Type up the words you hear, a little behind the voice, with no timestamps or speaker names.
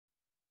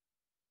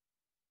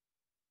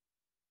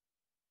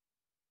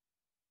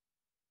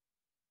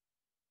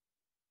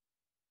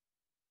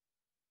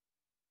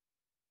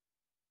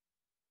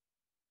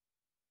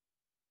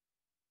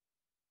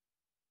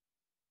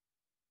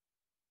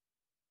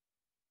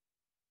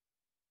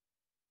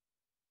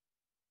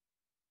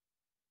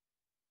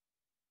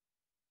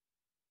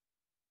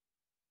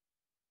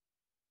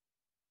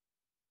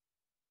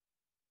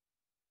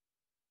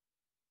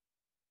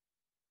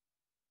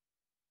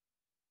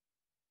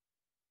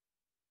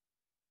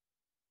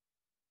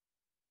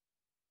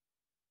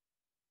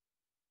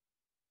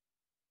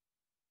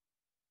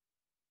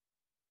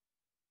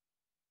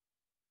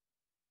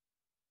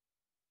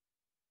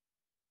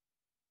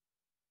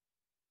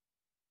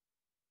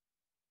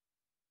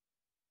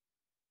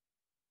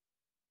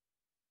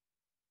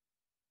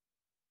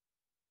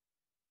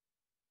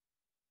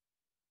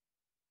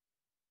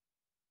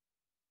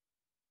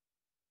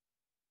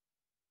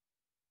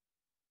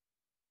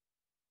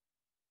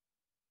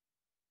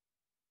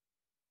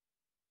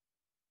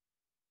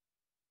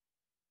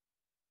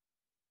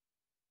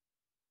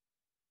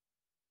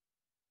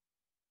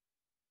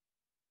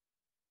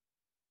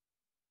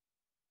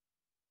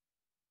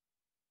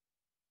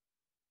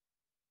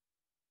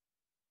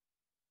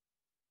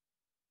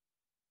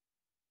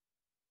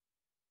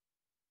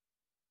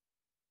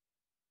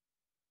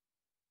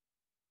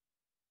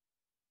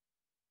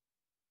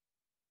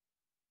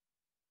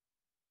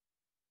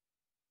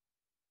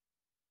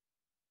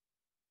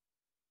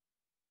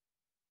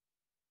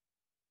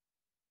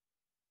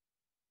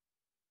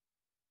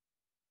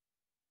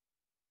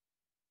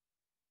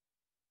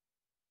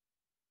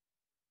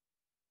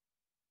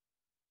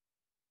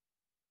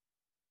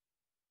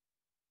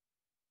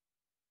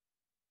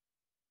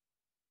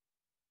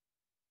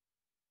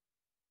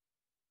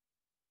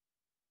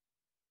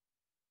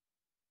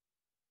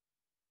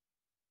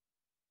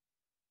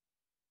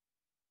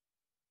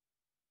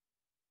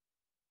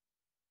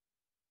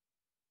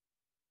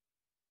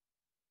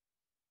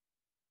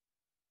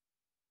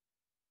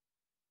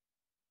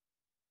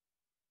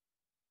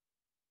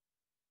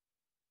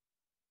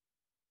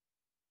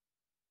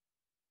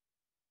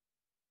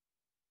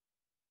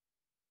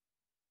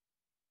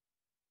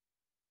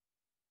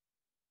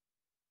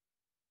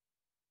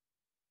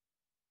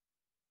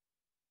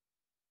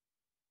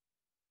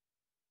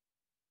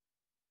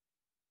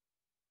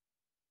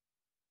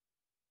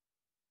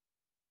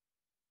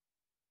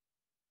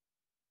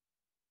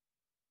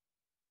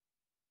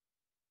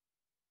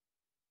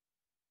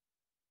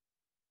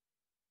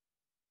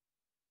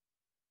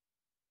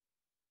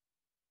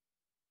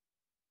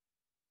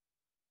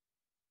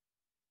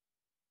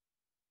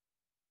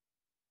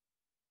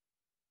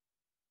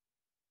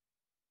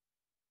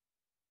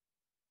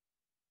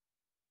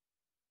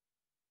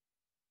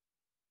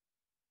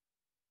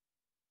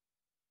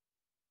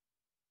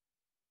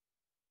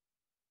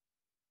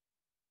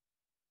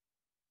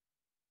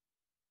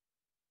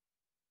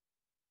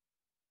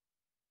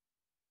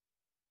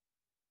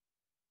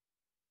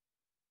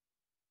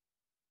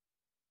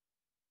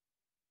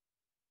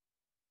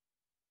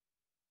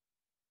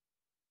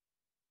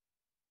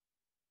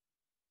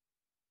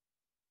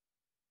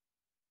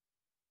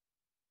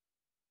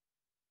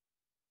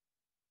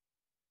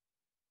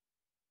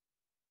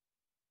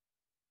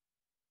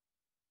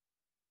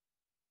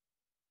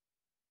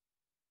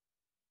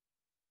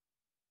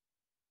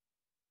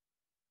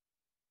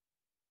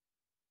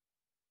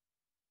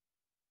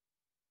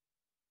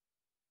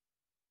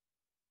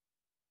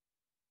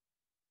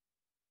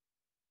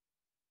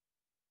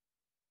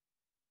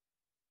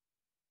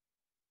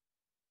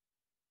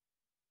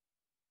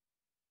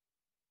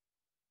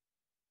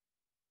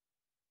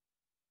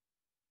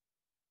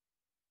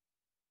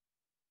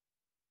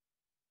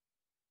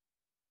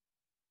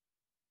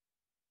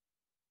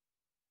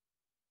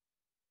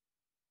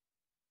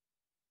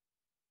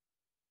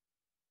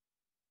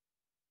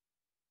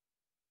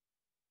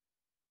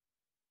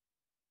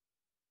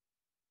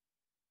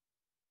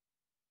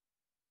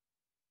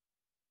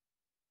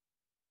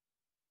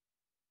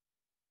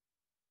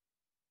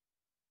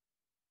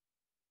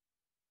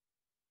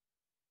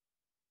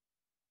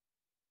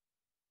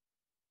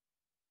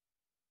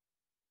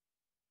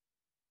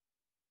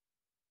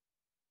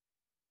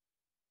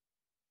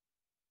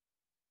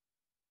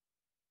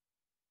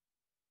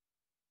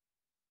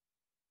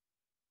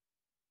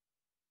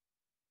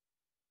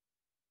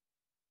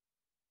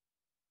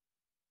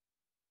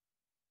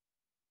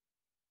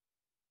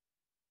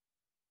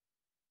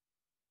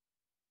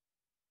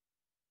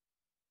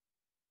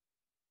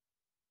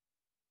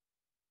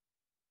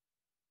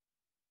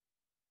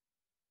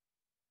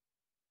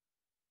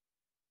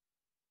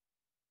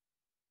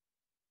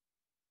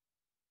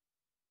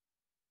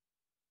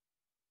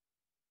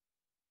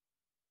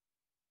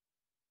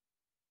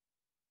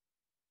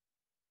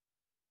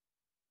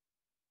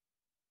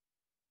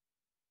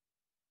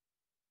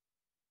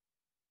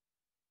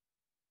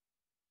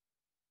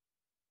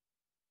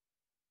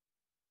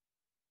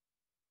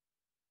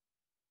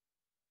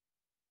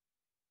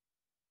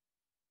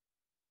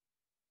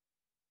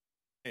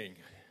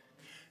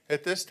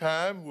At this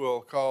time,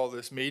 we'll call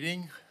this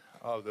meeting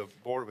of the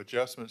Board of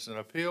Adjustments and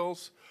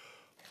Appeals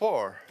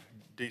for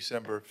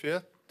December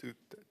 5th,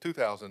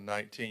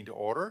 2019 to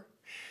order.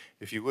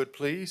 If you would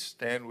please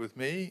stand with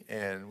me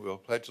and we'll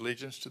pledge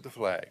allegiance to the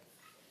flag.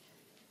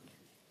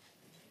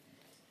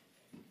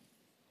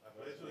 I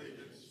pledge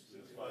allegiance to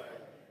the flag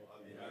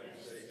of the United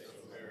States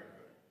of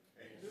America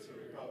and to the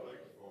republic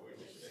for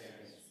which it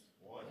stands,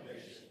 one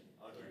nation,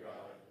 under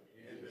God,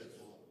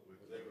 indivisible, with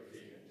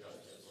liberty and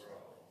justice for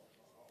all.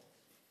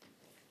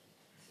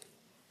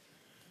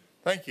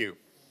 Thank you.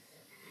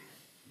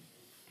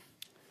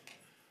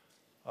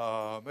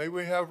 May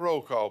we have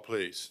roll call,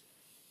 please?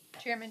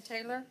 Chairman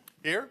Taylor?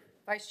 Here.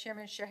 Vice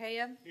Chairman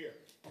Shahaya? Here.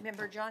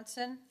 Member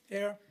Johnson?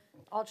 Here.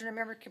 Alternate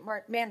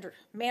Member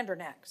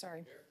Mandernack,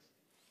 sorry.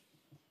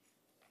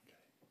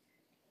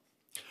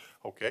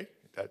 Okay,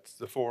 that's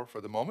the four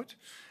for the moment.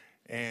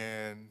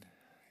 And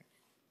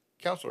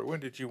Counselor, when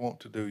did you want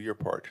to do your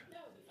part? Now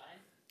would be fine.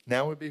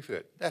 Now would be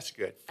fit. That's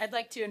good. I'd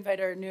like to invite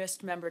our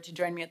newest member to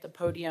join me at the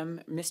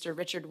podium. Mr.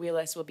 Richard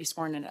Wheelis will be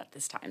sworn in at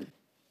this time.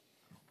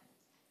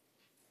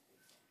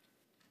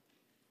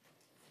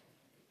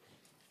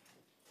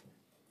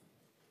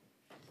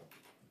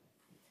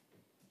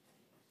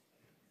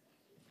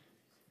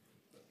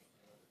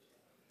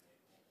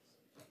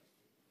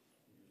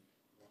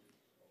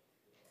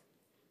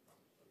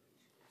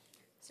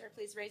 Sir,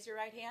 please raise your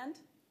right hand.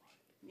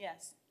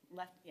 Yes,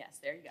 left, yes,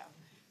 there you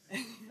go.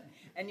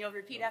 And you'll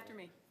repeat after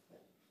me.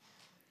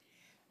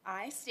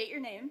 I state your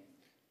name.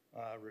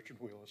 Richard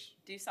Wheelis,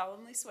 Do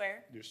solemnly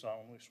swear do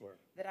solemnly swear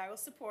that I will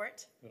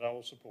support, that I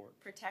will support,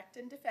 protect,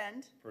 and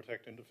defend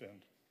protect, and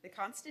defend the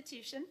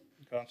Constitution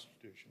the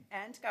Constitution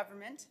and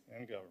government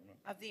and government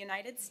of the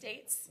United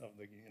States of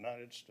the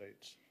United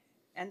States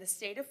and the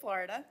state of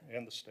Florida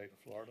and the state of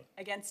Florida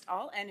against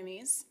all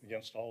enemies,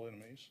 against all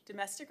enemies,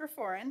 domestic or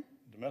foreign,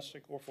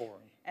 domestic or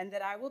foreign, and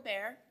that I will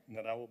bear and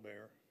that I will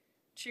bear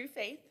true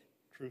faith,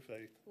 true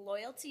faith,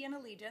 loyalty, and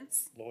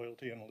allegiance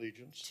loyalty, and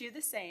allegiance to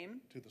the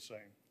same, to the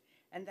same,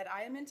 and that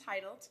I am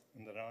entitled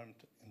and that I am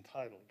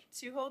entitled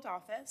to hold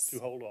office to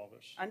hold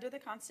office under the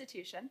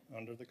Constitution,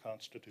 under the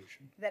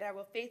Constitution, that I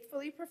will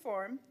faithfully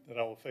perform that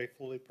I will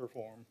faithfully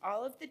perform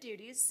all of the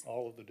duties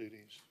all of the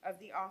duties of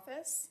the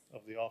office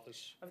of the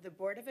office of the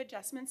Board of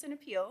Adjustments and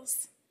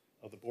Appeals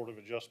of the Board of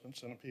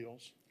Adjustments and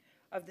Appeals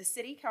of the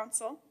City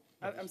Council,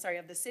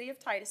 of the City of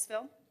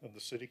Titusville, of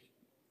the City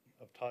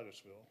of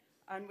Titusville,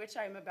 on which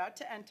I am about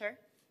to enter.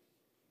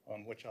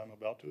 on which I'm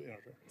about to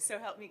enter. So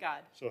help me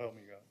God. So help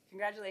me God.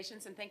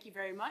 Congratulations and thank you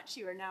very much.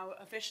 You are now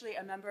officially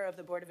a member of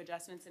the Board of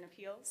Adjustments and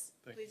Appeals.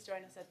 Thank Please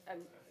join us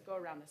and go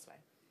around this way.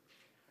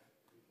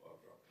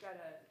 Got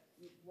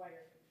a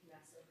wire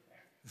mess over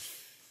there.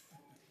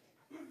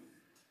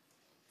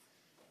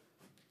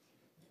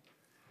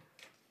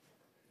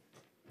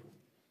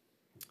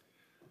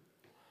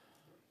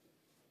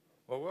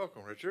 Well,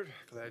 welcome, Richard.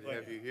 Glad to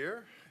have you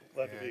here.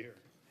 Glad to be here.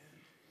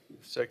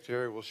 The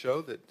Secretary will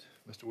show that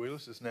Mr.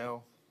 Wheelis is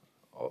now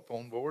up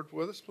on board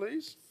with us,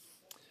 please.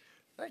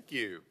 Thank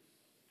you.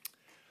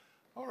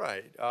 All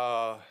right.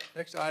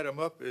 Next item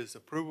up is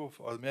approval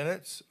for the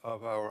minutes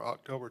of our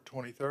October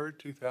 23rd,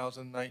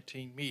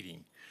 2019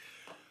 meeting.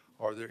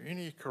 Are there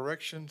any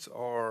corrections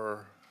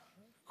or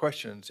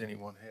questions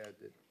anyone had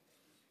that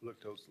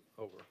looked those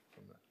over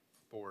from the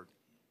board?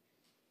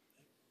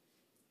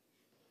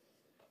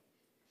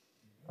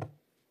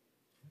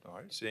 All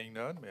right, seeing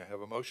none, may I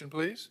have a motion,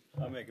 please?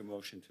 I'll make a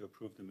motion to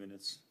approve the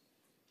minutes.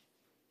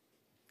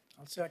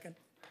 I'll second.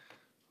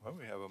 Well,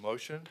 we have a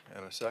motion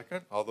and a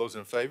second. All those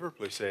in favor,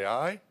 please say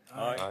aye.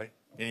 Aye.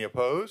 Any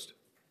opposed?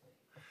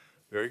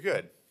 Very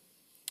good.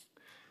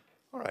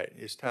 All right,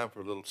 it's time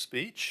for a little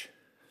speech.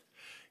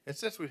 And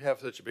since we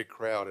have such a big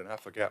crowd, and I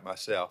forgot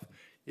myself,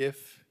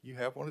 if you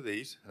have one of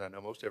these, and I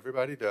know most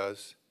everybody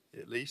does,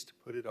 at least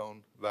put it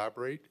on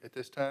vibrate at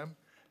this time.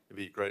 It'd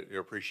be greatly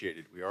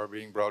appreciated. We are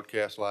being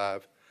broadcast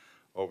live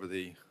over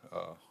the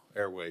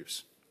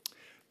airwaves.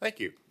 Thank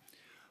you.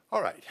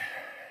 All right.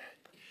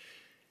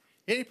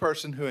 Any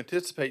person who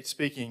anticipates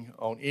speaking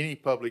on any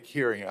public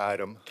hearing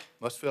item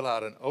must fill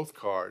out an oath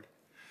card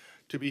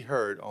to be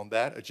heard on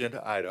that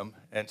agenda item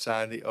and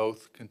sign the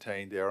oath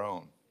contained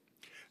thereon.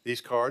 These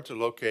cards are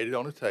located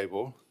on a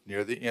table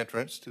near the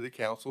entrance to the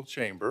council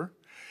chamber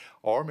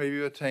or may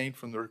be obtained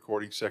from the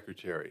recording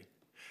secretary.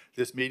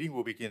 This meeting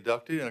will be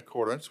conducted in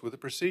accordance with the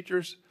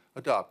procedures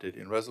adopted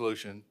in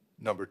Resolution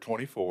Number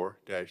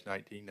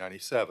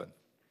 24-1997.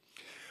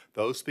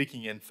 Those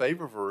speaking in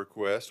favor of a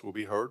request will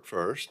be heard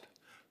first,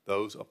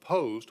 those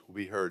opposed will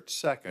be heard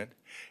second,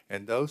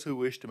 and those who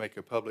wish to make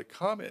a public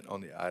comment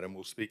on the item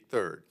will speak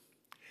third.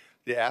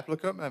 The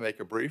applicant may make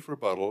a brief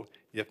rebuttal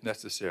if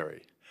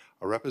necessary.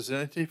 A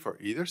representative for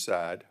either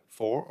side,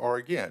 for or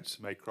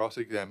against, may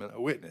cross-examine a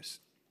witness.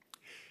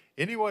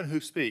 Anyone who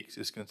speaks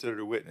is considered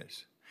a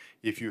witness.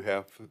 If you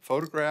have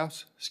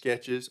photographs,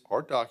 sketches,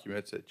 or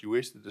documents that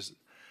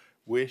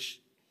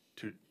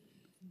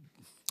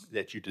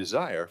you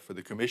desire for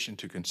the commission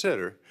to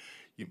consider,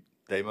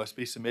 they must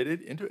be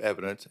submitted into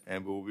evidence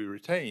and will be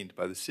retained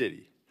by the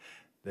city.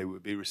 They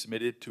would be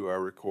submitted to our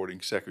recording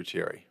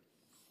secretary.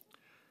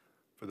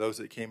 For those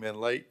that came in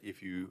late,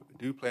 if you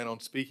do plan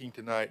on speaking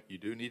tonight, you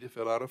do need to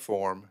fill out a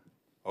form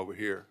over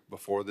here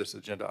before this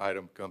agenda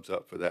item comes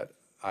up for that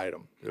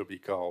item. It'll be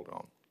called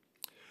on.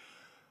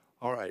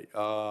 All right.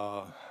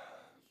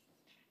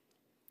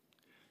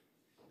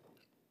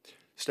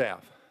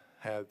 Staff,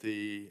 have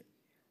the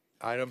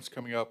items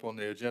coming up on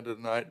the agenda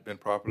tonight been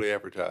properly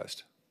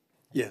advertised?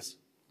 Yes.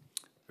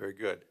 Very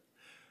good.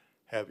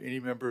 Have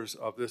any members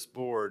of this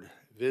board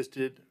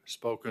visited,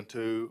 spoken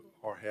to,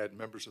 or had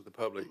members of the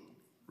public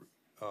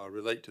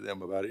relate to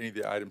them about any of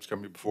the items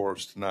coming before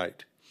us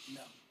tonight?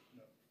 No.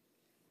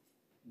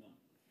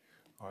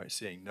 All right,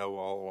 seeing no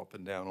all up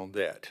and down on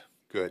that.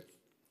 Good.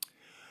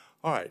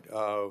 All right,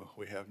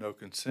 we have no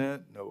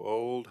consent, no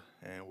old,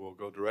 and we'll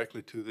go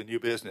directly to the new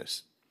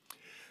business.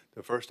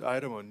 The first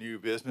item on new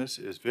business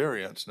is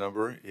variance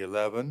number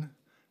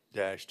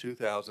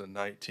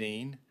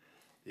 11-2019.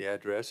 The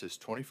address is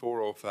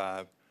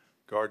 2405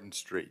 Garden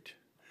Street.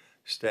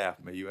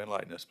 Staff, may you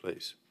enlighten us,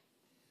 please?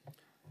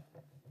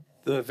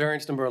 The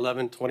variance number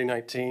 11,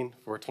 2019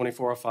 for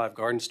 2405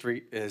 Garden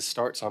Street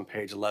starts on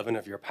page 11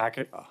 of your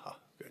packet.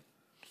 Good.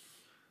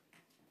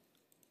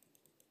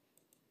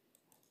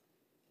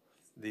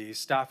 The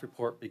staff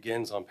report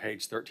begins on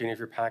page 13 of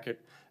your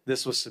packet.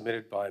 This was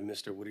submitted by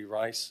Mr. Woody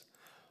Rice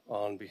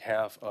on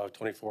behalf of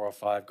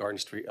 2405 Garden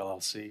Street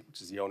LLC,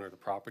 which is the owner of the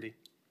property.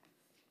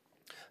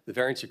 The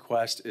variance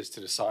request is to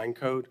the sign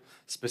code,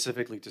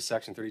 specifically to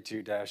section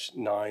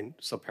 32-9,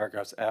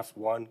 subparagraphs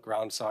F1,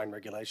 ground sign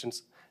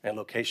regulations, and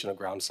location of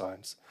ground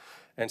signs.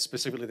 And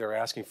specifically, they're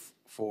asking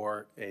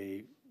for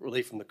a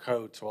relief from the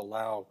code to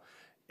allow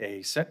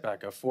a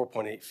setback of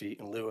 4.8 feet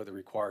in lieu of the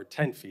required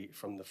 10 feet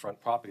from the front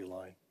property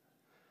line.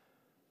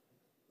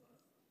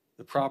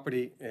 The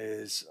property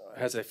has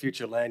a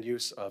future land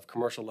use of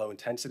commercial low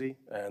intensity,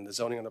 and the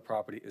zoning on the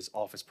property is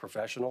office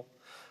professional.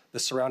 The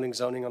surrounding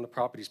zoning on the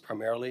property is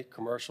primarily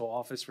commercial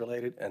office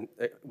related, and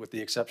with the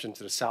exception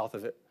to the south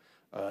of it,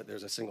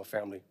 there's a single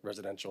family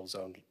residential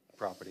zoned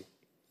property.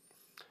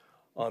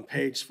 On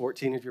page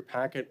 14 of your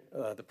packet,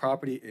 the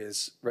property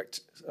is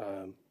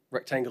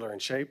rectangular in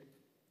shape.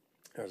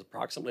 There's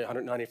approximately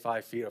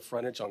 195 feet of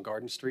frontage on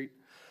Garden Street.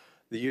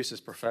 The use is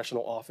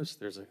professional office.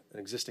 There's an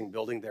existing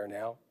building there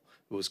now.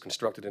 It was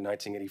constructed in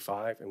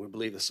 1985, and we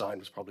believe the sign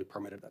was probably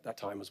permitted at that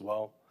time as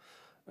well.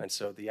 And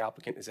so the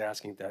applicant is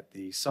asking that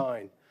the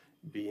sign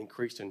be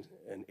increased in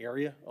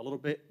area a little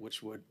bit,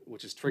 which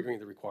is triggering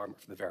the requirement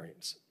for the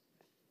variance.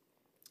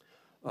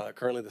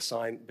 Currently, the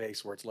sign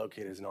base where it's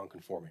located is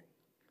non-conforming.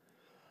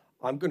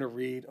 I'm going to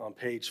read on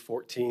page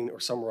 14 or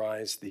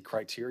summarize the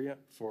criteria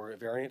for a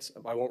variance.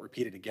 I won't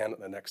repeat it again on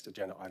the next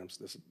agenda items.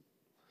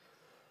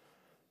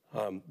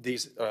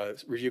 These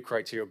review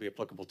criteria will be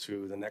applicable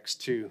to the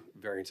next two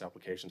variance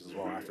applications as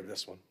well after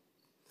this one.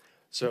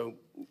 So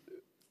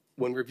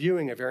when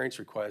reviewing a variance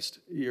request,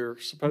 you're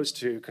supposed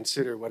to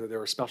consider whether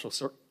there are special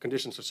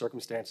conditions or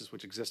circumstances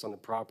which exist on the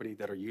property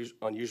that are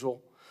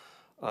unusual.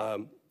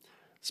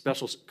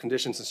 Special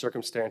conditions and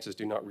circumstances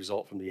do not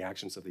result from the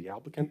actions of the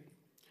applicant.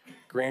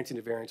 Granting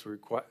the variance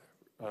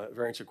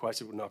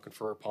requested would not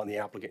confer upon the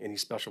applicant any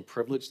special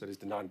privilege that is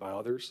denied by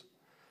others.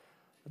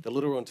 The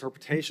literal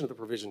interpretation of the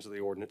provisions of the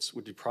ordinance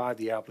would deprive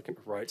the applicant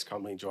of rights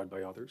commonly enjoyed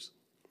by others.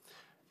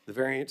 The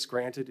variance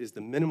granted is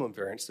the minimum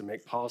variance to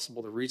make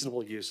possible the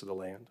reasonable use of the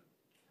land.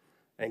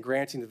 And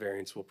granting the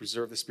variance will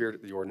preserve the spirit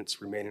of the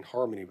ordinance, remain in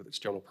harmony with its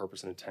general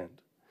purpose and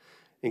intent.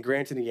 In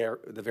granting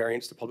the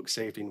variance, the public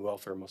safety and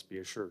welfare must be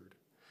assured.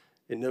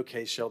 In no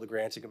case shall the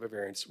granting of a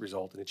variance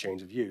result in a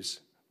change of use,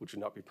 which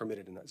would not be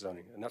permitted in that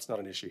zoning, and that's not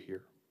an issue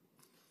here.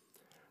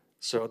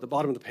 So at the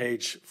bottom of the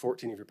page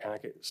 14 of your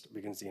packet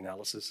begins the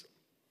analysis.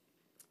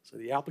 So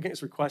the applicant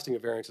is requesting a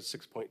variance of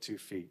 6.2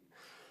 feet.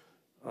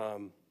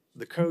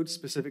 The code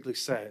specifically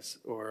says,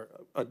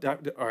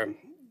 that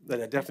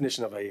a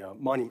definition of a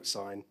monument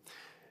sign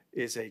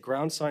is a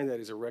ground sign that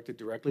is erected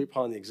directly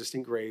upon the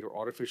existing grade or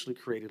artificially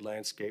created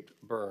landscaped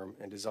berm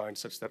and designed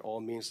such that all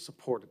means of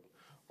support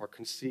are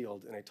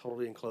concealed in a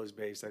totally enclosed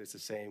base that is the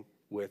same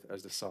width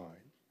as the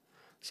sign.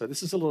 So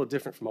this is a little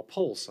different from a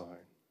pole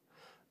sign.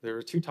 There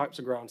are two types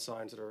of ground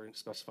signs that are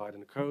specified in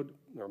the code.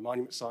 There are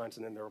monument signs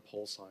and then there are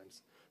pole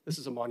signs. This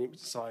is a monument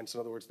sign, so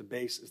in other words, the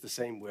base is the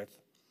same width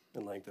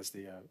and length as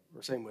the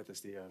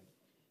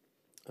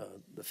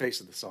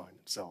face of the sign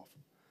itself.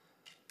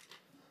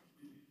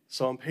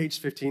 So on page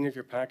 15 of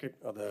your packet,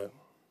 on the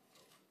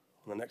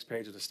next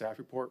page of the staff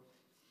report,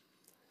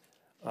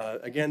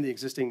 again, the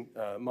existing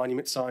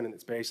monument sign and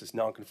its base is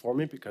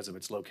non-conforming because of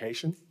its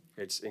location.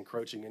 It's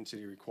encroaching into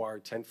the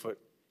required 10-foot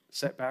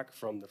setback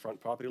from the front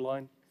property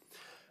line.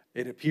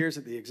 It appears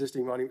that the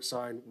existing monument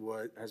sign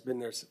has been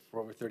there for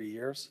over 30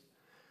 years.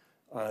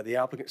 The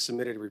applicant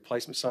submitted a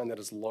replacement sign that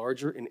is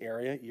larger in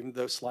area, even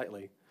though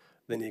slightly,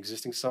 than the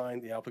existing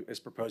sign. The applicant is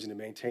proposing to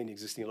maintain the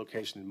existing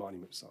location and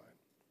monument sign,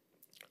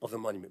 of the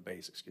monument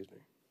base, excuse me.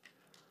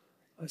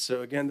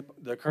 So again,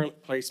 the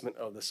current placement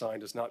of the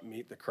sign does not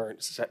meet the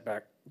current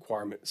setback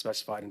requirement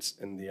specified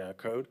in the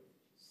code.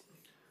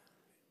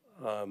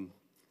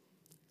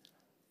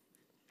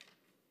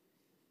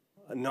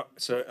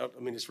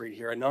 Let me just read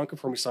here. A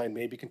nonconforming sign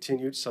may be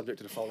continued subject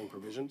to the following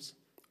provisions.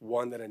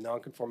 One, that a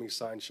nonconforming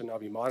sign should not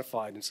be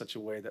modified in such a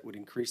way that would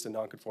increase the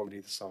nonconformity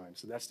of the sign.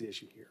 So that's the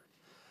issue here.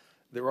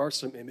 There are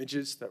some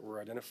images that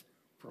were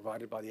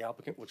provided by the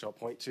applicant, which I'll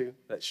point to,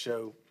 that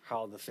show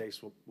how the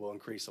face will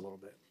increase a little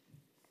bit.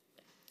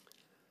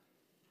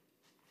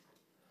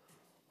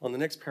 On the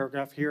next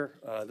paragraph here,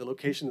 the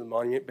location of the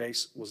monument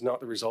base was not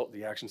the result of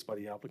the actions by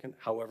the applicant.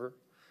 However,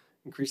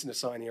 increasing the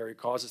sign area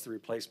causes the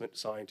replacement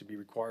sign to be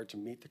required to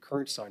meet the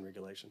current sign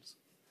regulations.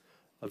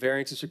 A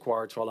variance is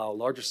required to allow a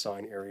larger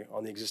sign area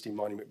on the existing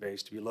monument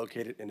base to be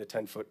located in a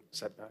 10-foot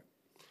setback.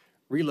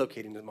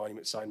 Relocating the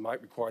monument sign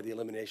might require the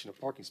elimination of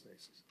parking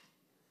spaces.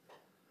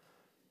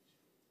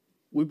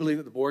 We believe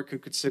that the board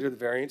could consider the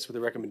variance with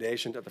the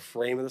recommendation that the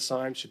frame of the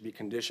sign should be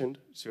conditioned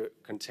to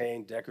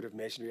contain decorative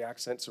masonry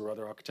accents or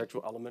other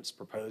architectural elements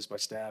proposed by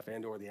staff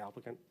and/or the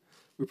applicant.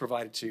 We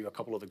provided to you a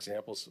couple of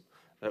examples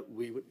that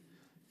we would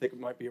think it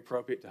might be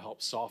appropriate to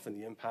help soften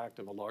the impact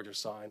of a larger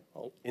sign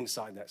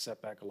inside that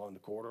setback along the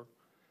corridor.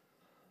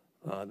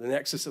 The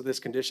nexus of this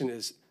condition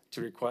is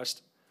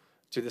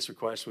this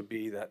request would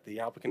be that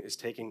the applicant is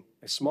taking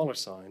a smaller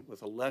sign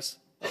with a less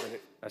of an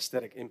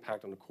aesthetic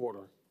impact on the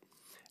corridor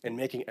and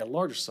making a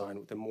larger sign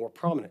with a more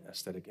prominent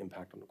aesthetic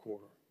impact on the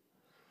corridor.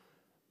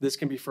 This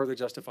can be further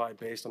justified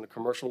based on the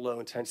commercial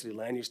low-intensity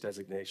land use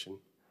designation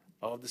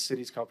of the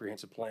city's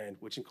comprehensive plan,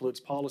 which includes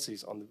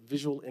policies on the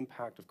visual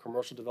impact of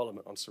commercial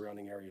development on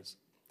surrounding areas.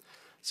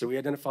 So we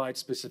identified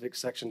specific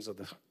sections of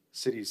the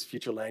city's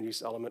future land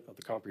use element of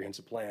the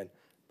comprehensive plan,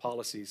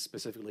 policies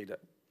specifically that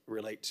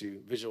relate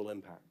to visual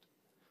impact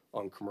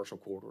on commercial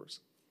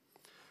corridors.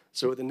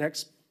 So with the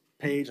next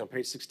page, on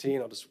page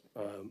 16, I'll just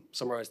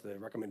summarize the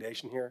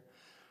recommendation here.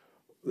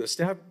 The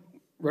staff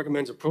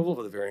recommends approval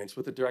of the variance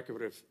with the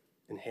decorative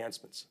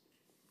enhancements.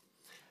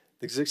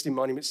 The existing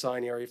monument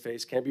sign area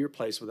face can be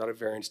replaced without a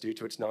variance due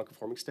to its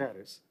nonconforming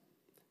status.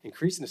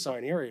 Increasing the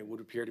sign area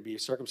would appear to be a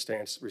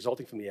circumstance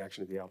resulting from the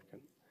action of the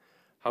applicant.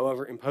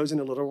 However, imposing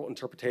a literal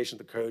interpretation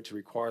of the code to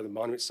require the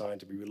monument sign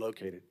to be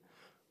relocated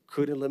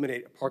could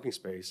eliminate a parking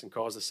space and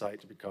cause the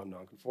site to become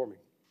nonconforming.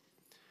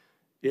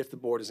 If the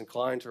board is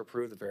inclined to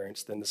approve the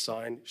variance, then the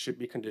sign should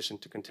be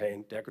conditioned to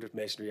contain decorative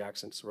masonry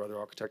accents or other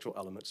architectural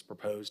elements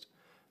proposed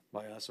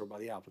by us or by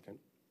the applicant.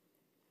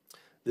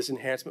 This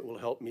enhancement will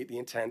help meet the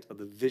intent of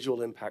the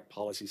visual impact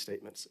policy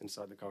statements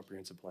inside the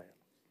comprehensive plan.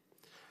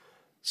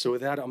 So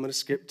with that, I'm going to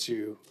skip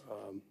to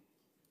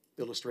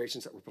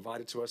illustrations that were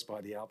provided to us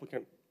by the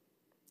applicant.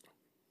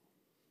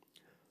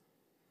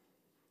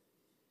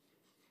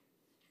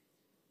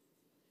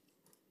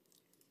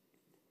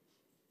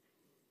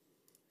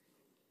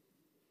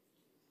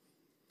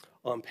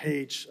 On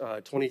page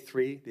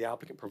 23, the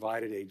applicant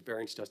provided a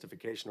variance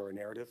justification or a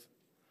narrative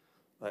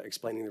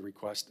explaining the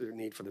request, the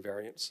need for the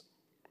variance.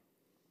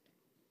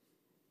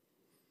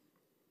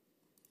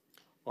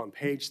 On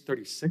page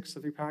 36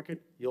 of your packet,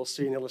 you'll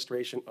see an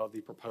illustration of the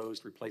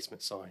proposed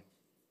replacement sign.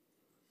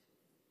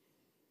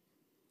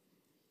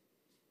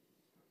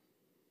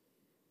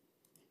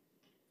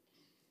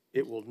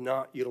 It will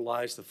not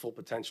utilize the full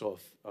potential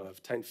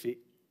of 10 feet,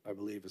 I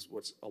believe is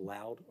what's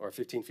allowed, or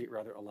 15 feet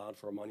rather, allowed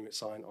for a monument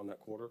sign on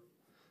that corridor.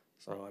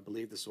 So I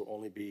believe this will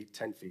only be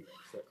 10 feet.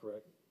 Is that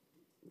correct?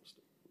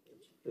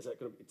 Is that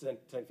going to be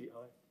 10 feet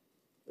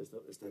high? Is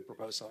the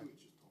proposed sign?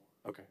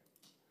 Okay.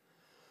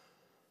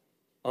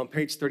 On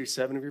page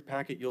 37 of your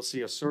packet, you'll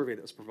see a survey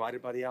that was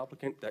provided by the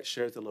applicant that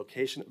shows the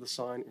location of the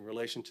sign in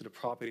relation to the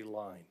property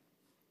line.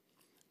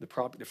 The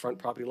front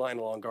property line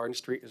along Garden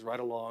Street is right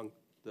along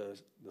the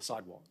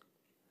sidewalk.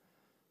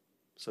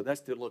 So that's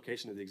the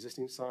location of the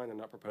existing sign. I'm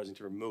not proposing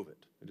to remove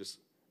it. I'm just,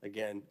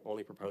 again,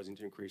 only proposing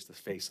to increase the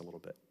face a little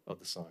bit of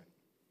the sign.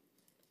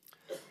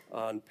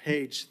 On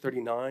page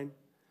 39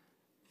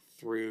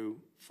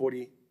 through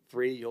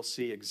 43, you'll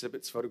see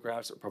exhibits,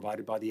 photographs that were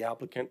provided by the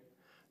applicant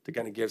to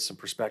kind of give some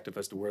perspective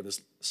as to where this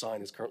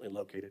sign is currently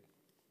located.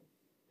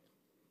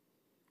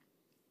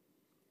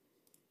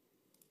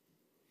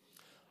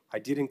 I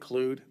did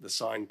include the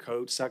sign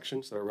code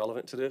sections that are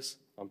relevant to this.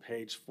 On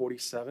page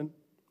 47,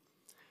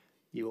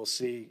 you will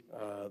see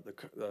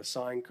the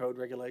sign code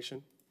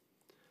regulation.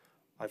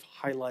 I've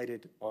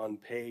highlighted on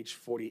page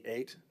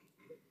 48,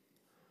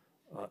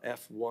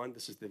 F1,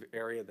 this is the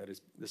area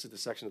this is the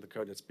section of the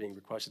code that's being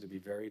requested to be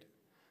varied.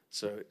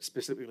 So it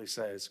specifically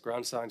says,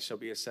 ground signs shall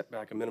be a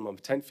setback a minimum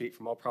of 10 feet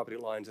from all property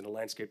lines in a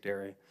landscaped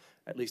area,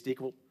 at least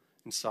equal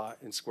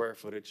in square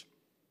footage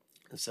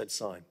of said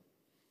sign.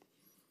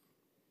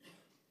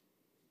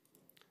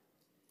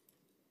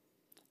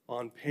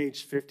 On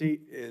page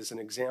 50 is an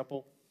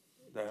example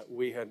that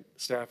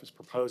staff is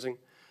proposing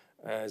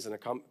as a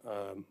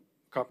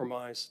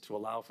compromise to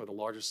allow for the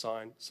larger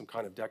sign, some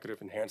kind of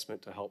decorative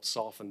enhancement to help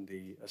soften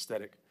the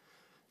aesthetic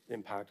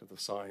impact of the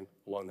sign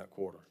along that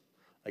corridor.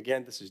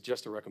 Again, this is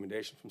just a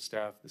recommendation from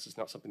staff. This is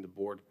not something the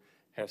board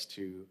has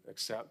to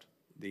accept.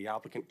 The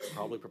applicant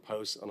probably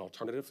proposed an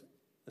alternative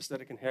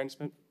aesthetic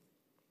enhancement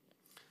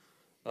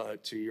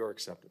to your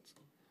acceptance.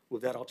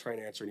 With that, I'll try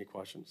and answer any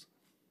questions.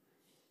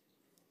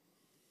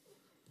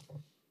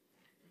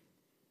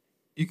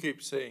 You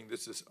keep saying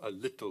this is a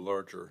little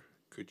larger.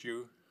 Could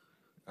you,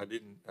 I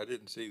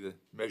didn't see the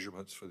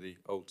measurements for the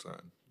old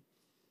sign,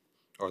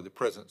 or the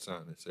present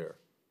sign that's there.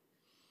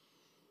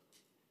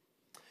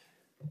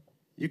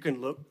 You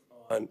can look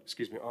on,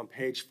 on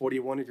page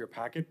 41 of your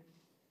packet,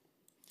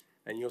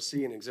 and you'll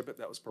see an exhibit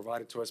that was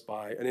provided to us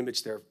by, an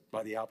image there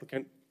by the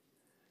applicant.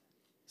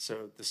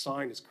 So the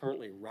sign is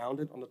currently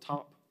rounded on the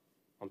top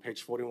on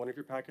page 41 of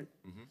your packet.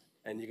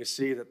 And you can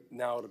see that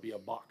now it'll be a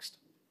boxed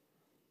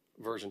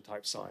version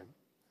type sign.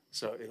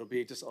 So it'll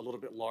be just a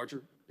little bit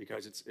larger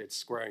because it's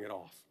squaring it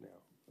off now.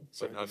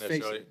 So But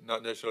the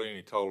not necessarily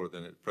any taller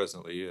than it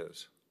presently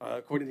is,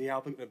 according to the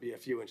applicant, it'll be a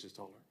few inches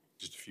taller.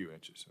 just a few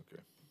inches,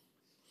 okay.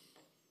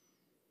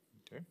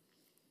 Okay.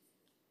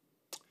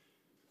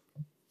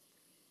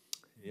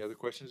 Any other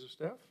questions of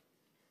staff?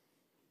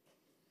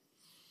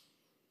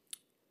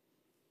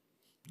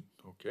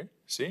 Okay,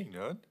 seeing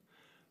none,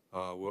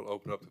 we'll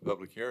open up the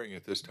public hearing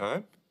at this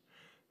time.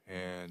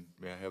 And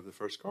may I have the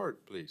first card,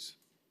 please?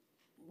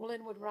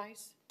 Linwood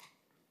Rice.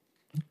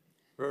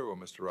 Very well,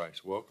 Mr.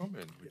 Rice, welcome,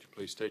 and would you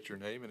please state your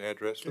name and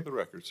address for the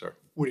record, sir?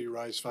 Woody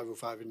Rice,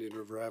 505 Indian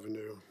River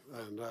Avenue.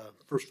 And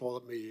first of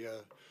all,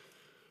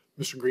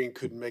 Mr. Green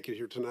couldn't make it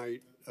here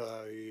tonight.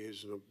 He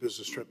is on a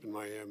business trip in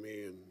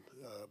Miami, and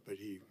but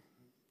he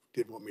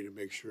did want me to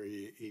make sure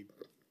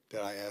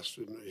that I asked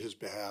in his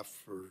behalf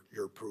for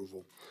your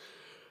approval.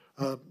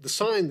 The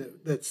sign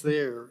that's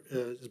there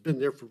has been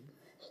there for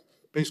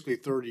basically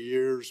 30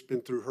 years,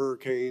 been through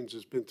hurricanes,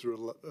 it's been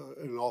through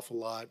an awful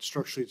lot.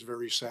 Structurally, it's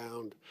very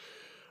sound.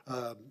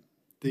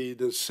 The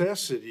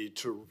necessity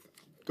to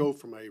go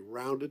from a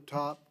rounded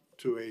top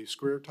to a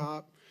square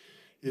top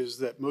is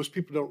that most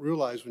people don't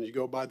realize when you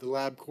go by the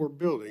LabCorp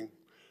building,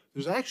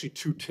 there's actually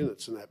two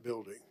tenants in that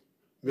building.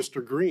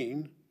 Mr.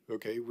 Green,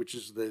 okay, which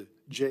is the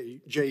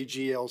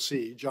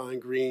JGLC, John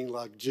Green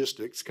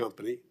Logistics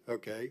Company,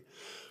 okay,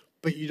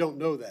 but you don't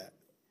know that.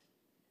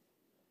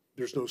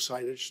 There's no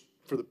signage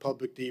for the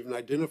public to even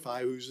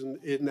identify who's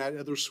in that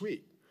other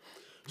suite.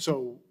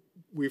 So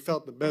we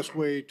felt the best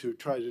way to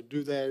try to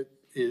do that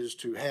is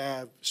to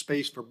have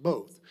space for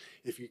both.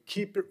 If you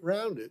keep it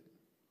rounded,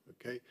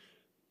 okay,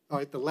 all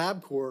right, the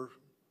LabCorp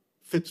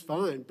fits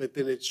fine, but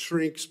then it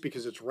shrinks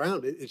because it's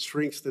rounded. It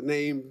shrinks the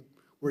name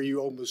where you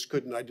almost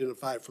couldn't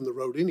identify it from the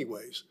road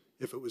anyways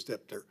if it was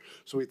up there.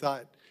 So we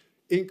thought,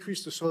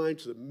 increase the sign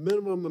to the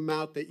minimum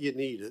amount that you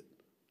needed,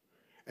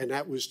 and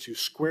that was to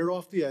square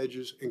off the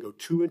edges and go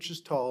 2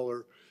 inches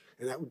taller,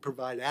 and that would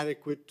provide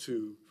adequate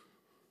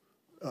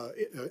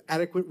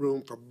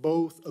room for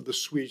both of the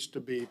suites to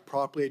be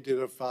properly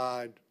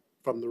identified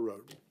from the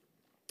road.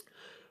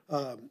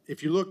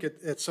 If you look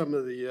at some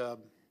of the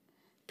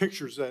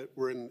pictures that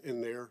were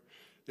in there,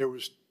 there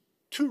was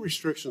two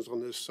restrictions on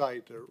this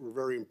site that were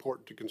very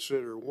important to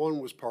consider. One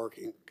was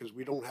parking, because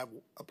we don't have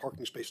a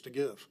parking space to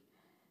give,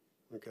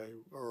 okay,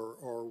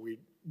 or we'd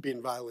be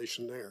in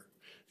violation there.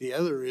 The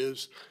other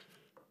is,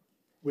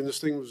 when this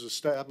thing was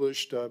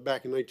established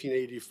back in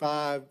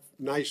 1985,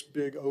 nice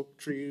big oak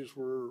trees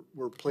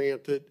were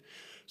planted.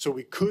 So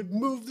we could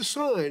move the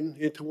sign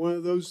into one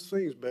of those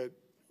things, but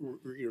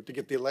to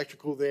get the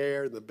electrical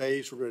there and the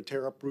base, we're going to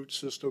tear up root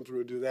systems, we're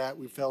going to do that.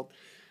 We felt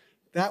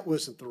that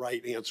wasn't the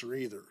right answer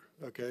either,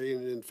 okay?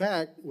 And in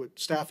fact, what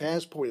staff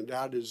has pointed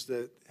out is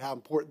that how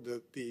important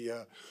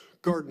the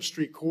Garden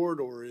Street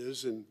corridor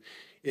is. And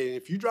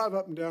if you drive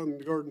up and down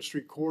the Garden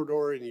Street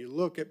corridor and you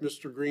look at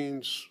Mr.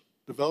 Green's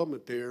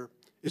development there,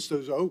 it's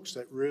those oaks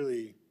that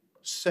really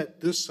set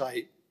this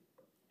site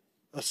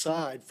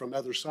aside from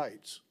other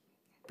sites,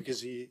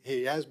 because he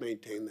has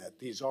maintained that.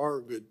 These are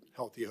good,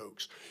 healthy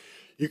oaks.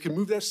 You can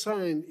move that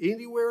sign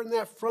anywhere in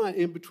that front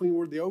in between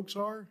where the oaks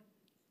are.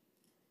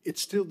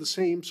 It's still the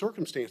same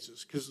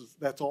circumstances because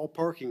that's all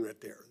parking right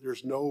there.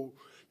 There's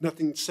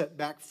nothing set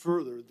back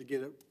further to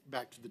get it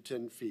back to the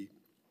 10 feet.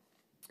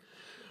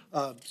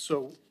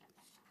 So,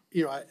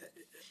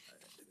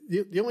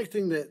 the only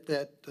thing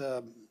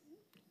that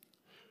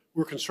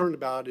we're concerned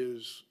about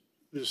is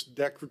this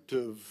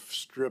decorative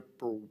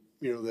strip, or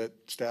that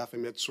staff,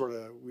 and that's sort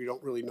of, we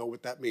don't really know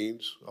what that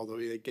means, although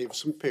they gave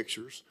some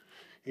pictures.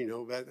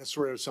 That's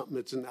sort of something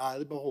that's in the eye of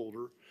the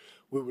beholder.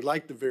 We would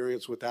like the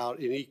variance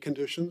without any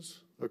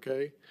conditions,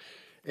 okay?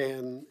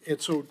 And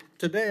so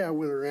today I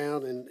went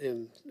around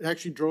and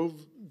actually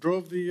drove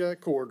the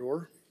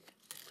corridor.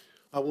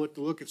 I went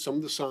to look at some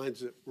of the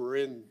signs that were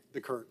in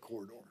the current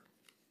corridor.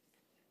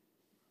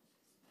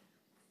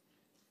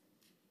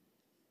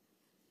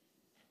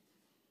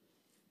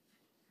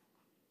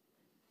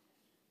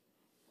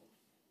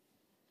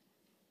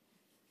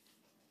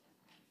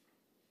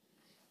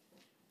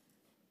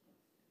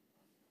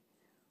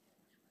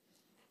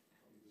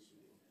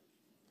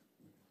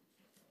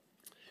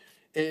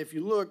 And if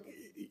you look,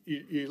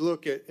 you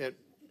look at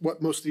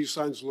what most of these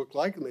signs look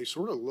like, and they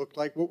sort of look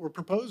like what we're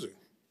proposing.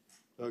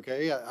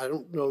 Okay, I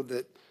don't know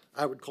that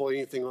I would call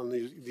anything on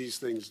these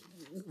things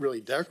really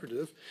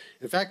decorative.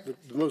 In fact,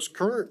 the most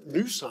current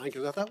new sign,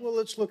 because I thought, well,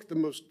 let's look at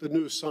the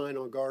newest sign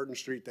on Garden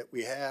Street that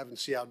we have and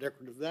see how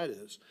decorative that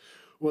is.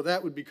 Well,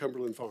 that would be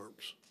Cumberland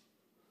Farms.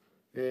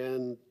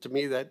 And to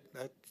me, that's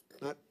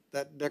not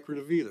that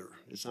decorative either.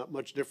 It's not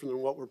much different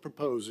than what we're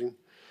proposing.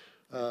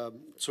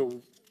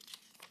 So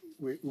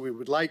we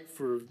would like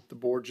for the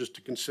board just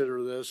to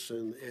consider this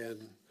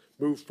and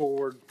move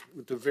forward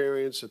with the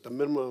variance at the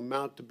minimum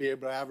amount to be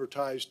able to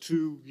advertise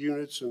 2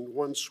 units and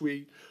 1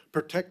 suite,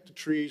 protect the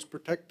trees,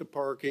 protect the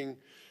parking,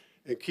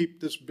 and keep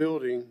this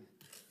building.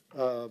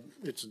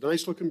 It's a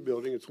nice-looking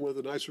building. It's one of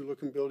the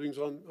nicer-looking buildings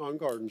on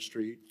Garden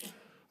Street.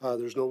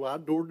 There's no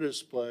outdoor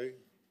display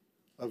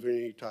of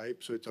any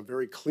type, so it's a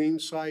very clean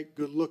site,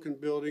 good-looking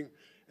building,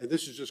 and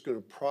this is just going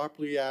to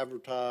properly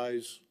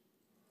advertise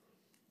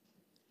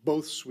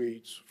both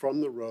suites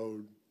from the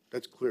road.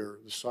 That's clear.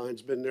 The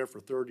sign's been there for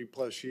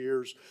 30-plus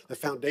years. The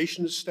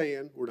foundation is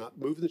staying. We're not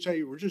moving the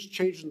chain. We're just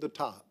changing the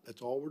top.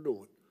 That's all we're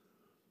doing.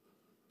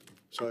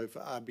 So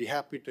I'd be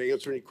happy to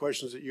answer any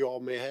questions that you all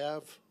may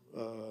have,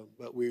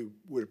 but we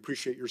would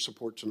appreciate your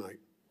support tonight.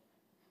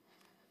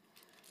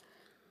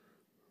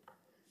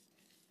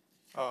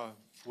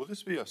 Will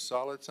this be a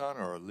solid sign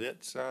or a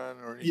lit sign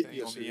or anything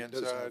Yes, on the it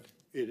does inside? have-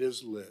 It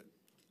is lit.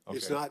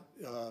 It's Okay.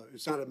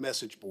 not a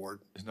message board.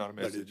 It's not a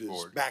but message it is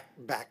board.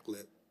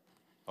 backlit.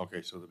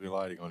 Okay, so there'll be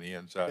lighting on the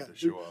inside Yeah, to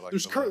show like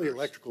there's the currently letters.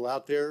 electrical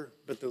out there,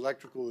 but the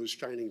electrical is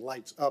shining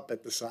lights up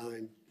at the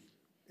sign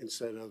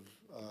instead of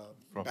From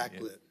the in-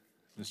 backlit.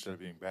 Instead of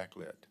being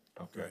backlit,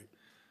 okay. Right.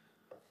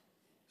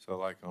 So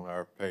like on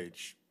our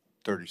page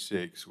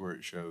 36 where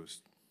it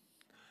shows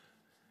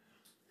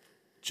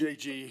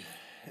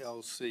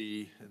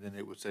JGLC, and then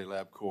it would say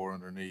LabCorp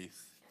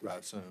underneath, I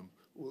assume.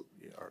 Well,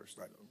 Yeah, or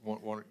right.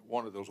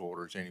 one of those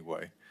orders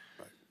anyway.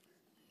 Right.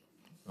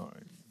 All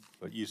right,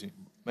 but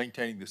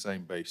maintaining the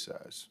same base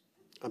size.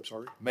 I'm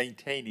sorry?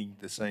 Maintaining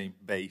the same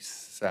base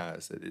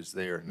size that is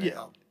there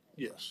now.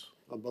 Yeah, yes,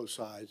 on both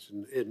sides.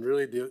 And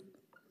really,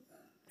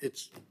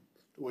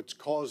 what's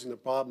causing the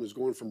problem is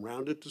going from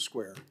rounded to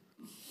square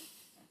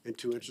and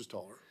 2 inches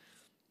taller.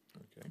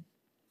 Okay.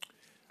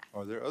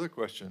 Are there other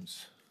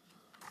questions?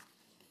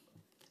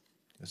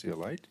 I see a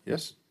light,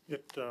 yes?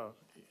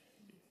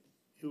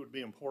 It would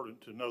be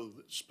important to know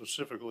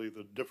specifically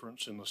the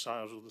difference in the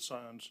size of the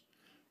signs,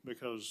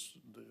 because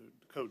the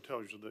code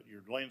tells you that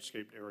your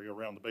landscaped area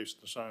around the base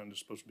of the sign is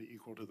supposed to be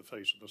equal to the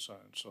face of the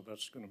sign. So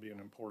that's going to be an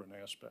important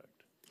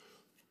aspect.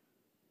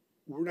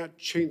 We're not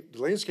changing,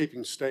 the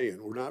landscaping's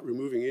staying. We're not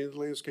removing any of the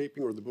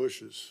landscaping or the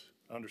bushes.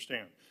 I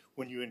understand.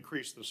 When you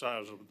increase the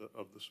size of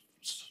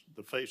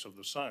the face of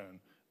the sign,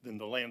 then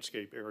the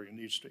landscape area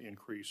needs to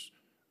increase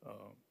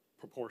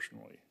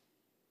proportionally.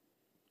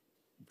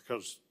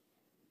 Because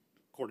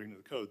according to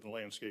the code, the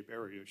landscape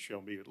area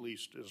shall be at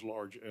least as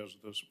large as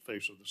the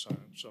face of the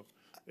sign. So,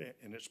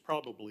 and it's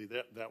probably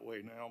that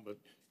way now, but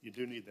you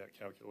do need that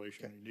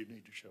calculation. Okay. You do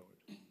need to show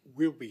it.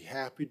 We'll be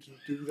happy to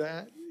do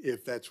that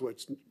if that's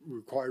what's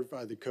required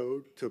by the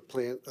code, to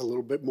plant a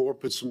little bit more,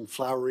 put some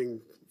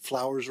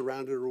flowers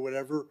around it or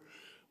whatever.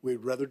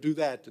 We'd rather do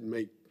that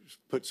than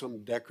put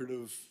some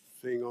decorative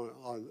thing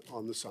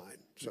on the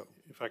sign. So,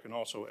 if I can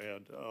also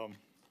add,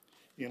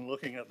 in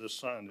looking at this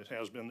sign, it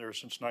has been there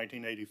since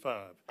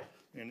 1985.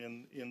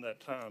 And in that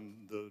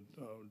time, the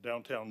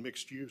downtown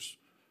mixed-use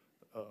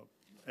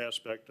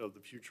aspect of the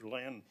future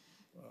land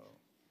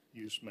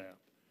use map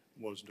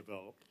was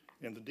developed.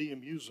 And the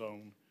DMU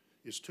zone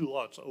is 2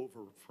 lots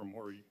over from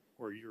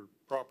where your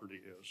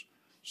property is.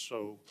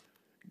 So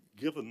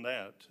given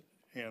that,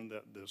 and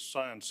that the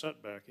sign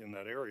setback in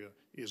that area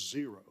is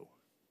 0,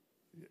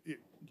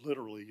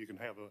 literally you can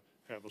have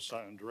a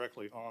sign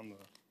directly on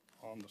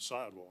the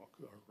sidewalk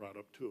right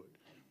up to it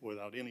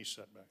without any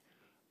setback.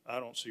 I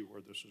don't see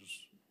where this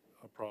is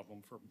a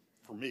problem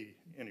for me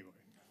anyway.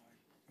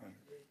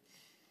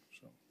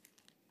 So.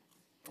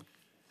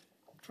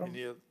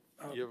 You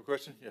have a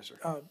question? Yes,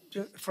 sir.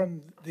 Just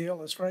from the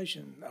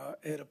illustration,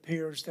 it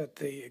appears that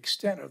the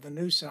extent of the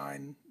new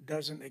sign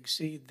doesn't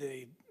exceed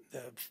the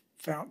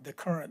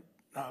current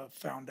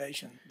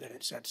foundation that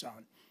it sets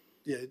on.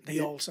 Yeah, the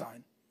old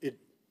sign.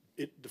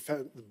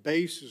 The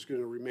base is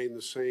going to remain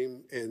the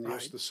same, and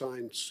yes, the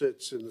sign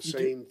sits in the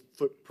same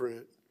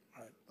footprint.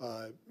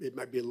 Right. It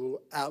might be a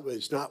little out, but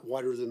it's not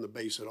wider than the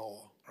base at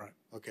all. Right.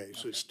 Okay,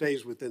 so it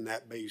stays within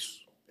that base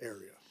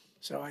area.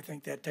 So I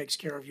think that takes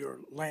care of your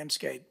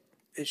landscape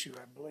issue,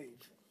 I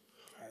believe.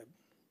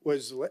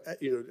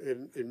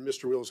 And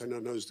Mr. Wills, I know,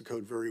 knows the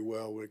code very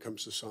well when it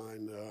comes to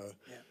signs.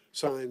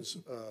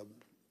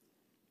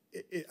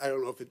 I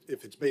don't know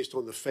if it's based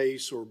on the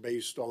face or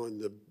based on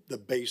the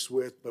base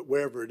width, but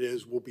wherever it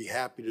is, we'll be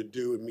happy to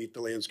do and meet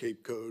the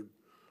landscape code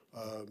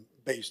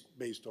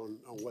based on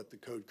what the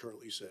code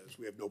currently says.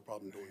 We have no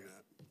problem doing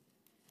that.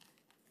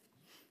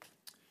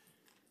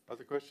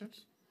 Other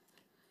questions?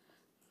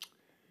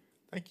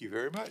 Thank you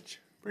very much.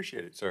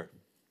 Appreciate it, sir.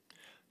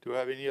 Do I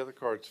have any other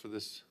cards for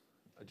this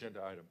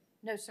agenda item?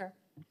 No, sir.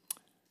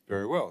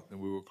 Very well. Then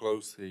we will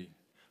close the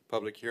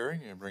public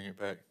hearing and bring it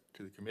back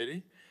to the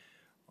committee.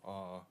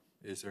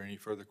 Is there any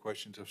further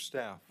questions of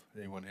staff?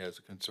 Anyone has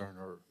a concern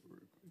or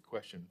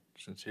question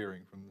since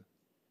hearing from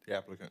the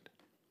applicant?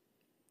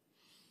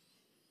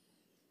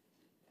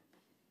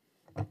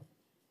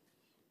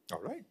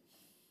 All right.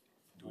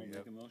 Do we I'll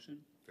have? make a motion.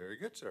 Very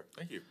good, sir.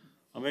 Thank you.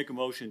 I'll make a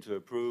motion to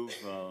approve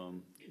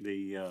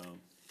the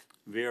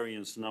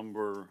variance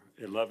number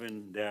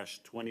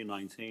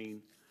 11-2019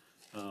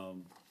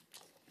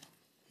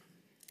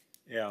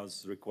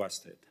 as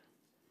requested.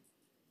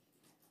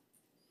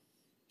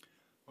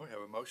 We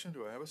have a motion.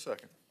 Do I have a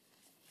second?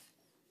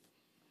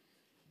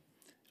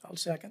 I'll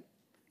second.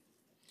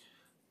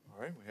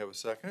 All right, we have a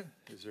second.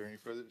 Is there any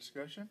further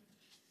discussion?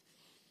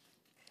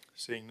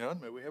 Seeing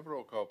none, may we have a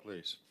roll call,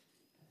 please?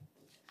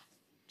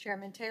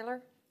 Chairman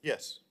Taylor,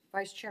 Yes.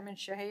 Vice Chairman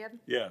Shahab,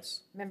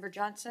 Yes. Member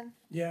Johnson,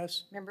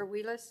 Yes. Member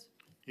Wheelis,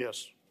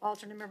 Yes.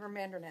 Alternate Member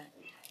Mandernack.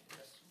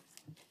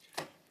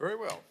 Very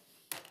well.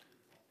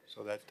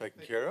 So that's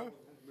taken care of.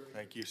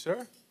 Thank you,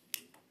 sir.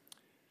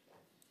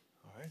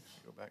 All right,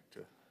 go back to,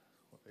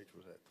 what page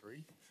was that,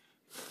 3?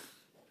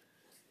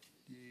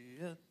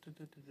 Yeah, 3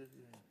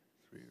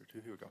 or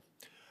 2, here we go.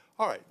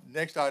 All right,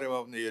 next item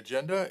on the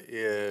agenda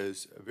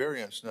is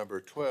variance number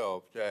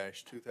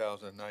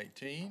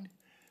 12-2019,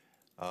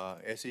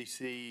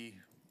 SEC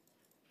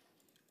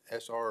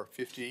SR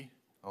 50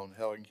 on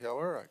Helen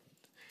Keller.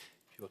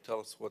 If you'll tell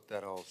us what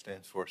that all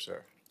stands for,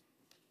 sir.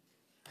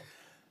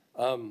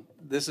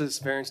 This is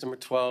variance number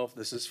 12.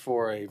 This is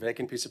for a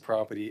vacant piece of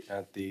property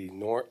at the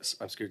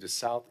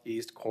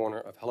southeast corner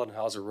of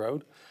Hellenhauser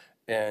Road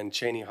and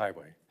Cheney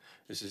Highway.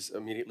 This is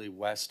immediately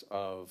west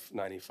of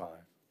 95.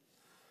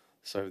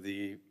 So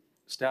the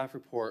staff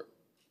report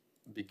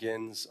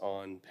begins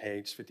on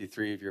page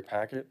 53 of your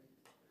packet.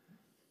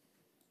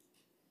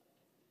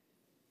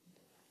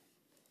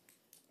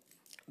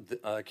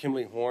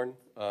 Kimley Horn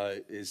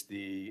is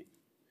the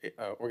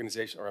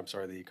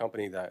the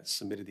company that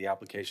submitted the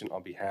application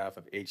on behalf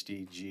of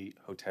HDG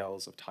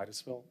Hotels of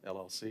Titusville,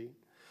 LLC.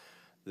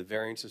 The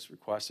variances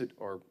requested,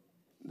 or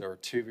there are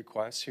 2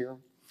 requests here.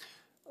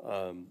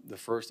 The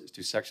first is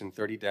to section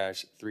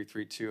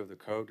 30-332 of the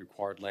code,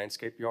 required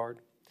landscape yard,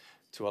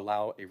 to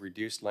allow a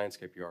reduced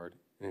landscape yard.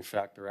 And in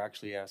fact, they're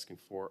actually asking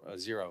for a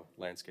 0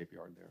 landscape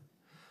yard there.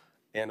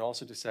 And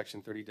also to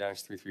section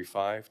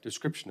 30-335,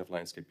 description of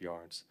landscape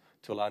yards,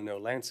 to allow no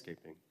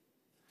landscaping.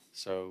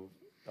 So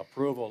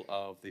approval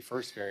of the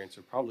first variance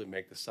would probably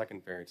make the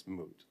second variance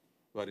moot.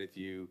 But if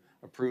you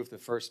approve the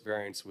first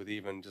variance with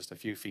even just a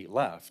few feet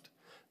left,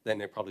 then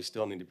they probably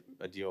still need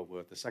to deal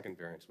with the second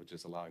variance, which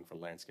is allowing for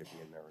landscaping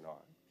in there or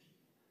not.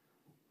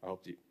 I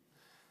hope you,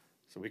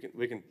 so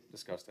we can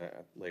discuss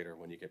that later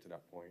when you get to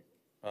that point.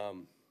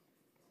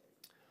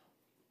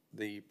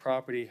 The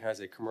property has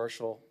a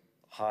commercial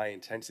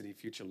high-intensity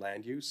future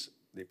land use.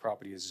 The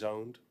property is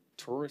zoned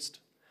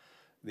tourist.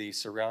 The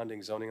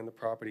surrounding zoning on the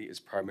property is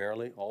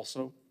primarily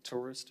also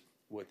tourist,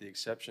 with the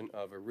exception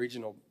of a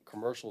regional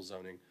commercial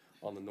zoning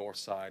on the north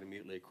side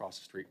immediately across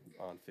the street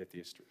on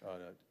 50th Street,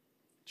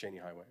 Cheney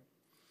Highway.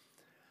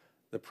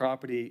 The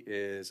property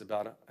has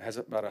about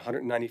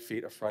 190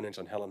 feet of frontage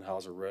on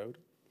Hellenhauser Road.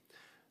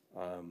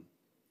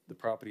 The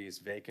property is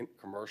vacant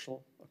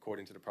commercial,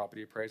 according to the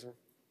property appraiser.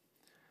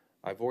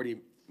 I've already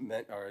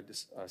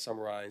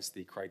summarized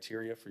the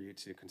criteria for you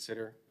to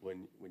consider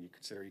when you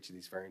consider each of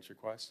these variance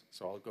requests.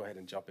 So I'll go ahead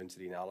and jump into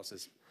the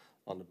analysis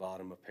on the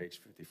bottom of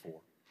page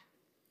 54.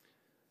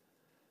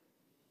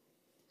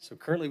 So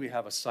currently we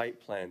have a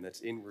site plan that's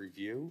in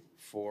review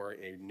for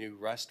a new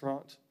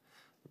restaurant.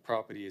 The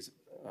property is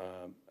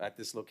at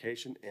this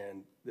location,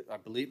 and I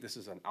believe this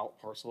is an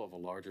out parcel of a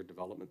larger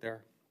development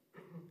there.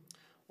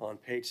 On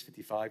page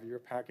 55 of your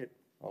packet,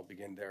 I'll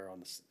begin there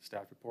on the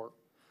staff report.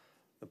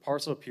 The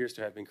parcel appears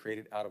to have been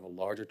created out of a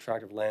larger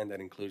tract of land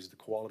that includes the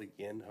Quality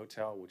Inn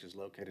Hotel, which is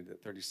located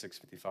at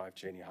 3655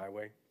 Cheney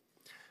Highway.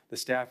 The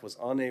staff was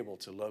unable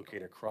to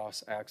locate a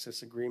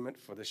cross-access agreement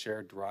for the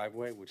shared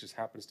driveway, which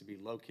happens to be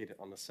located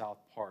on the south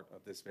part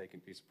of this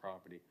vacant piece of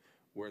property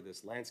where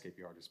this landscape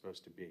yard is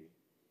supposed to be.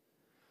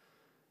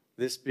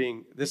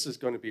 This is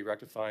going to be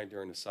rectified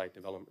during the site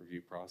development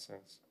review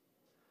process.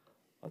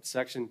 On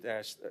section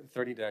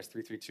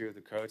 30-332 of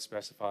the code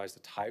specifies the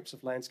types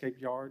of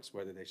landscape yards,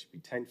 whether they should be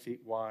 10 feet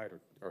wide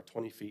or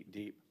 20 feet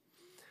deep.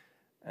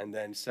 And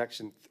then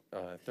section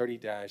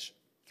 30-335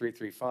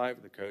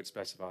 of the code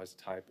specifies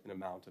the type and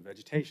amount of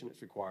vegetation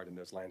that's required in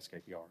those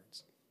landscape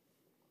yards.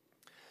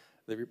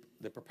 The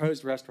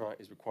proposed restaurant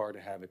is required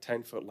to have a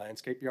 10-foot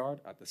landscape yard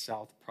at the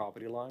south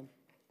property line.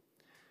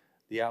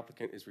 The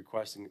applicant is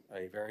requesting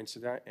a variance to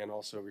that and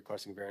also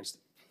requesting variance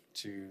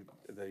to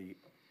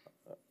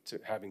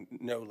having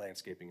no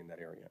landscaping in that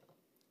area.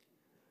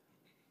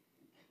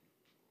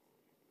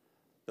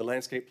 The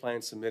landscape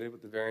plan submitted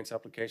with the variance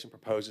application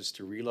proposes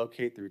to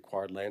relocate the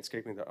required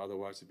landscaping that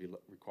otherwise would be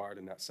required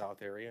in that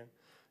south area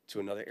to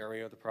another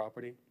area of the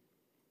property,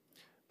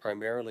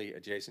 primarily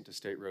adjacent to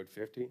State Road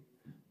 50,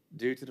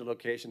 due to the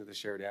location of the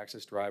shared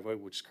access driveway,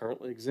 which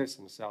currently exists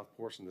in the south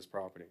portion of this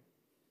property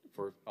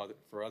for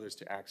others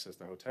to access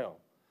the hotel.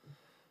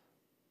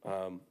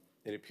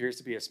 There appears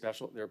to be a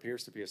special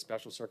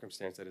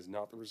circumstance that is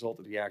not the result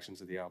of the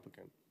actions of the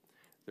applicant.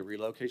 The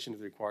relocation of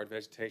the required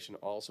vegetation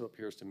also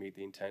appears to meet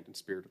the intent and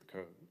spirit of the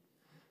code.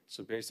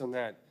 So based on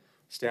that,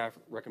 staff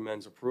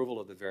recommends approval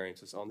of the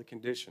variances on the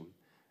condition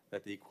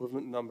that the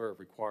equivalent number of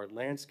required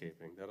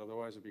landscaping that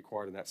otherwise would be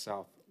required in that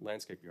south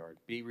landscape yard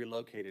be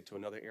relocated to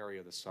another area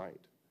of the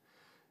site.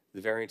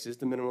 The variance is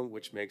the minimum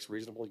which makes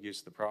reasonable use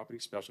of the property.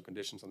 Special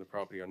conditions on the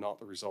property are not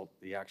the result of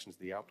the actions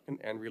of the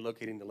applicant, and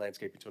relocating the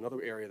landscaping to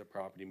another area of the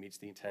property meets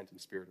the intent and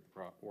spirit of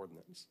the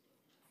ordinance.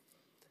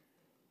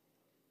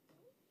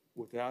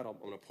 With that, I'm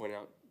going to point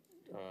out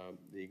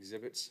the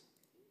exhibits.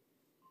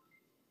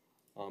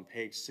 On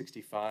page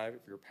 65 of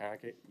your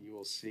packet, you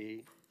will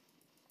see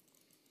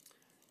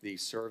the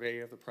survey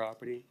of the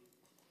property.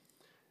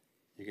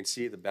 You can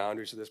see the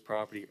boundaries of this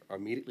property are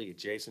immediately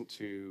adjacent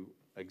to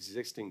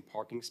existing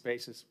parking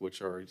spaces,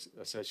 which are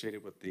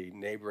associated with the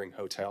neighboring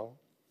hotel.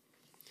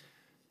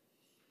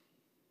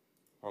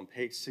 On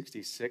page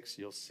 66,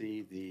 you'll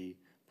see the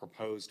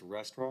proposed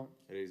restaurant.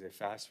 It is a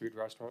fast food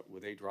restaurant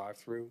with a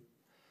drive-through.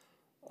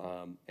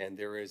 And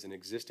there is an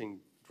existing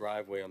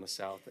driveway on the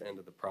south end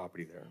of the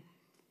property there.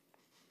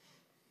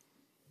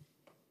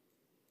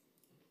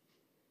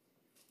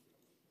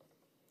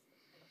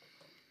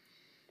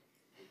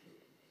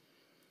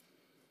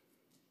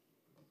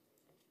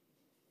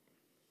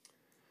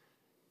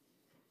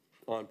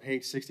 On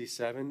page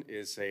 67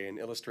 is an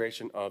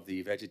illustration of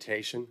the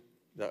vegetation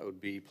that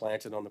would be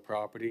planted on the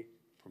property,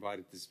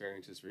 provided this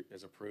variance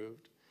is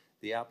approved.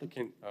 The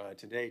applicant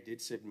today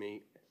did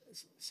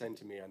send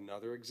to me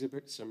another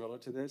exhibit similar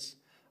to this.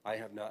 I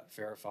have not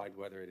verified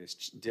whether it is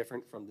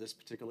different from this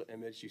particular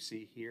image you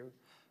see here.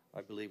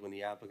 I believe when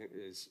the applicant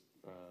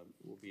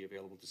will be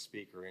available to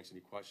speak or answer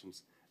any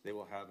questions, they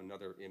will have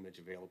another image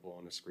available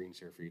on the screens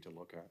here for you to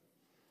look at.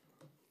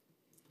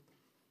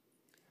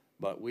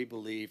 But we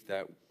believe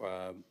that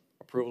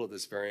approval of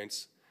this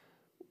variance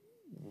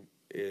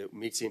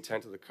meets the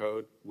intent of the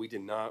code. We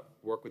did not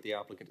work with the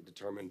applicant to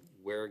determine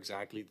where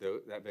exactly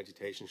that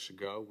vegetation should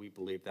go. We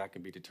believe that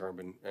can be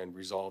determined and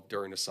resolved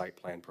during the site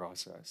plan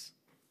process.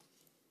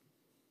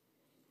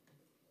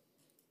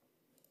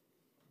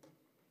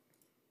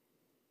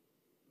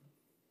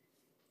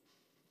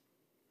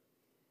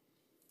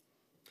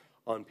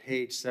 On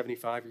page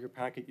 75 of your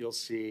packet, you'll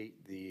see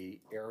the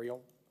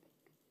aerial.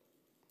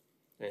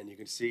 And you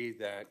can see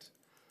that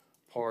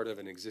part of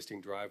an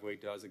existing driveway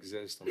does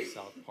exist on the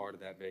south part of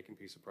that vacant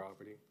piece of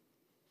property.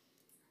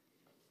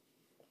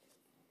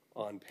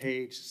 On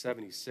page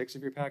 76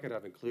 of your packet,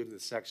 I've included the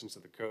sections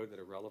of the code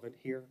that are relevant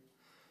here.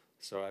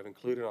 So I've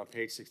included on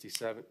page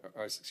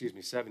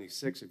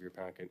 76 of your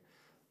packet,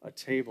 a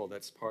table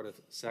that's part of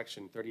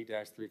section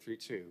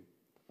 30-332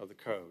 of the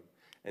code.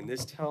 And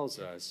this tells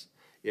us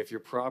if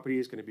your property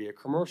is going to be a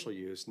commercial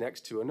use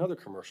next to another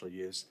commercial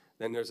use,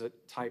 then there's a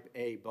type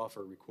A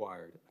buffer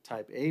required. A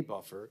type A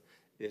buffer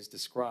is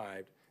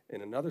described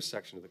in another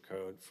section of the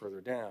code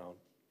further down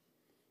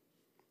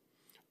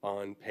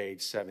on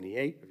page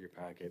 78 of your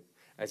packet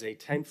as a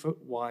 10-foot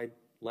wide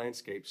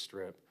landscape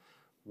strip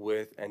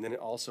and then it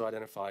also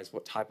identifies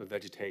what type of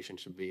vegetation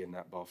should be in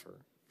that buffer.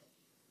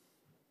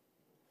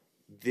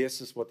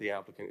 This is what the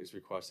applicant is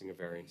requesting a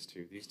variance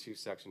to, these two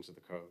sections of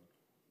the code.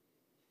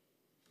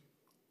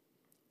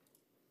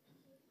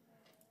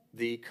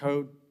 The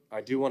code,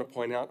 I do want to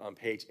point out on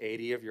page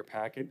 80 of your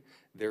packet,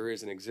 there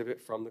is an exhibit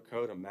from the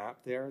code, a map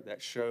there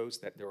that shows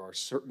that there are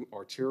certain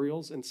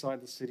arterials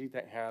inside the city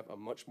that have a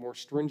much more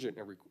stringent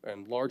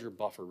and larger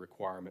buffer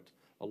requirement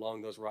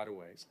along those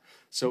right-of-ways.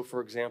 So, for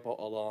example,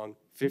 along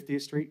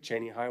 50th Street,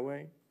 Cheney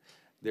Highway,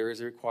 there is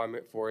a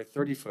requirement for a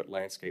 30-foot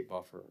landscape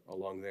buffer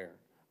along there.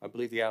 I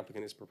believe the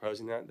applicant is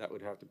proposing that. That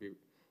would have to be,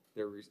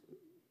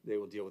 they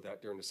will deal with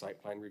that during the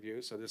site plan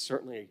review. So there's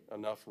certainly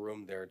enough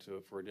room there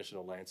for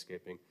additional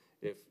landscaping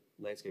if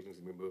landscaping is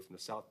going to be moved from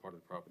the south part of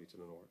the property to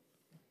the north.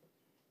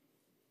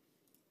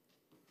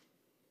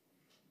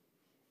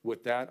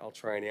 With that, I'll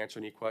try and answer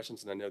any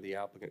questions, and I know the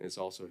applicant is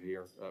also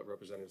here.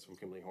 Representatives from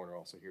Kimberly Horn are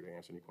also here to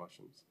answer any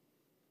questions.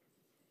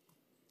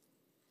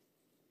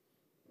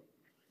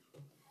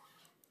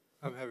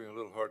 I'm having a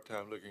little hard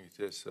time looking at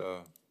this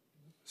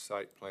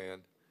site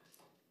plan.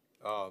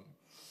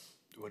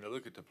 When I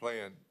look at the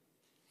plan,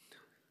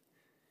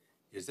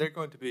 is there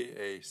going to be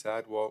a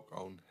sidewalk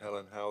on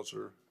Helen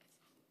Hauser?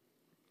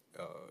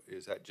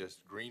 Is that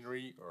just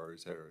greenery, or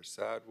is there a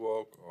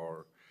sidewalk,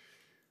 or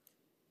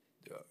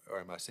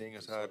am I seeing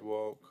a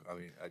sidewalk? I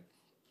mean, I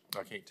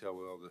can't tell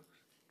with all the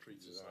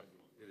trees around.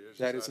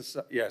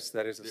 Yes,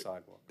 that is a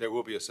sidewalk. There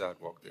will be a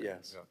sidewalk there?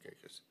 Yes. Okay,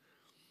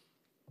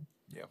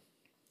 yeah.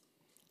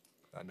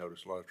 I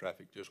noticed a lot of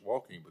traffic just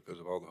walking because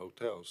of all the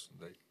hotels.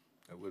 That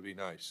would be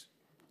nice.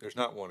 There's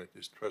not one at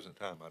this present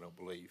time, I don't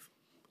believe,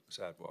 a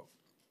sidewalk.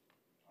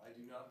 I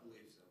do not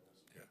believe so.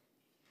 Yeah.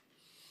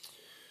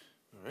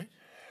 All right.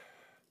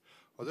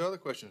 Are there other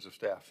questions of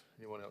staff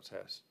anyone else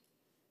has?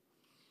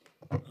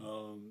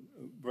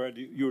 Brad,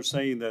 you were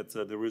saying that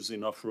there is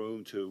enough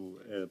room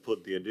to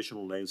put the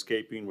additional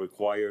landscaping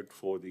required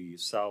for the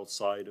south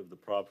side of the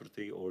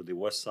property or the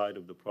west side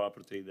of the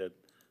property, that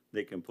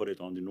they can put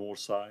it on the north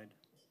side?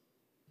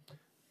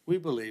 We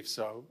believe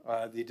so.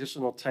 The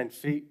additional 10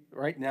 feet,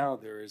 right now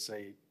there is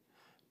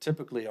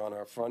typically on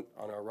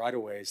our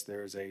right-of-ways,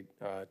 there's a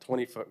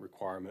 20-foot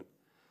requirement.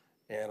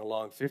 and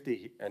along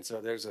 50, and so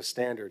there's a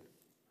standard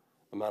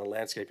amount of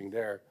landscaping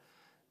there.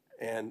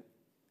 And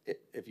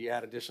if you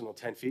add additional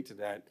 10 feet to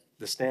that,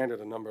 the standard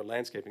and number of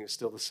landscaping is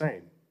still the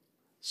same.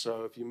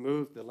 So if you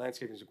move the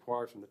landscaping is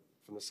required from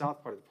the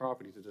south part of the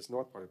property to this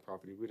north part of the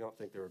property, we don't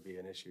think there would be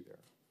an issue there.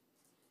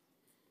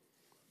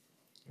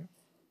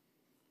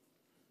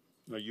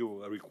 Are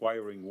you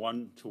requiring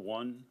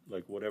 1-to-1,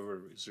 like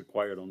whatever is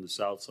required on the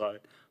south side,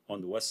 on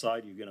the west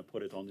side, you're gonna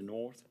put it on the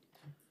north?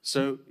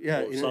 So,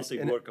 yeah. Or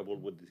something workable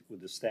with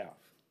the staff?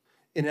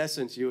 In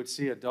essence, you would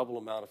see a double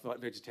amount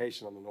of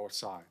vegetation on the north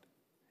side,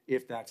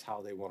 if that's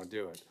how they want to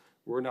do it.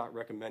 We're not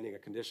recommending a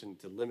condition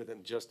to limit them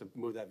just to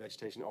move that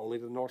vegetation only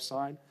to the north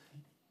side,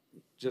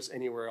 just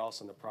anywhere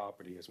else on the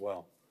property as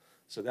well.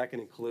 So that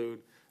can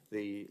include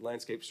the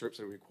landscape strips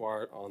that are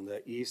required on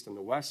the east and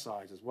the west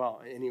sides as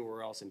well, and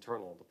anywhere else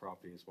internal of the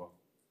property as well.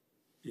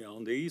 Yeah,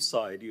 on the east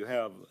side, you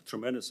have a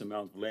tremendous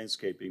amount of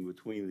landscaping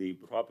between the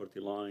property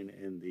line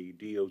and the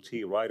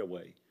DOT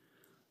right-of-way.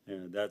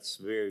 And that's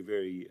very,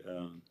 very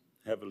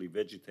heavily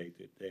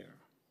vegetated there.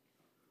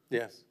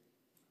 Yes.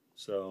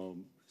 So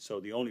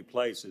the only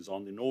place is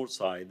on the north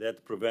side.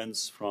 That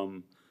prevents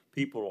from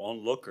people,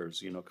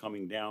 onlookers,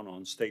 coming down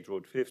on State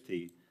Road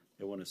 50.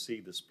 They want to see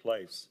this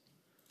place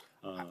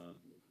and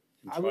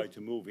try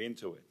to move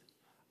into it.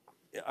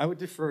 I would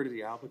defer to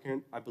the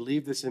applicant. I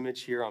believe this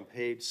image here on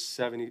page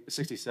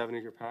 67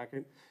 of your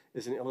packet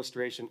is an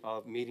illustration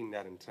of meeting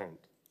that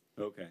intent.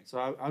 Okay. So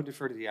I would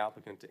defer to the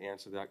applicant to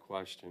answer that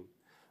question.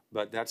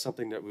 But that's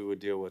something that we would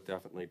deal with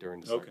definitely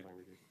during the site plan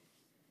review.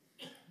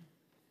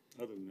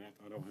 Other than that,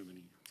 I don't have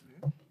any.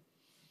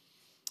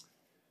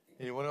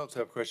 Anyone else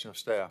have a question of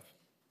staff?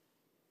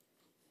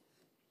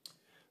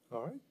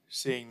 All right,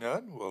 seeing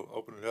none, we'll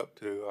open it up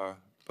to our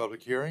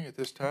public hearing at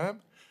this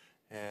time.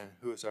 And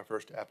who is our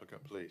first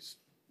applicant, please?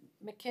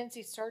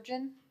 Mackenzie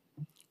Surgeon.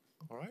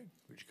 All right,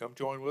 would you come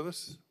join with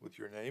us with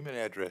your name and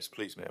address,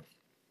 please, ma'am?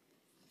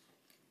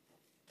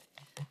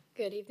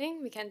 Good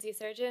evening, Mackenzie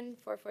Surgeon,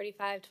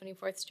 445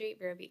 24th Street,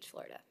 Vero Beach,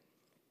 Florida.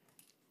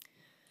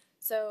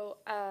 So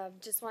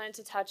just wanted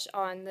to touch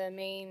on the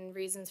main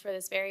reasons for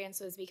this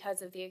variance was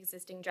because of the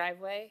existing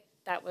driveway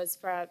that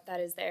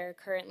is there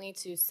currently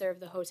to serve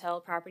the hotel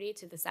property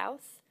to the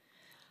south.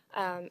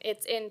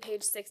 It's in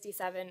page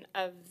 67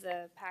 of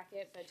the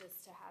packet, but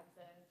just to have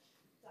the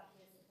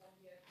documents in front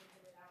of you, I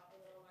printed it out a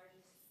little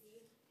larger to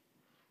see.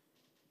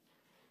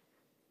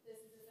 This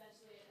is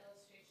essentially an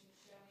illustration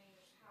showing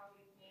how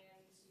we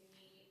plan to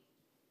meet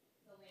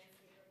the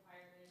landscape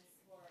requirements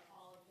for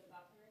all of the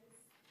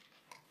buffers.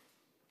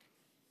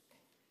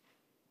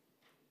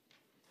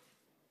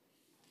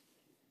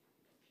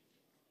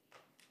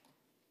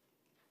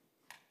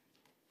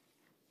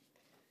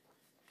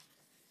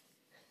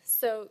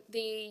 So the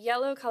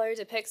yellow color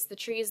depicts the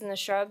trees and the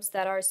shrubs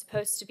that are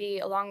supposed to be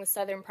along the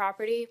southern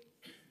property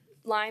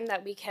line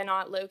that we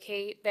cannot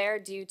locate there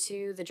due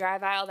to the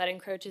drive aisle that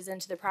encroaches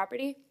into the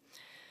property.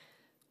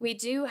 We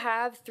do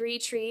have 3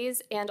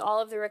 trees and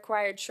all of the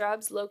required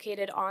shrubs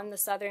located on the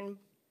southern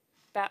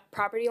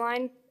property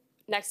line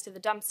next to the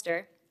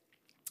dumpster.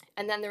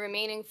 And then the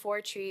remaining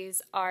 4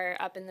 trees are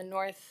up in the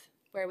north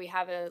where we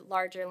have a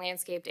larger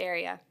landscaped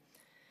area.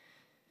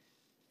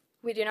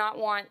 We do not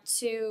want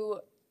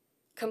to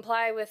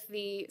comply with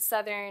the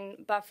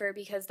southern buffer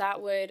because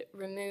that would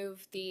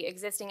remove the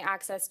existing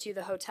access to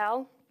the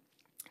hotel.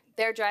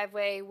 Their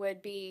driveway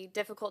would be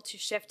difficult to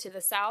shift to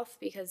the south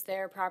because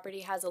their property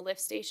has a lift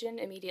station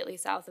immediately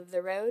south of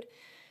the road.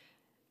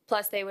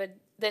 Plus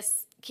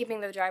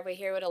keeping the driveway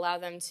here would allow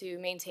them to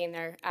maintain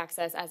their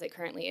access as it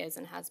currently is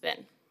and has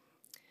been.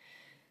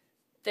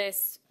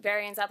 This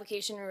variance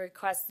application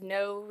requests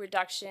no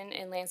reduction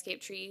in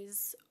landscape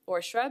trees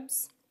or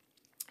shrubs.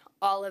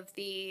 All of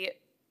the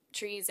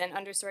trees and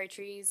understory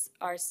trees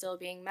are still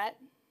being met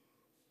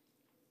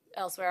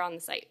elsewhere on the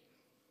site.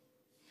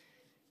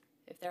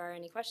 If there are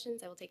any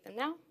questions, I will take them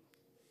now.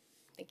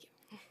 Thank you.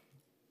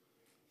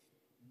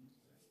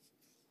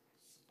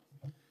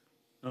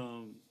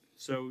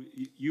 So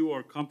you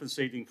are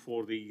compensating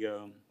for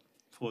the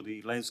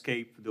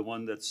landscape, the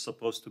one that's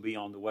supposed to be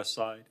on the west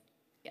side?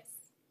 Yes.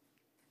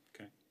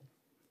 Okay.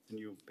 And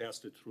you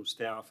passed it through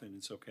staff and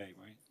it's okay,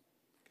 right?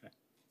 Okay.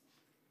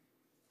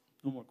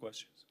 No more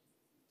questions.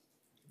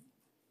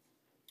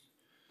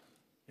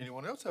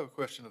 Anyone else have a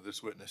question of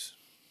this witness?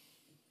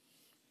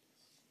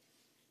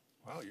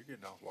 Wow, you're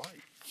getting off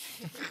light.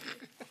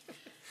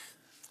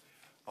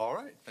 All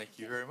right, thank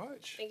you very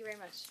much. Thank you very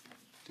much.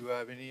 Do I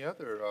have any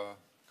other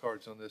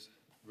cards on this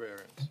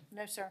variance?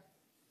 No, sir.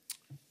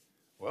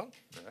 Well,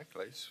 in that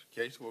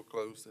case, we'll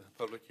close the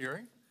public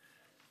hearing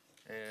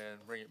and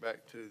bring it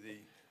back to the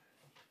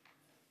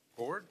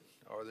board.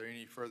 Are there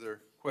any further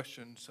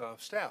questions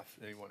of staff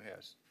anyone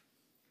has?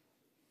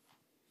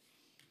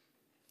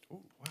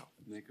 Oh, wow.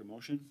 Make a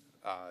motion?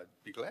 I'd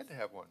be glad to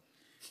have one.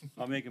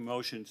 I'll make a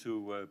motion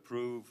to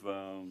approve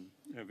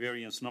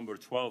variance number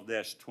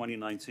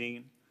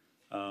 12-2019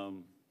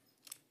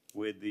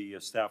 with the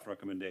staff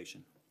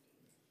recommendation.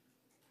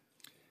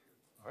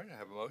 All right, I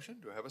have a motion.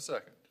 Do I have a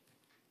second?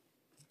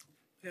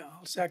 Yeah,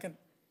 I'll second.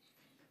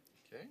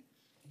 Okay.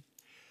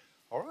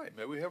 All right,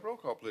 may we have roll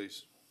call,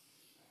 please?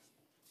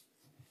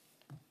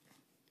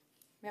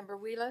 Member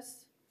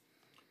Wheelis,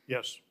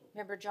 Yes.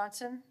 Member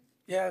Johnson,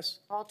 Yes.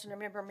 alternate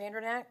member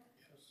Mandernack.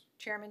 Yes.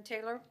 Chairman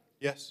Taylor,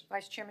 Yes.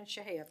 Vice Chairman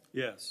Shahab.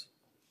 Yes.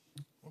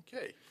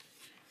 Okay.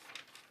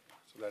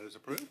 So that is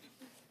approved.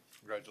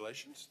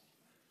 Congratulations.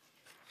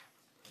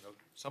 I know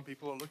some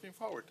people are looking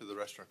forward to the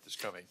restaurant that's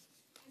coming,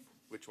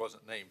 which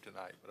wasn't named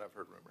tonight, but I've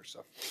heard rumors,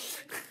 so.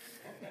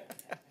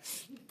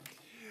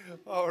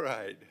 All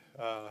right.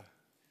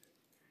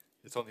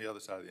 It's on the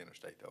other side of the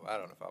interstate, though. I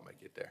don't know if I'll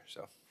make it there,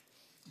 so.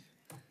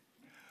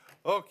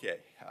 Okay,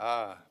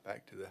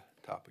 back to the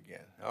top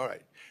again. All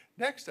right.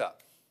 Next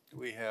up,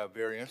 we have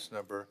variance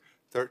number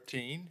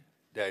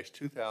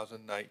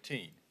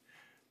 13-2019.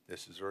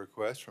 This is a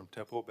request from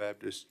Temple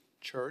Baptist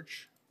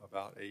Church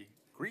about a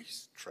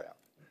grease trap.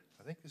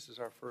 I think this is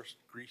our first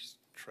grease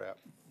trap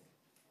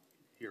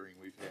hearing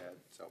we've had,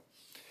 so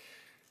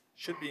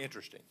should be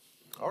interesting.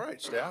 All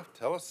right, staff,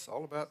 tell us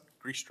all about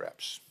grease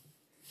traps.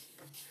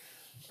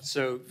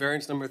 So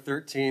variance number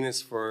 13 is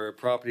for a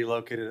property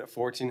located at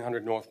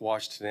 1400 North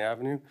Washington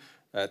Avenue.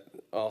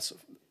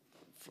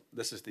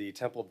 This is the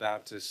Temple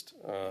Baptist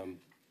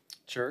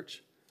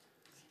Church.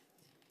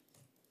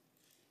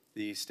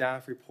 The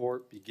staff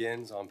report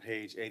begins on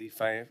page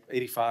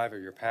 85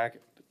 of your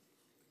packet.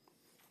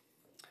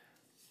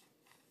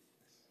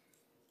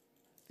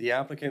 The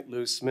applicant,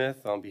 Lou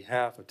Smith, on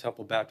behalf of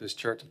Temple Baptist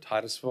Church of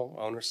Titusville,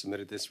 owner,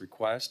 submitted this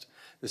request.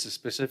 This is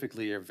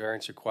specifically a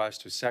variance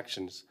request to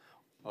sections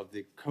of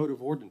the Code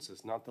of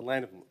Ordinances, not the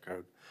Land Development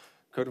Code.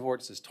 Code of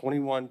Ordinances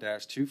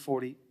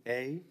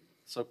 21-240A,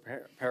 so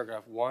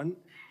paragraph 1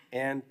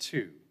 and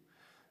 2.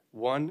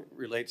 1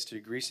 relates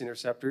to grease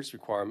interceptors.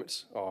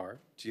 Requirements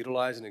are to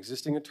utilize an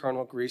existing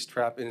internal grease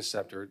trap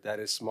interceptor that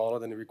is smaller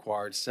than the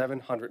required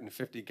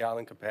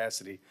 750-gallon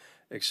capacity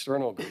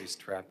external grease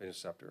trap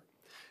interceptor.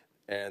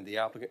 And the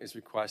applicant is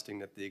requesting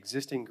that the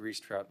existing grease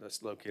trap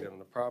that's located on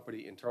the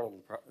property internal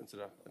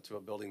to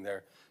a building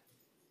there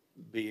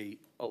be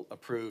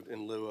approved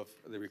in lieu of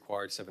the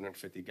required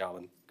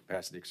 750-gallon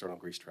capacity external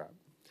grease trap.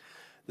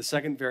 The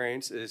second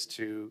variance is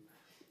to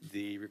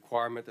the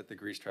requirement that the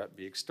grease trap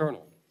be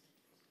external.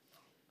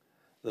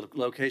 The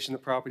location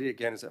of the property,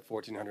 again, is at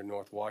 1400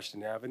 North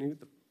Washington Avenue.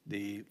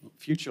 The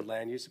future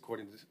land use,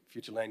 according to the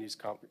future land use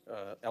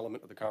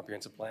element of the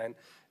comprehensive plan,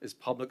 is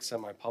public,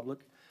 semi-public.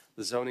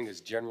 The zoning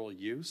is general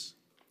use.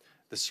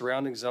 The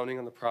surrounding zoning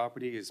on the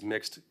property is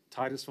mixed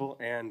Titusville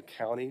and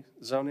county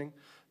zoning.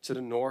 To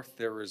the north,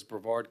 there is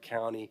Brevard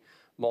County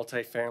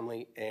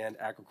multifamily and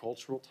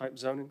agricultural type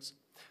zonings.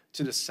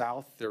 To the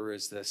south, there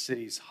is the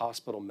city's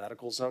hospital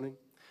medical zoning.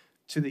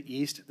 To the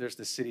east, there's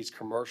the city's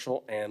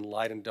commercial and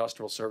light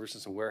industrial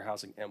services and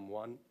warehousing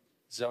M1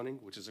 zoning,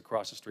 which is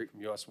across the street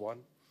from US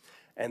 1.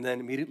 And then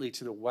immediately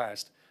to the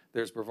west,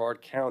 there's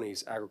Brevard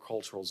County's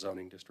agricultural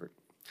zoning district.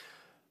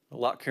 The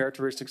lot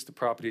characteristics of the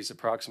property is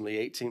approximately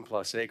 18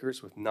 plus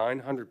acres with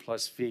 900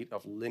 plus feet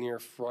of linear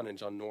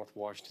frontage on North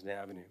Washington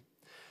Avenue.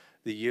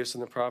 The use of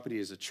the property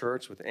is a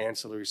church with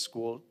ancillary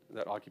school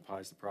that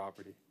occupies the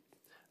property.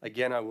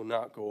 Again, I will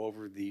not go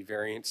over the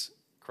variance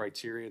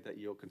criteria that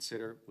you'll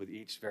consider with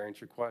each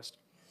variance request.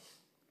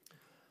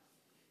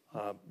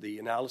 The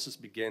analysis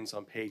begins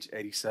on page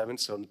 87.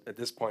 So at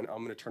this point,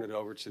 I'm going to turn it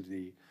over to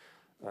the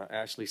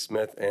Ashley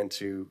Smith and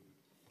to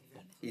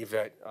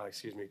Yvette,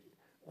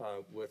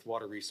 with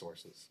Water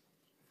Resources.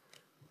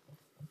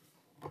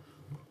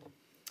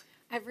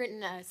 I've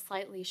written a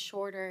slightly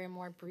shorter and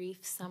more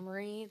brief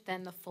summary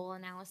than the full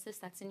analysis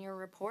that's in your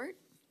report.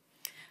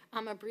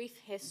 A brief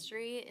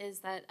history is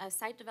that a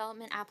site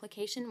development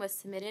application was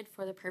submitted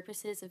for the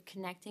purposes of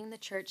connecting the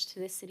church to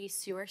the city's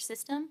sewer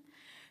system.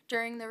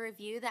 During the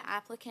review, the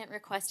applicant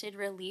requested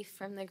relief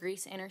from the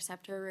grease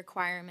interceptor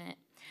requirement.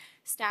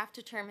 Staff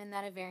determined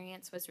that a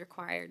variance was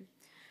required.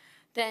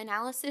 The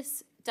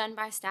analysis done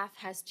by staff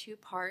has two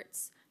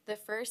parts. The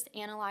first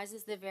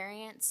analyzes the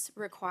variance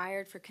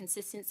required for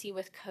consistency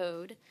with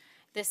code.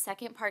 The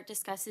second part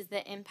discusses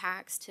the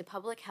impacts to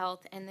public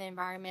health and the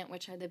environment,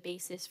 which are the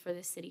basis for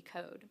the city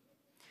code.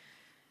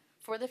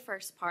 For the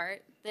first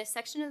part, the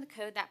section of the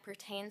code that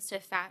pertains to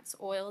fats,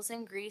 oils,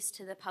 and grease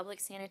to the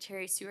public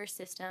sanitary sewer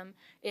system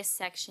is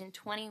section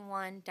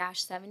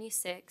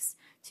 21-76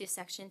 to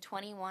section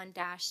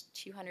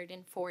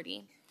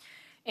 21-240.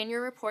 In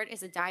your report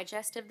is a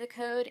digest of the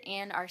code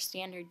and our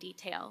standard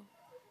detail.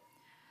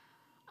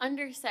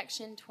 Under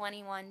section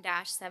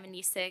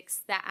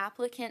 21-76, the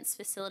applicant's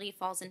facility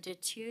falls into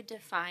two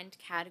defined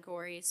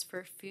categories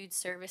for food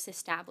service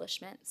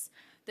establishments.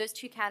 Those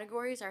two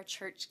categories are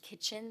church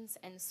kitchens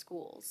and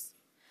schools.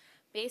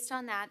 Based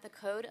on that, the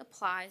code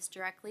applies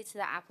directly to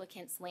the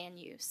applicant's land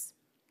use.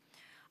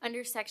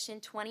 Under section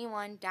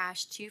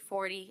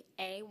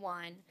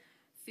 21-240A1,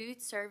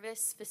 food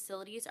service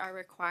facilities are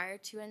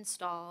required to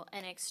install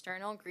an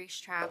external grease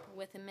trap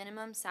with a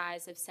minimum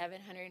size of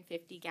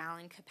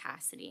 750-gallon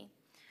capacity.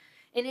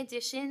 In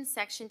addition,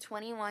 section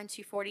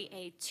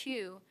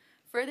 21-240A2,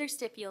 further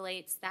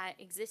stipulates that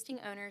existing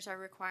owners are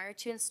required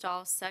to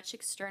install such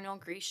external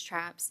grease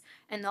traps,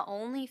 and the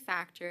only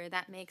factor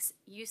that makes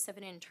use of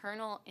an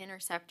internal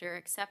interceptor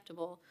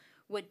acceptable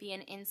would be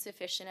an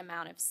insufficient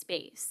amount of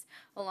space,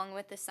 along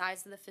with the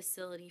size of the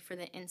facility for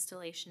the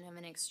installation of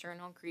an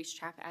external grease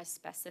trap as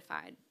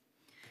specified.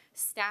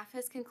 Staff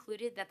has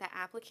concluded that the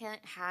applicant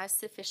has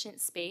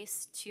sufficient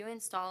space to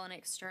install an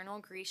external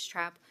grease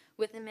trap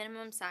with a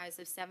minimum size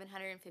of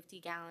 750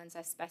 gallons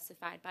as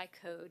specified by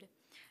code.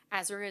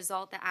 As a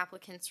result, the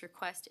applicant's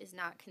request is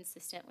not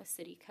consistent with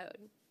city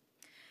code.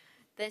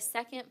 The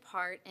second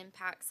part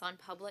impacts on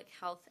public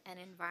health and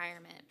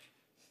environment.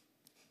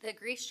 The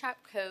grease trap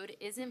code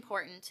is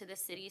important to the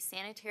city's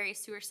sanitary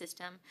sewer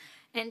system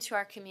and to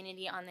our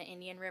community on the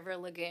Indian River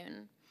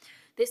Lagoon.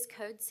 This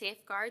code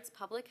safeguards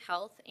public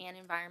health and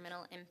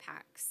environmental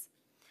impacts.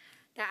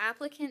 The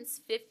applicant's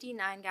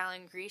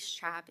 59-gallon grease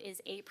trap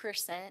is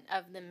 8%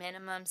 of the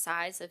minimum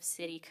size of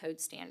city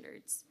code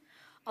standards.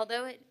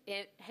 Although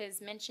it has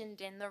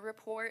mentioned in the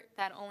report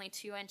that only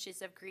 2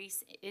 inches of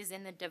grease is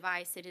in the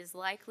device, it is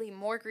likely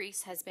more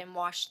grease has been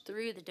washed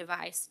through the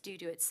device due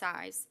to its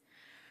size.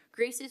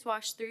 Grease is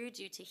washed through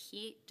due to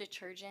heat,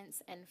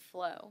 detergents, and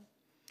flow.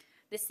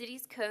 The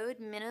city's code,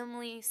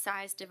 minimally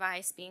sized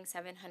device being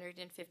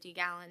 750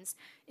 gallons,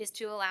 is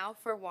to allow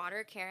for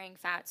water-carrying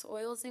fats,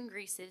 oils, and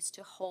greases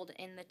to hold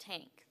in the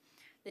tank.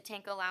 The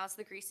tank allows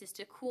the greases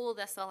to cool,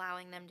 thus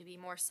allowing them to be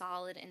more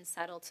solid and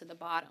settle to the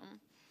bottom.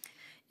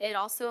 It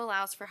also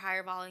allows for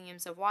higher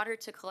volumes of water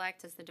to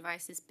collect as the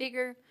device is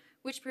bigger,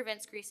 which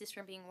prevents greases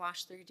from being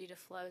washed through due to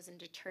flows and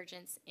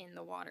detergents in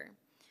the water.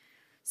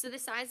 So the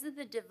size of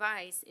the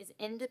device is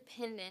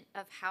independent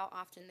of how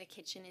often the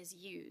kitchen is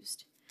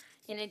used.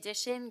 In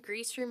addition,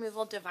 grease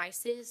removal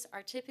devices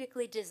are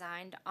typically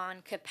designed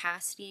on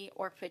capacity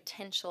or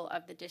potential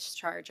of the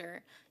discharger,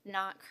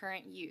 not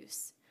current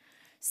use.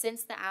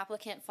 Since the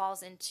applicant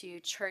falls into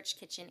church,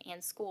 kitchen,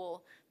 and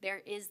school,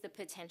 there is the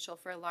potential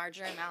for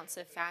larger amounts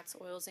of fats,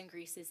 oils, and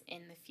greases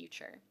in the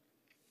future.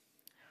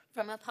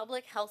 From a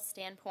public health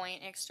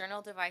standpoint,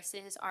 external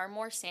devices are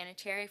more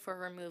sanitary for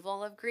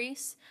removal of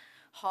grease.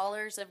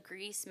 Haulers of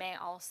grease may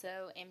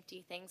also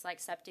empty things like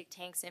septic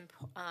tanks and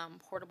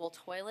portable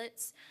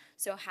toilets,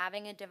 so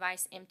having a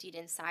device emptied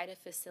inside a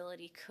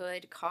facility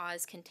could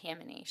cause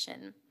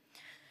contamination.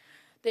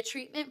 The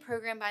treatment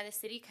program by the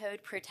city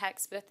code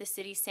protects both the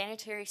city's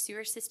sanitary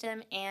sewer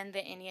system and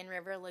the Indian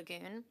River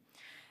Lagoon.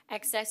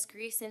 Excess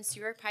grease in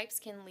sewer pipes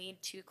can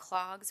lead to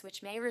clogs,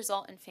 which may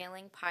result in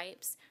failing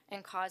pipes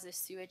and cause a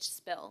sewage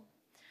spill.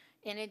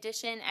 In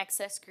addition,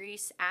 excess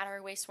grease at our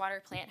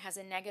wastewater plant has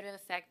a negative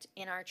effect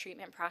in our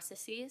treatment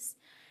processes.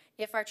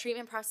 If our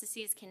treatment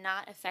processes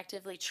cannot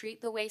effectively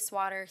treat the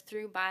wastewater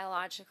through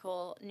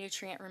biological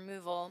nutrient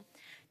removal,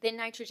 then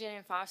nitrogen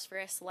and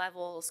phosphorus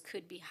levels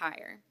could be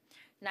higher.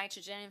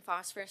 Nitrogen and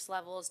phosphorus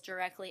levels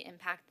directly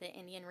impact the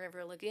Indian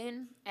River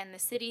Lagoon, and the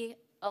city,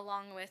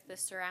 along with the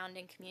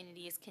surrounding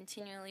communities,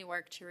 continually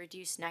work to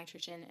reduce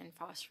nitrogen and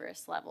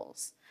phosphorus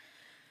levels.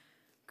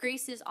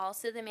 Grease is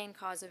also the main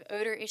cause of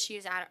odor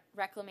issues at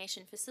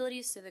reclamation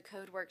facilities, so the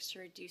code works to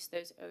reduce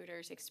those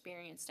odors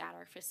experienced at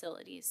our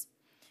facilities.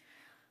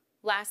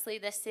 Lastly,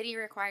 the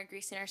city-required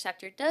grease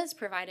interceptor does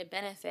provide a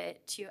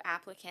benefit to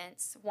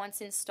applicants. Once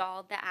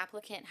installed, the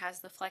applicant has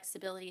the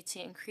flexibility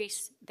to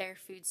increase their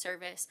food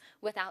service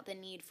without the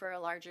need for a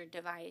larger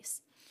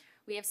device.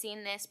 We have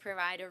seen this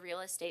provide a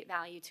real estate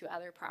value to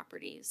other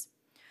properties.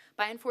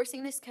 By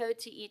enforcing this code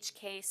to each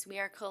case, we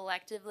are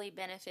collectively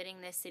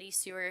benefiting the city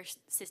sewer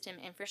system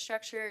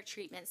infrastructure,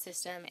 treatment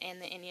system, and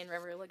the Indian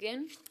River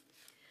Lagoon.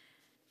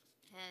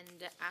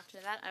 And after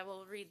that, I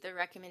will read the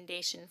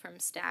recommendation from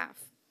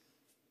staff.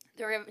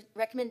 The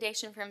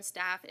recommendation from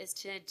staff is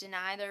to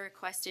deny the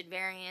requested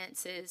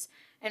variances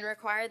and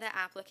require the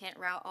applicant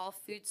route all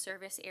food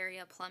service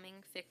area plumbing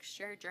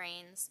fixture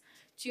drains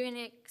to an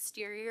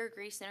exterior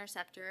grease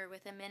interceptor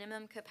with a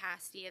minimum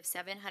capacity of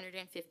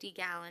 750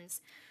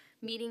 gallons,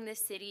 meeting the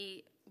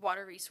City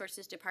Water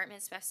Resources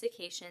Department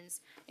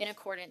specifications in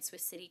accordance with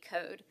City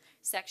Code,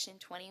 Section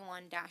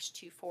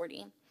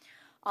 21-240.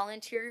 All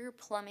interior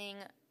plumbing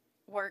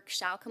work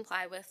shall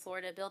comply with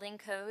Florida Building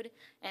Code,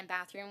 and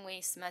bathroom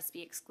waste must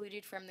be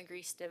excluded from the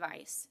grease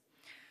device.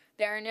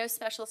 There are no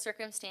special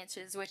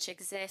circumstances which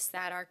exist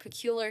that are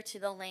peculiar to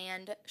the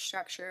land,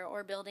 structure,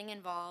 or building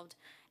involved,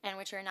 and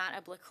which are not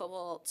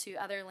applicable to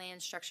other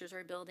land, structures,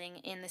 or building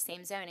in the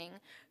same zoning.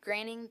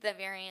 Granting the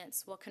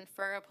variance will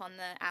confer upon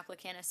the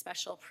applicant a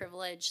special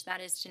privilege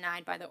that is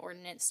denied by the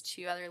ordinance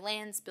to other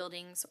lands,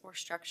 buildings, or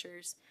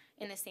structures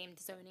in the same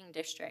zoning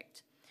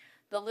district.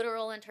 The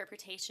literal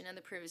interpretation of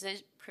the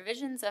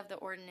provisions of the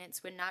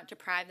ordinance would not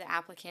deprive the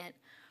applicant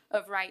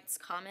of rights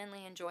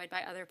commonly enjoyed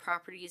by other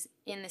properties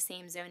in the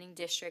same zoning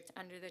district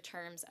under the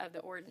terms of the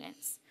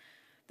ordinance.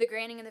 The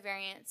granting of the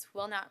variance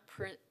will not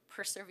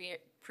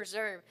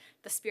preserve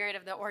the spirit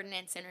of the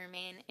ordinance and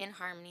remain in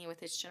harmony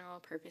with its general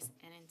purpose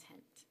and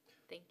intent.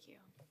 Thank you.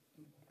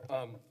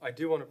 I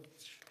do want to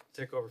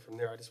take over from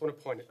there. I just want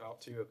to point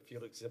out to you a few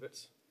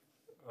exhibits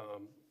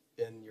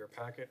in your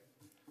packet.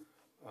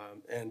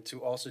 And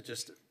to also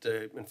just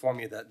to inform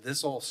you that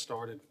this all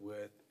started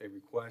with a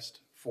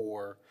request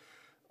for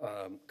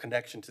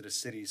connection to the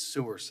city's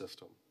sewer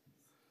system.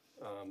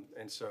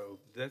 And so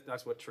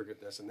that's what triggered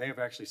this. And they have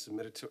actually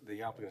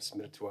the applicant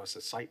submitted to us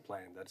a site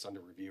plan that's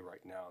under review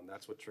right now. And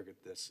that's what triggered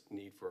this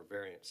need for a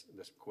variance,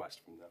 this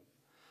request from them.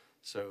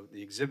 So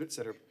the exhibits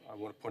that I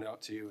want to point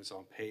out to you is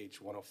on page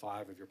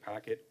 105 of your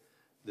packet.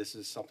 This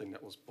is something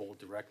that was pulled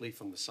directly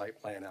from the site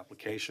plan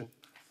application.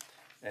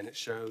 And it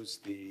shows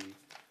an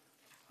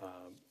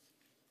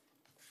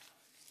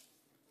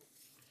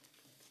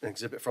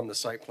exhibit from the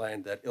site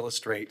plan that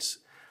illustrates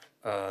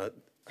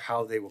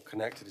how they will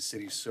connect to the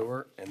city's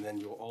sewer. And then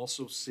you'll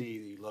also see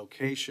the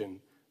location,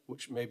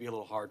 which may be a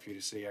little hard for you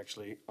to see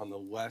actually, on the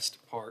west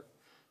part,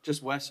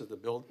 just west of the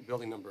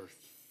building number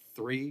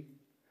 3.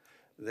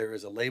 There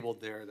is a label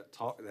there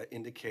that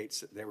indicates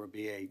that there will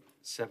be a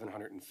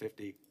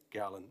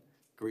 750-gallon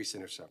grease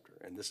interceptor.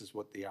 And this is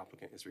what the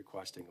applicant is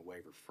requesting a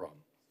waiver from.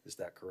 Is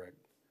that correct?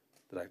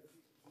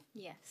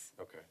 Yes.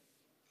 Okay.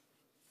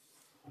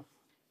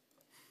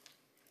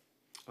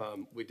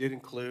 We did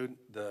include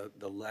the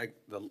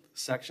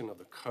section of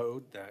the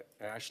code that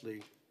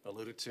Ashley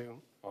alluded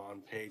to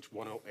on page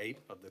 108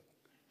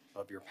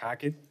 of your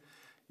packet.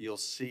 You'll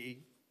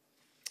see,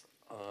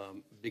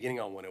 beginning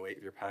on 108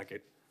 of your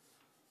packet,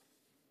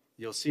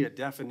 you'll see a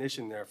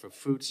definition there for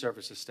food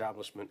service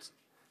establishments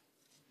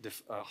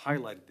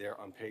highlighted there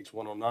on page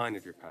 109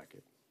 of your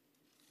packet.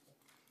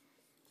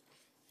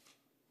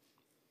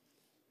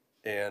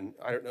 And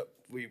I don't know,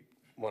 we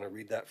want to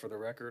read that for the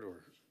record,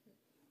 or?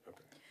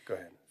 Okay, go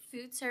ahead.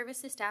 Food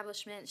service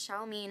establishment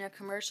shall mean a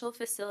commercial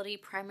facility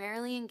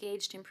primarily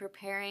engaged in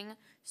preparing,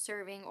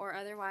 serving, or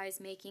otherwise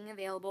making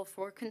available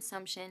for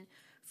consumption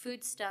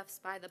foodstuffs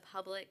by the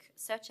public,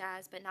 such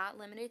as, but not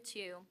limited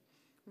to,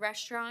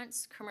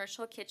 restaurants,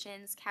 commercial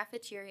kitchens,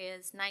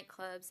 cafeterias,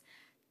 nightclubs,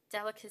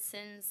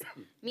 delicatessens,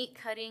 meat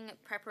cutting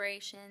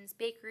preparations,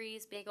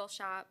 bakeries, bagel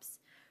shops,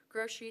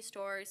 grocery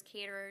stores,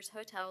 caterers,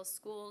 hotels,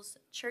 schools,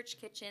 church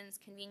kitchens,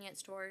 convenience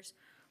stores,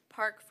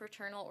 park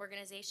fraternal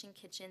organization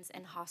kitchens,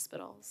 and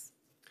hospitals.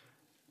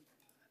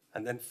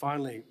 And then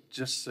finally,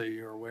 just so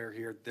you're aware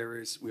here,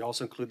 we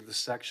also included the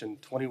section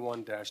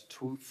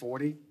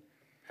 21-240,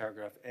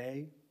 paragraph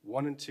A,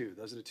 1 and 2.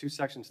 Those are the two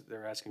sections that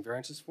they're asking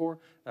variances for.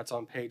 That's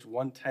on page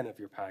 110 of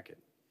your packet.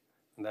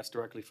 And that's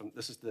directly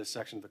this is the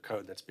section of the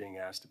code that's being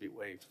asked to be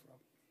waived from.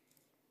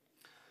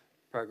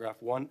 Paragraph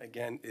 1,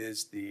 again,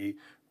 is the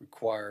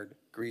required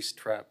grease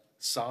trap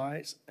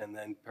size, and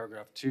then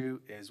paragraph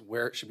 2 is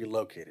where it should be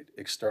located,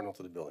 external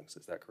to the buildings.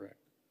 Is that correct?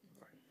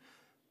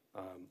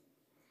 Right.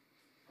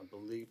 I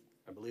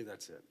believe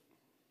that's it,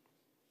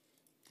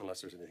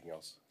 unless there's anything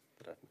else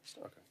that I've missed.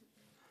 Okay.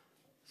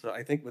 So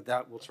I think with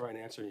that, we'll try and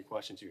answer any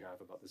questions you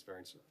have about this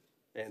variance.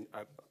 And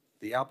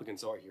the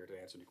applicants are here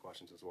to answer any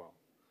questions as well.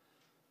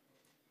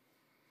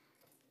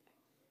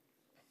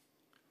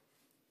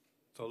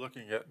 So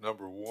looking at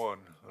number 1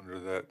 under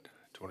that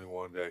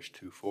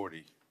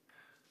 21-240,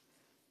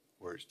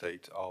 where it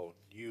states all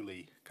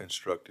newly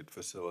constructed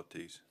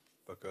facilities,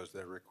 because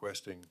they're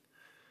requesting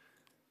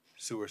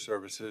sewer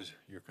services,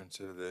 you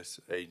consider this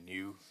a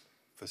new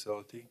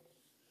facility?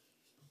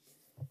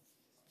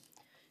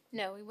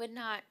 No, we would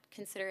not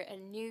consider it a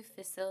new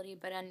facility,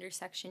 but under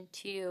Section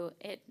 2,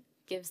 it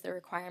gives the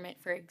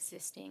requirement for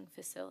existing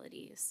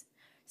facilities.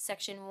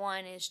 Section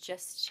 1 is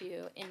just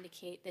to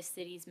indicate the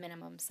city's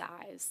minimum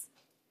size,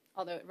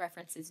 although it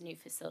references new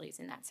facilities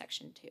in that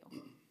Section 2.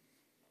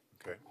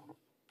 Okay.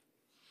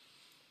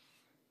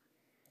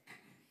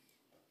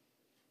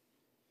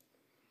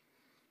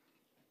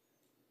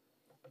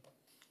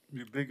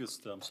 The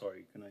biggest, I'm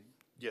sorry, can I?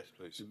 Yes,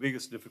 please. The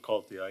biggest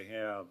difficulty I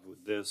have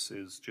with this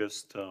is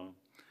just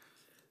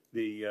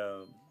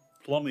the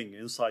plumbing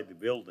inside the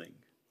building.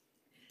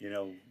 You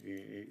know,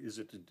 is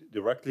it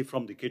directly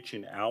from the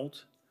kitchen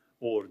out,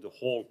 or the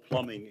whole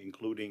plumbing,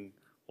 including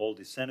all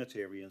the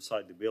sanitary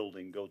inside the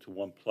building, go to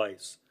one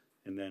place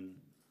and then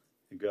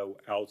go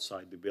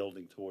outside the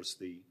building towards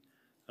the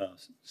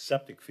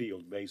septic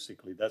field,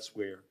 basically? That's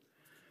where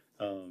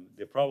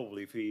there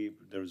probably, if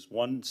there's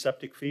one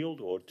septic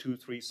field or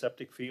 2-3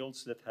 septic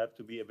fields that have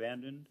to be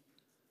abandoned.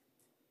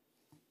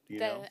 Do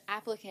you know? The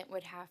applicant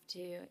would have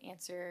to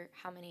answer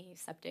how many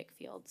septic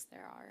fields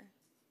there are.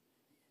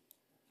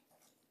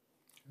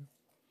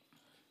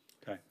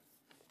 Okay.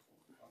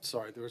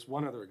 Sorry, there was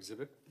one other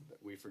exhibit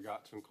that we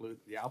forgot to include.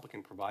 The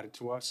applicant provided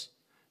to us.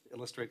 It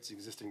illustrates the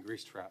existing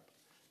grease trap,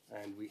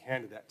 and we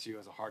handed that to you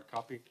as a hard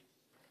copy.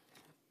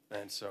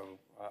 And so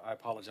I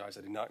apologize,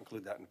 I did not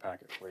include that in the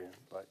packet for you,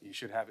 but you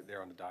should have it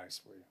there on the dais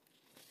for you.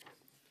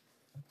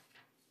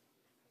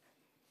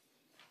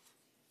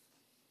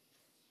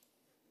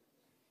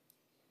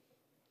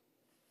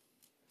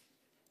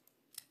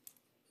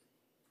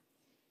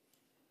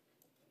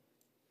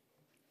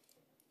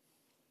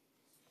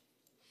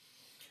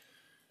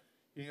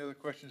 Any other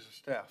questions of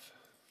staff?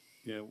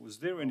 Yeah, was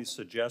there any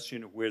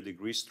suggestion of where the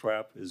grease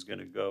trap is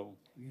gonna go,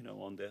 you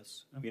know, on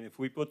this? I mean, if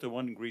we put the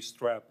one grease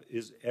trap,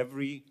 is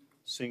every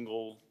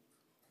single,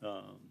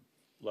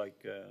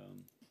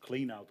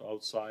 clean out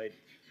outside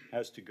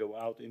has to go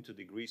out into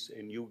the grease,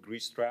 a new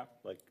grease trap?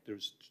 Like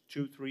there's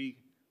 2, 3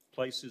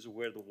 places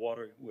where the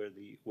water, where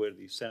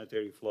the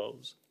sanitary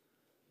flows?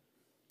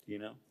 Do you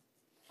know?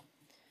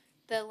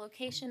 The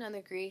location of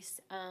the grease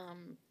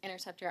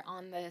interceptor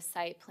on the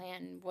site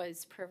plan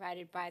was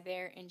provided by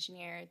their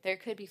engineer. There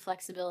could be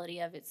flexibility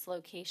of its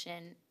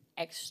location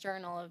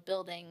external of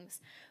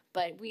buildings,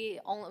 but we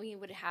only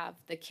would have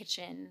the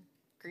kitchen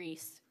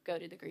grease go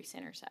to the grease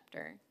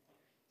interceptor.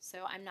 So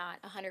I'm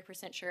not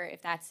 100% sure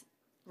if that's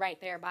right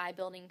there by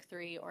building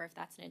 3 or if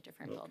that's in a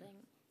different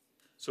building.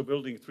 So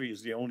building 3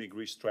 is the only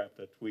grease trap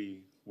that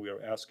we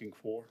are asking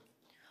for?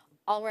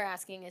 All we're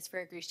asking is for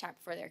a grease trap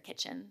for their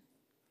kitchen,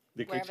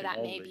 The wherever kitchen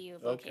that may only? be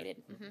Okay.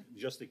 located.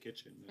 Just the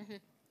kitchen? Okay.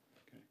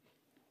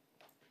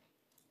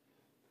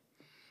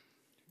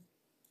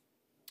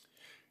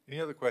 Any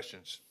other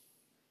questions?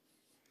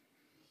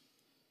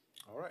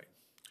 All right.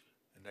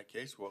 In that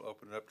case, we'll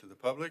open it up to the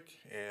public,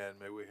 and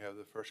may we have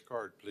the first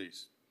card,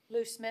 please?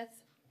 Lou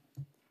Smith.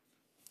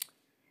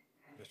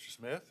 Mr.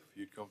 Smith, if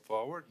you'd come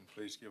forward and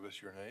please give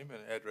us your name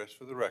and address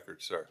for the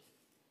record, sir.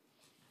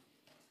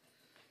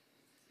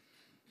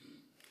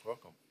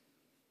 Welcome.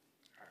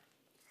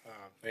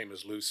 Name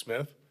is Lou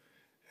Smith,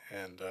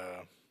 and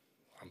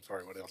I'm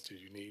sorry, what else did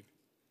you need?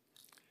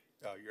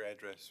 Your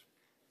address.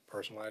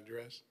 Personal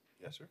address?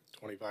 Yes, sir.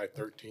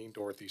 2513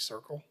 Dorothy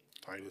Circle,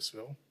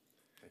 Titusville,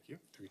 Thank you.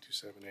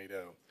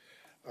 32780.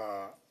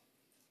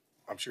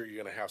 I'm sure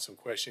you're going to have some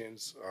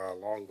questions.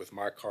 Along with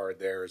my card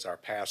there is our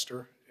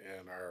pastor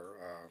and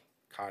our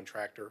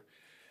contractor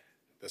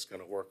that's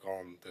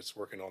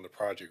working on the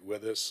project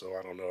with us. So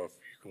I don't know if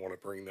you want to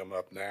bring them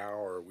up now,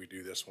 or we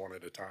do this one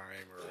at a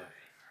time, or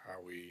how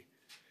we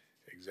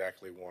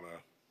exactly want to.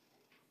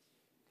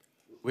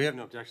 We have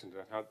no objection to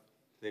that. How,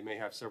 they may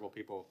have several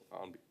people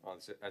on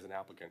as an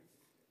applicant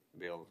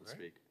be able to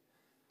speak.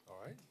 All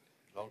right.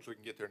 As long as we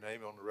can get their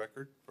name on the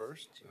record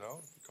first,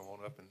 come on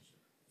up and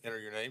enter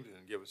your names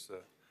and give us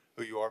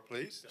who you are,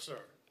 please. Yes, sir.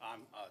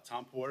 I'm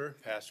Tom Porter,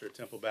 pastor at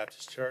Temple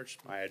Baptist Church.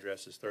 My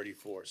address is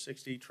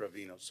 3460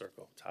 Trevino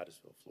Circle,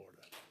 Titusville,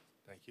 Florida.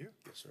 Thank you.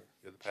 Yes, sir.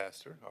 You're the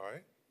pastor. All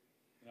right.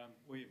 And I'm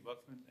William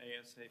Buckman,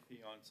 ASAP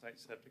on-site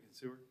septic and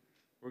sewer.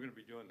 We're going to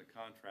be doing the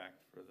contract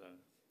for the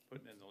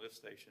putting in the lift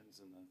stations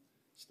and the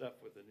stuff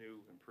with the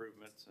new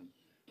improvements. And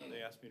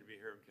they asked me to be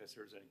here in case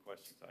there's any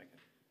questions I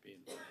can be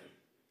involved in.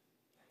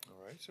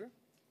 All right, sir.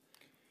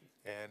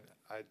 And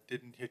I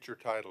didn't hit your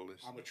title.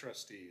 I'm a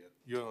trustee.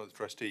 You're one of the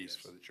trustees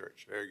for the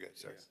church. Very good,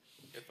 sir. Yes.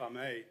 If I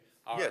may.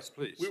 Yes,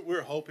 please.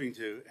 We're hoping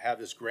to have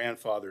this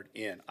grandfathered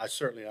in. I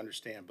certainly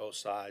understand both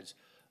sides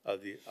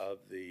of the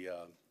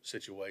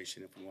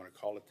situation, if we want to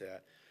call it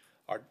that.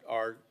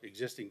 Our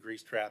existing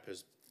grease trap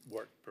has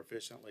worked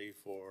proficiently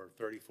for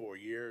 34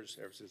 years,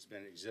 ever since it's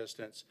been in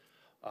existence.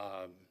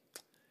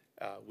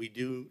 We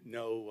do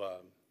no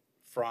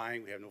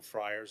frying. We have no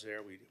fryers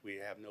there. We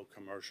have no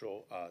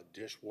commercial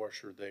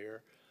dishwasher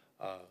there.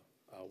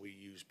 We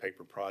use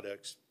paper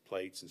products,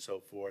 plates, and so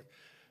forth.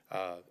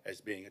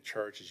 As being a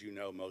church, as you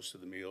know, most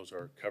of the meals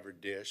are covered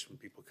dish when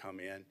people come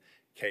in.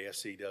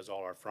 KFC does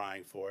all our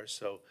frying for us.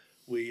 So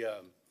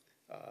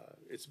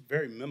it's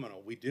very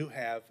minimal. We do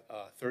have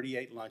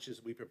 38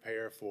 lunches we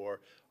prepare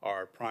for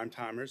our prime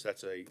timers.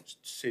 That's a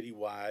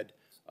citywide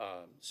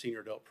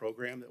senior adult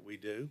program that we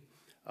do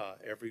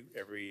every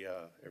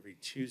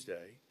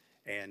Tuesday.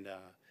 And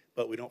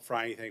but we don't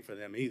fry anything for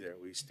them either.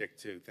 We stick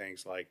to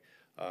things like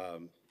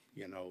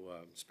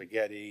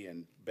spaghetti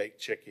and baked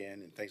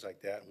chicken and things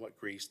like that. And what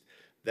grease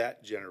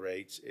that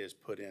generates is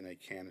put in a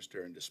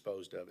canister and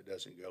disposed of. It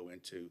doesn't go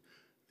into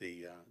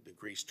the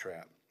grease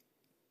trap.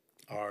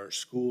 Our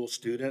school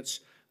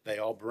students, they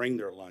all bring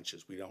their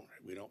lunches. We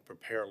don't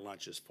prepare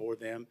lunches for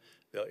them.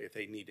 If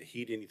they need to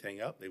heat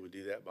anything up, they would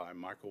do that by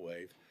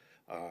microwave.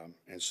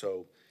 And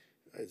so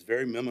it's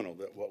very minimal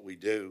that what we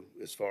do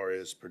as far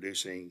as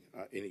producing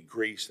any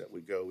grease that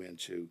would go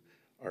into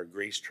our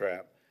grease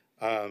trap.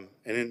 And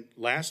then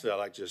lastly, I'd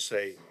like to just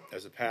say,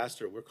 as a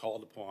pastor, we're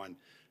called upon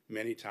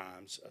many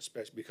times,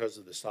 especially because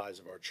of the size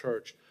of our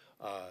church,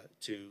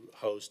 to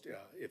host,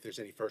 if there's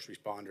any first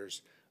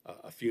responders,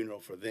 a funeral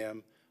for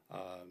them.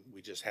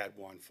 We just had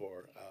one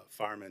for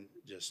firemen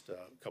just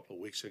a couple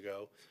of weeks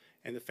ago.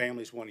 And the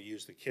families want to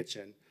use the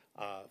kitchen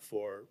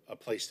for a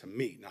place to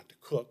meet, not to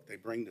cook. They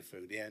bring the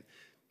food in.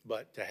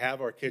 But to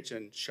have our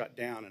kitchen shut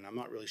down, and I'm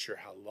not really sure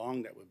how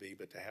long that would be,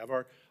 but to have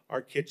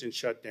our kitchen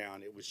shut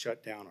down, it would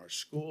shut down our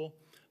school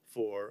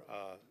for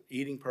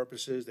eating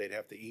purposes. They'd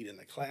have to eat in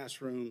the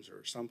classrooms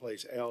or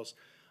someplace else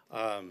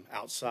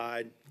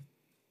outside.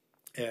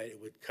 It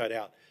would cut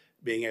out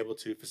being able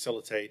to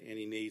facilitate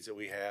any needs that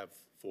we have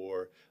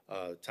for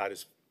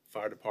Titus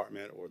Fire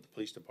Department or the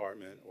Police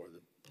Department or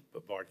the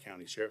Bard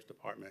County Sheriff's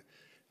Department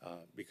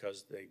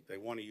because they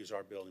want to use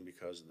our building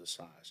because of the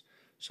size.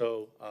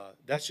 So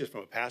that's just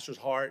from a pastor's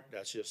heart.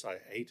 That's just, I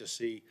hate to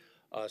see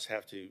us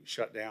have to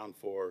shut down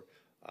for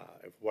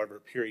whatever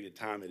period of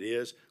time it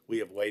is. We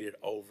have waited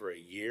over a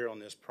year on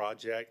this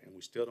project, and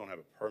we still don't have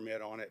a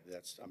permit on it.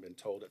 I've been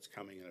told it's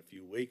coming in a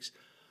few weeks.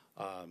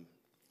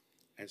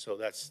 And so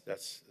that's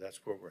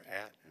where we're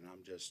at, and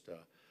I'm just,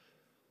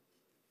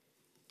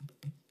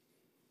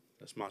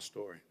 that's my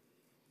story.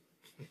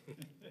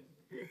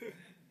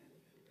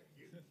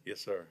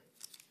 Yes, sir.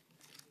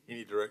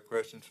 Any direct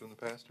questions from the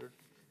pastor?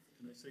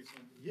 Can I say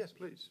something? Yes,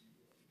 please.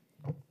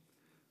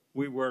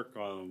 We work,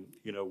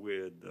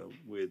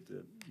 with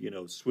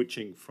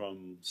switching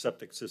from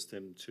septic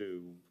system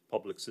to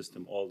public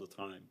system all the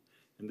time.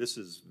 And this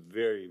is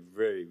very,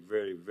 very,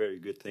 very, very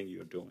good thing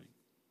you're doing.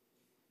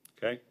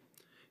 Okay?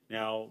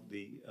 Now,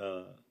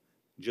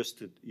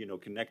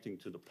 connecting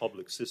to the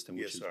public system,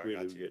 which Yes, is sir, I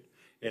really got you. good.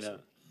 Yes, And sir.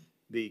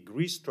 the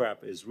grease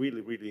trap is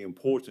really, really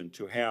important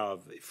to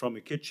have from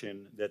a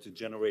kitchen that it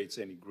generates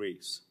any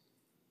grease.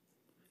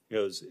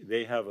 Because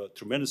they have a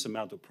tremendous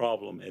amount of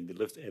problem at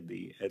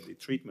the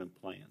treatment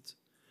plant.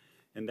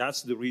 And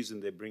that's the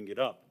reason they bring it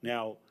up.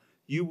 Now,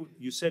 you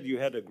said you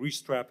had a grease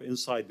trap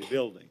inside the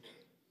building,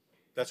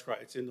 That's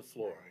right, it's in the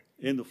floor.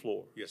 in the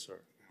floor, Yes, sir.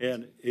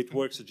 and it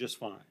works just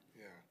fine.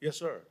 Yeah. Yes,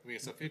 sir. I mean,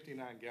 it's a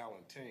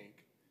 59-gallon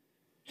tank,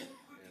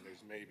 and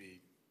there's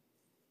maybe,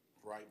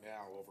 right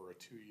now, over a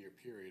 2-year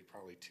period,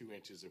 probably 2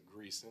 inches of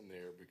grease in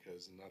there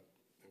because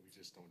we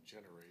just don't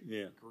generate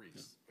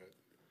grease. But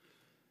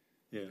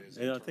Yeah, is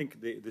and I internal. think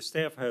the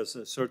staff has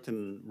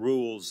certain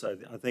rules I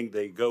think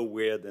they go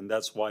with, and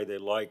that's why they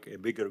like a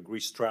bigger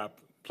grease trap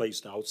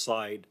placed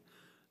outside.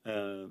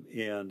 That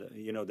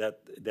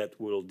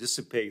will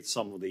dissipate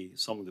some of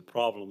the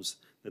problems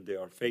that they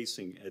are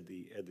facing at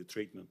the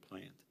treatment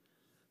plant.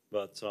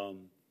 But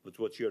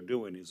what you're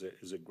doing is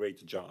a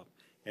great job.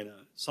 And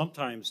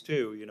sometimes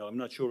too, I'm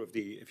not sure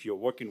if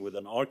you're working with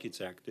an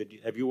architect.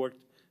 Are you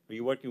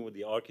working with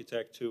the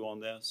architect too on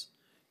this?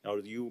 Are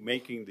you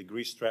making the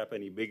grease trap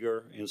any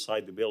bigger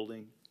inside the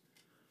building?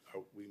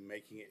 Are we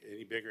making it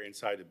any bigger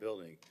inside the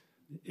building?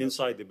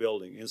 Inside the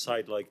building,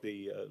 inside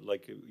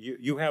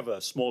you have a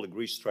smaller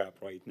grease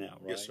trap right now,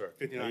 right? Yes, sir.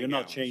 59 You're not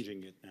gallons.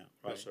 changing it now,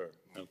 right? No, sir.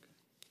 Okay.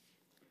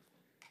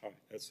 All right,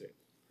 that's it.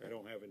 I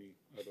don't have any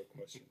other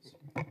questions.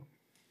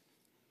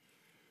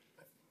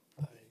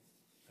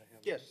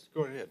 Yes,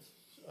 go ahead.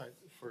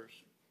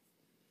 First,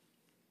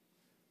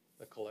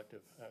 the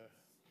collective,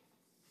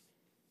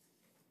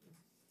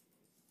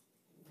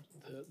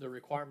 the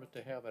requirement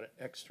to have an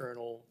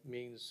external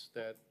means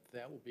that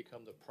will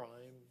become the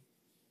prime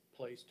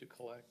place to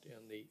collect,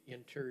 and the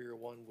interior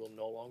one will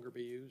no longer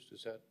be used?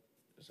 Is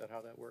that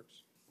how that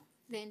works?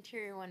 The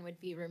interior one would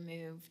be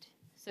removed,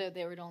 so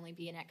there would only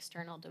be an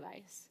external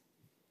device.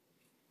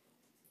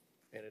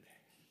 And it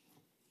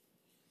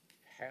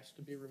has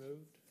to be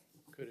removed?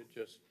 Could it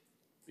just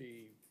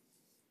be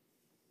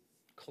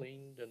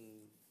cleaned and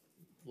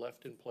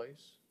left in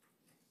place?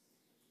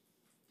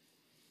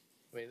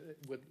 I mean,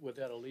 would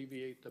that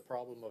alleviate the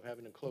problem of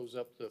having to close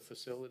up the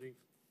facility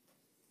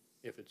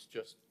if it's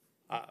just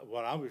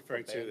What I'm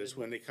referring to is abandoned?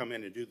 when they come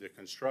in and do the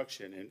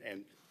construction,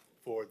 and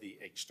for the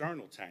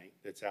external tank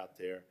that's out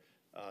there,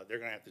 they're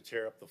gonna have to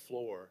tear up the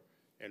floor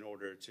in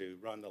order to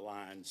run the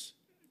lines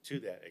to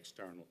that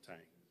external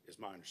tank, is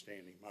my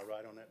understanding. Am I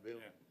right on that, Bill?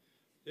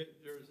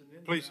 There's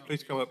an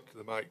Please come up to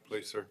the mic,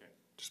 please, sir,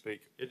 to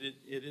speak.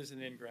 It is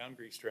an in-ground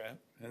grease trap,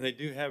 and they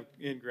do have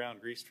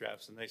in-ground grease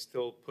traps, and they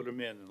still put them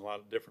in a lot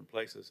of different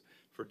places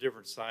for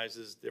different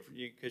sizes,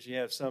 because you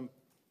have some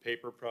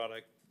paper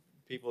product,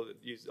 people that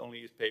only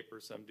use paper,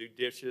 some do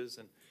dishes,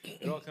 and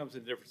it all comes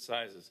in different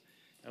sizes.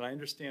 And I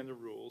understand the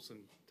rules in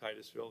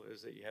Titusville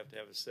is that you have to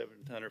have a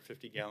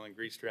 750-gallon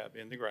grease trap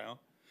in the ground,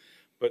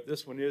 but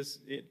this one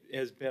it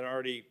has been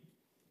already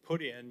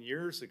put in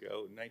years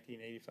ago,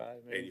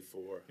 1985, maybe?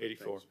 84.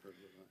 84.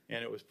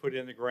 And it was put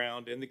in the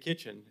ground in the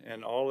kitchen,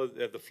 and all of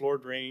the floor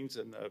drains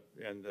and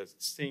the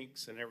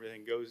sinks and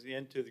everything goes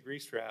into the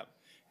grease trap,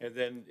 and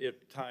then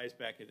it ties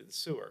back into the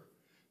sewer.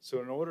 So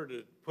in order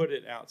to put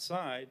it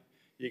outside,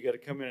 you got to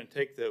come in and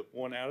take the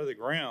one out of the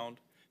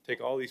ground,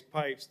 take all these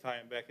pipes, tie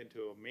them back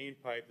into a main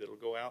pipe that'll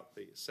go out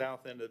the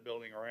south end of the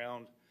building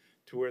around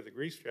to where the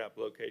grease trap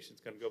location is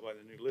going to go by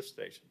the new lift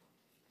station.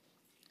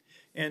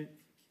 And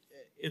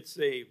it's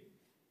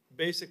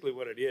basically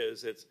what it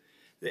is.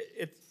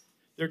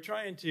 They're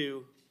trying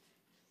to,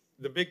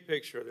 the big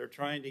picture, they're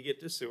trying to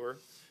get to sewer.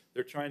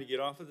 They're trying to get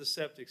off of the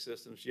septic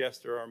systems. Yes,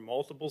 there are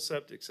multiple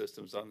septic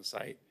systems on the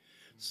site.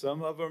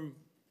 Some of them,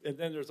 and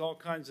then there's all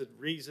kinds of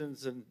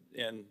reasons and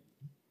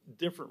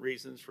different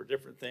reasons for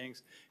different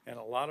things, and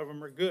a lot of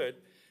them are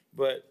good,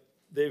 but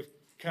they've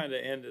kind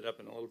of ended up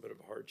in a little bit of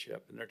a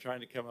hardship, and they're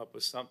trying to come up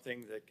with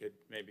something that could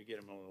maybe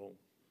get them a little,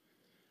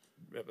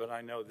 but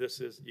I know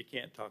you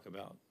can't talk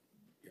about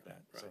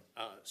that. Right.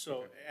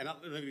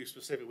 Let me be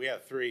specific. We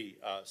have 3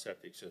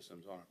 septic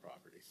systems on our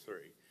property,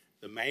 3.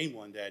 The main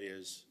one that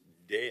is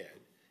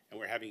dead, and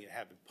we're having to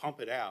pump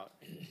it out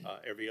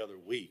every other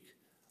week,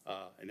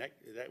 and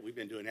that we've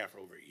been doing that for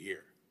over a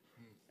year,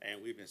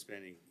 and we've been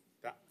spending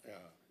that.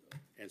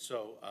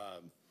 So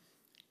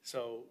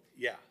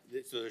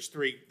there's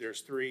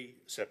 3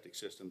 septic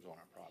systems on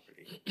our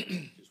property.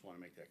 Just want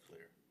to make that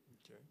clear.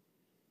 Okay.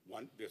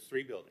 There's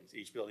 3 buildings.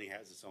 Each building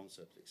has its own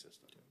septic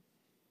system.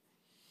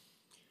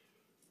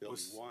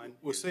 Building one.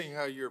 Well, is- seeing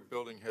how your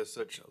building has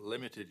such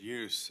limited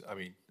use, I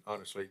mean,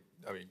 honestly,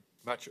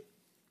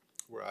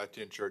 where I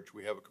attend church,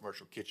 we have a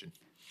commercial kitchen.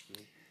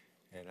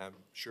 And I'm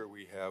sure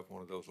we have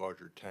one of those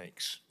larger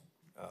tanks,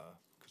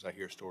 because I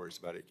hear stories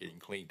about it getting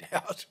cleaned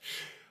out.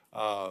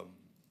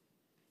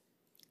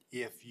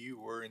 If you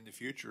were in the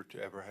future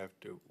to ever have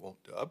to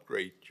want to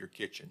upgrade your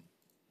kitchen,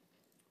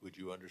 would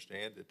you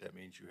understand that that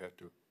means you have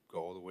to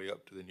go all the way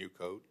up to the new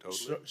code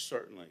totally?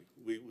 Certainly.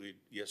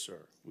 Yes,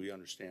 sir. We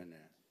understand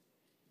that.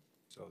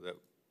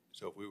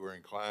 So if we were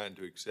inclined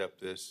to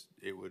accept this,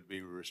 it would be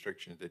a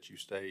restriction that you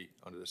stay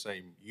under the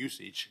same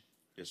usage.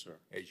 Yes, sir.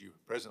 As you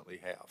presently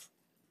have,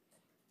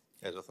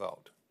 as a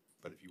thought.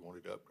 But if you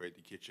wanted to upgrade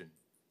the kitchen,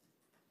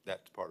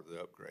 that's part of the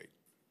upgrade.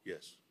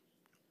 Yes.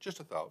 Just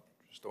a thought,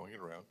 just throwing it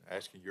around,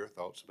 asking your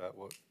thoughts about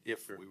what,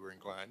 if we were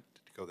inclined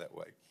to go that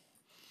way.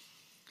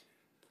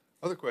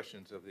 Other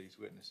questions of these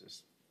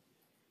witnesses?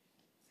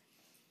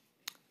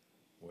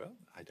 Well,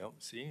 I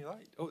don't see any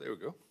light. Oh, there we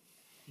go.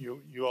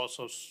 You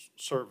also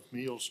serve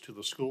meals to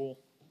the school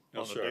No,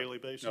 on sir. a daily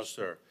basis? No,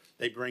 sir.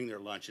 They bring their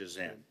lunches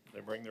in.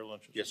 They bring their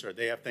lunches? Yes, sir.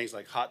 They have things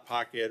like Hot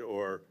Pocket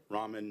or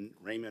ramen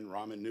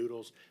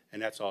noodles,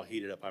 and that's all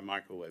heated up by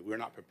microwave. We're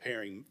not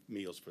preparing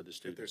meals for the If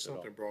students there's at all.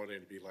 something brought in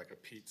to be like a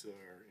pizza or,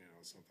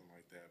 something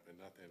like that, but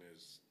nothing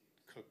is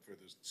cooked for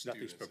the students.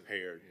 Nothing's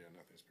prepared. Yeah,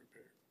 nothing's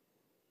prepared.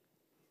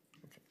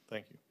 Okay,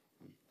 thank you.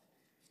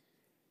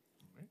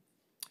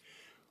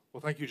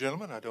 Well, thank you,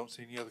 gentlemen. I don't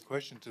see any other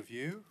questions of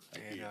you,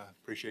 and you.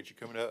 appreciate you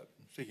coming up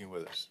and speaking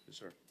with us. Yes,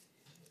 sir.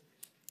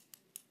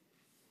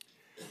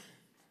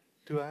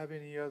 Do I have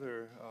any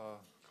other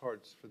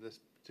cards for this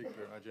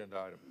particular agenda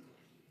item?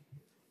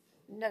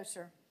 No,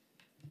 sir.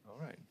 All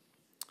right.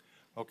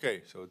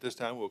 Okay, so at this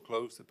time, we'll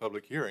close the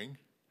public hearing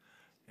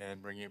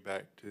and bring it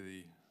back to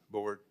the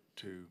board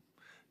to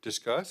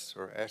discuss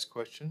or ask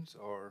questions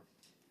or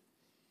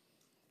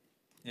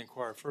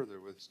inquire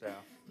further with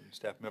staff and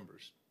staff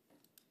members.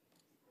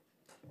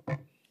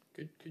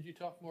 Could you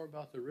talk more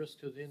about the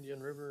risk to the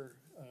Indian River?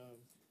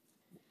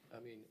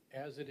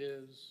 As it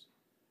is,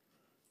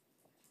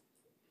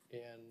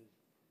 and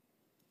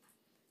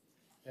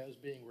as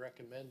being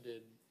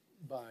recommended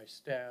by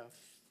staff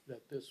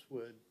that this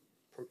would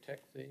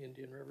protect the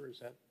Indian River?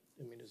 Is that?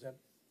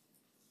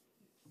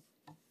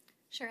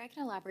 Sure, I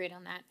can elaborate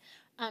on that.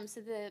 So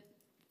the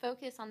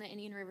focus on the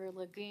Indian River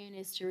Lagoon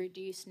is to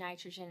reduce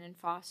nitrogen and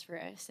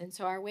phosphorus. And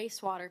so our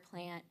wastewater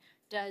plant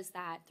does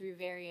that through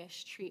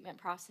various treatment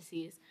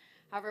processes.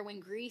 However, when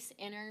grease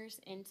enters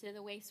into the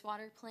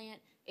wastewater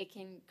plant, it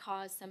can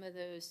cause some of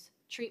those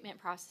treatment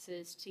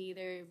processes to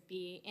either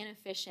be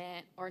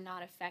inefficient or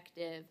not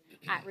effective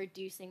at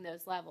reducing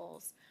those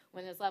levels.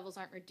 When those levels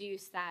aren't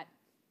reduced, that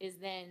is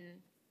then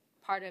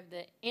part of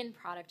the end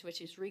product,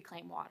 which is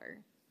reclaimed water.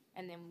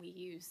 And then we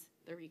use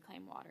the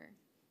reclaimed water,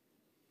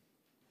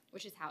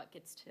 which is how it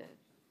gets to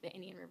the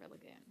Indian River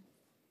Lagoon,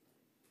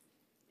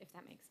 if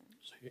that makes sense.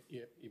 So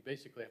you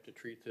basically have to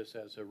treat this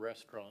as a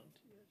restaurant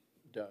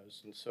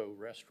does. And so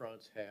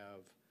restaurants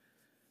have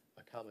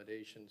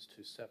accommodations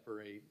to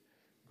separate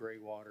gray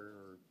water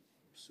or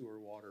sewer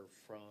water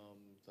from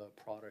the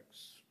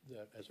products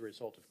that as a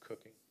result of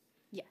cooking.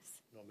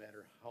 Yes. No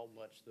matter how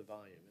much the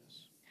volume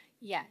is.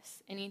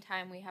 Yes.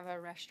 Anytime we have a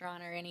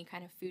restaurant or any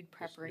kind of food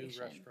preparation. This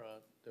new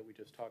restaurant that we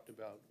just talked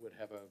about would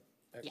have a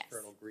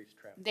external grease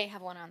trap. They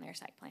have one on their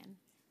site plan.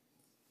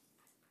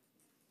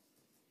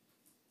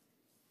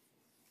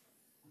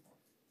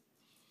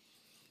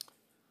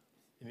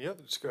 Any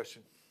other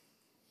discussion?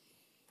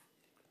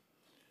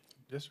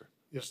 Yes, sir.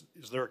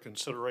 Is there a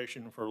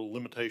consideration for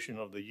limitation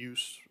of the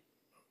use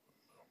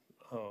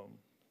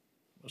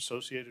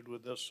associated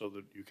with this so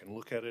that you can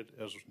look at it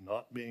as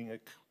not being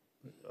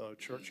a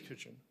church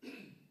kitchen?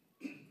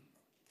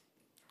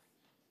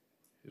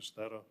 Is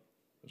that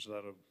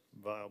a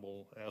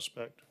viable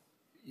aspect?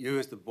 You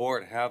as the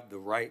board have the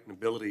right and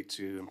ability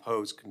to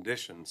impose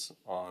conditions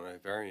on a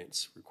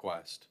variance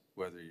request,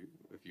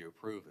 if you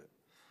approve it.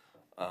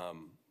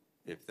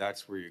 If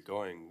that's where you're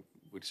going,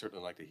 we'd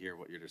certainly like to hear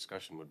what your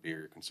discussion would be or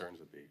your concerns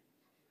would be.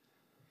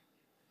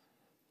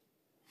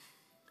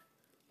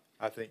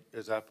 I think,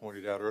 as I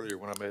pointed out earlier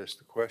when I asked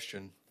the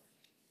question,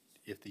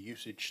 if the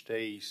usage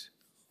stays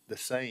the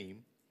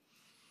same,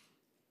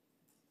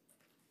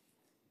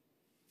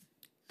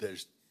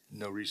 there's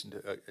no reason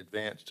to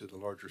advance to the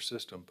larger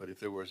system. But if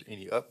there was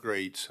any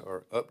upgrades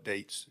or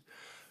updates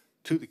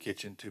to the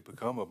kitchen to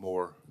become a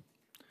more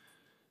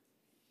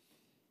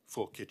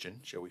full kitchen,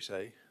 shall we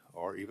say,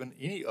 or even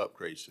any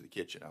upgrades to the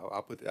kitchen,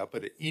 I'll put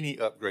it, any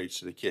upgrades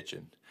to the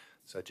kitchen,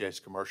 such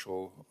as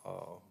commercial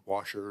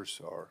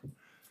washers or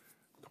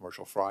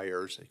commercial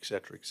fryers, et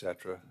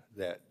cetera,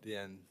 that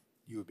then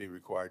you would be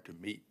required to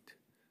meet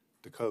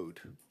the code.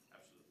 Absolutely.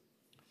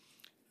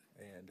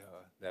 And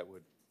that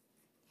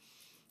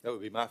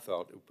would be my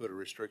thought. It would put a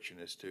restriction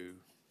as to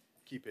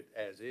keep it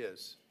as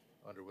is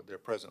under their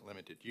present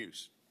limited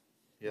use.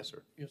 Yes,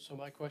 sir. Yeah, so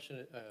my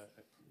question,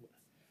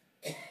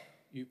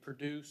 you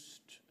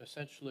produced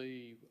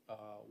essentially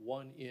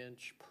 1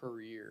 inch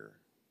per year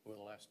over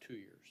the last 2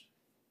 years.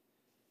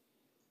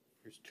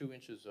 There's 2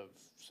 inches of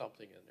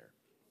something in there.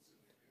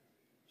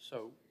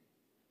 So,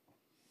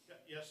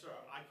 Yes, sir.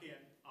 I can't,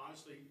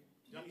 honestly.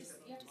 You have to sit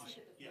at the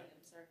podium,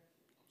 sir.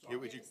 Yeah,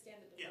 would You you, have to stand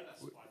at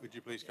the podium. would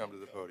you please come to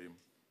the podium?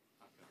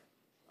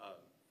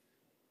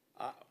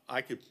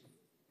 I could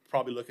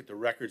probably look at the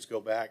records, go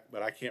back,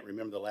 but I can't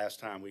remember the last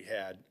time we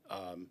had,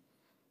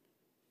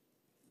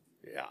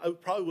 yeah,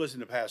 it probably was in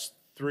the past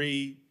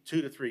 2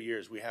 to 3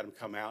 years, we had them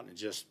come out and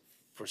just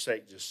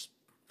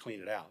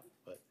clean it out.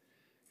 But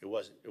it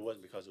wasn't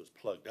because it was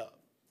plugged up.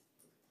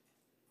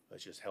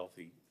 It's just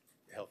healthy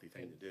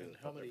thing to do. and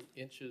how many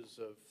inches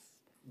of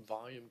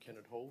volume can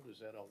it hold? Is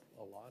that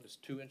a lot? Is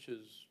 2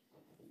 inches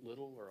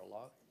little or a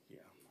lot?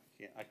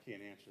 Yeah, I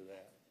can't answer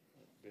that,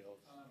 Bill.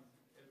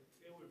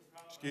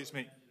 Excuse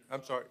me,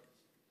 I'm sorry.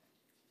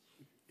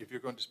 If you're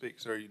going to speak,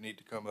 sir, you need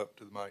to come up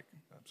to the mic.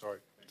 I'm sorry,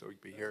 so you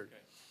can be heard.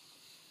 Okay.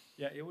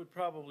 Yeah, it would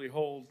probably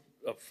hold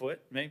a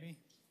foot, maybe,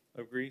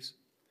 of grease.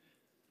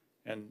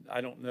 And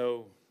I don't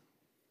know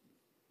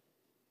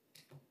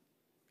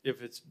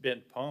if it's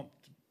been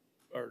pumped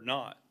or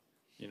not.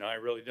 You know, I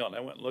really don't. I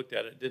went and looked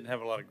at it. It didn't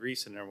have a lot of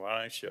grease in there when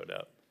I showed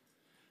up.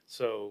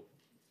 So,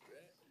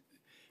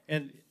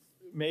 and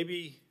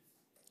maybe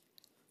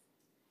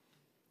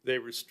they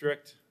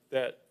restrict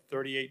that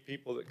 38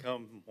 people that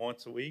come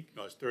once a week?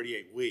 No, it's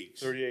 38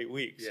 weeks. 38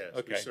 weeks. Yes,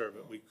 Okay. we serve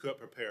it. We could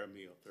prepare a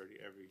meal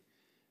 38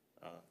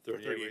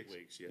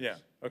 weeks, yes. Yeah,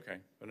 okay.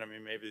 But I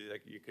mean, maybe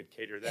like you could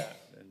cater that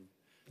and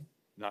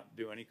not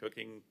do any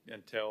cooking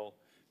until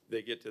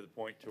they get to the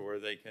point to where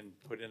they can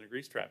put in a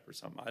grease trap or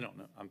something. I don't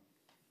know. I'm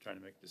trying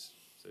to make this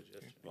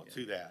suggestion. Well, again.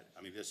 to that,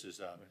 I mean, this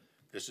is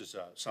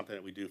something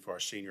that we do for our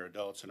senior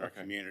adults in our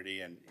Okay.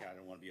 community, and I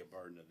don't want to be a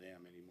burden to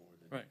them anymore.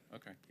 Right,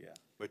 okay. Yeah.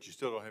 But you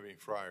still don't have any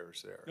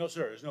fryers there? No,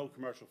 sir, there's no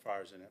commercial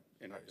fryers in it,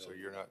 Right, that so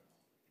building. you're not,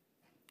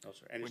 No,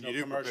 sir, and there's when no you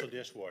do commercial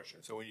prepare- dishwasher.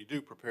 so when you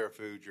do prepare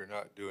food, you're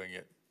not doing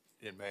it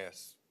in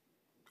mass?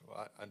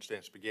 Well, I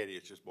understand spaghetti,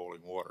 it's just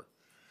boiling water.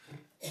 But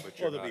Well, you're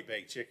there'll be not,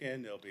 baked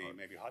chicken, there'll be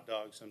maybe hot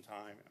dogs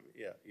sometime, I mean,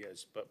 yeah,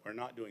 yes, but we're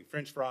not doing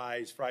french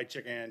fries, fried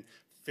chicken,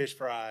 fish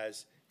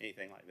fries,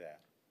 anything like that.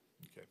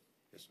 okay.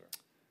 Yes, sir.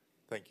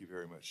 Thank you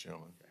very much,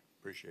 gentlemen.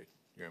 Appreciate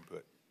your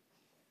input.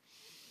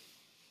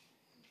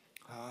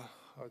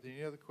 Are there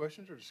any other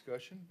questions or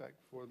discussion back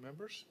before the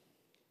members?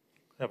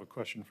 I have a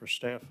question for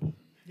staff.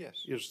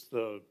 Yes. Is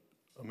the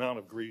amount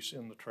of grease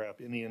in the trap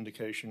any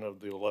indication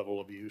of the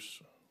level of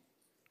use?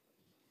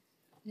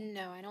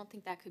 No, I don't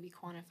think that could be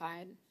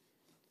quantified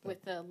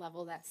with the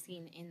level that's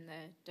seen in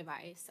the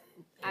device.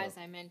 As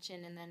I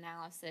mentioned in the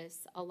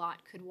analysis, a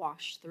lot could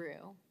wash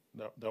through.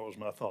 That was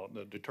my thought.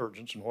 The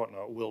detergents and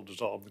whatnot will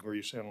dissolve the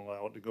grease and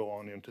allow it to go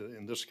on into,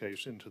 in this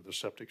case, into the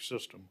septic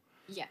system.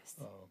 Yes.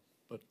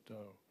 But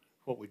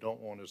what we don't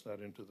want is that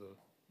into the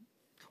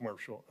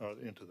commercial,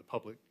 into the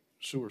public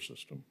sewer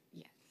system.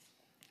 Yes.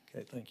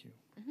 Okay, thank you.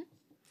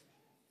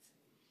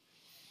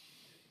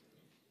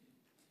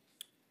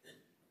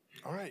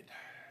 All right.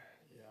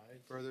 Yeah,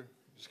 Further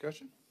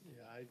discussion?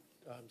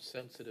 I'm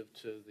sensitive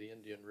to the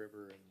Indian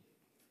River and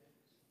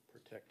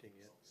protecting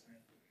it.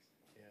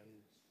 And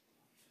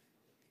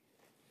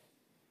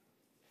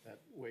that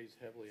weighs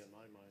heavily on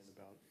my mind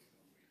about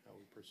how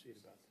we proceed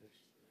about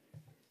this.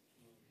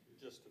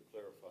 Just to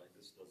clarify,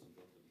 this doesn't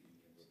go to the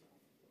Indian River.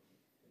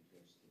 It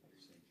goes to the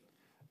St. John.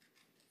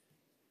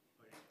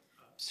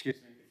 Excuse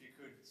me, if you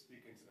could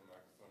speak into the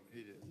microphone.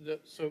 He did.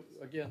 So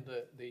again,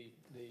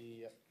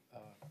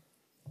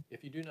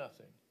 if you do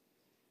nothing,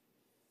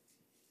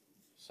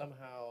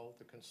 somehow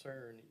the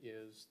concern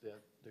is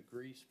that the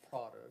grease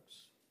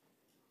products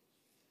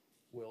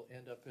will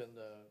end up in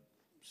the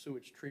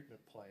sewage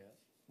treatment plant,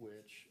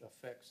 which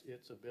affects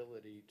its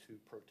ability to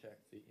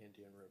protect the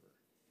Indian River.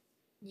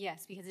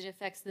 Yes, because it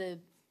affects the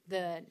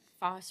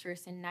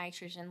phosphorus and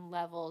nitrogen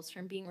levels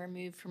from being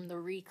removed from the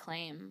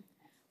reclaim.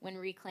 When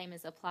reclaim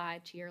is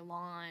applied to your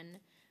lawn,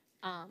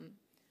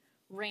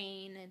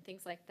 rain and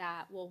things like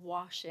that will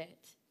wash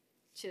it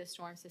to the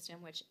storm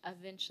system, which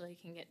eventually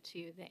can get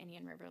to the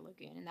Indian River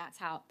Lagoon, and that's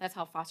how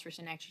phosphorus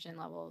and nitrogen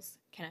levels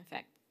can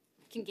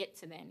get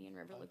to the Indian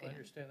River Lagoon. I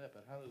understand that,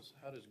 but how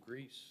does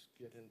grease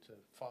get into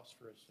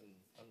phosphorus? And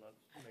I'm not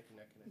making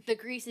that connection. The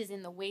grease is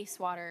in the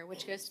wastewater,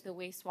 which goes to the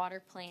wastewater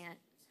plant.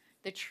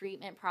 The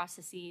treatment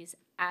processes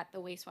at the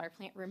wastewater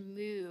plant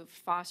remove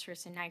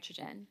phosphorus and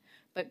nitrogen,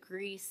 but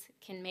grease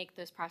can make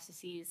those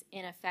processes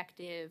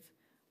ineffective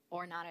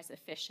or not as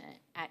efficient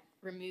at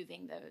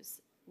removing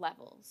those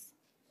levels.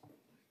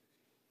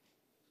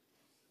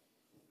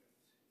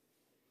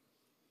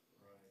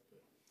 Right,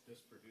 but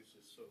this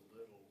produces so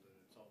little that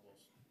it's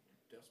almost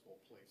decimal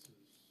places,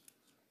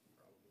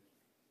 probably.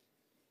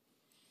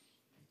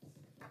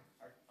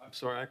 I'm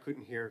sorry, I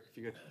couldn't hear. If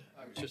you could.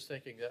 I was just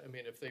thinking that, I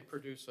mean, if they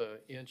produce an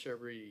inch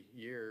every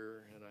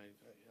year, and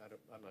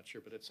I'm not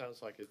sure, but it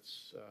sounds like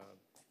it's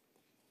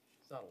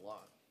not a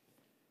lot.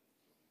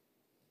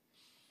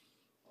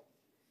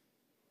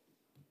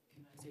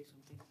 Can I say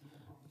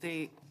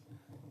something?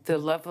 The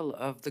level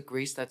of the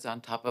grease that's on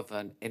top of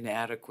an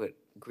inadequate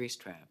grease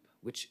trap,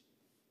 which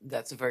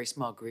that's a very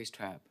small grease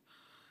trap.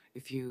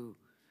 If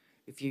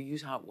if you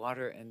use hot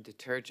water and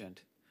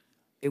detergent,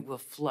 it will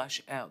flush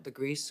out. The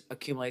grease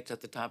accumulates at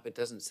the top. It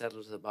doesn't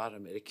settle to the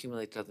bottom. It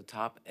accumulates at the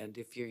top. And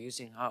if you're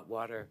using hot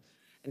water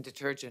and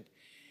detergent,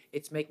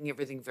 it's making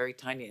everything very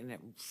tiny, and it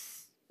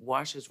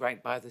washes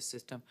right by the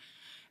system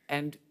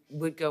and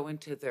would go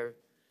into their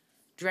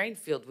drain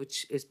field,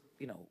 which is,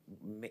 you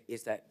know,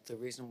 is that the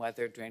reason why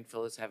their drain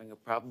field is having a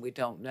problem? We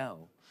don't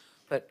know.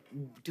 But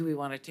do we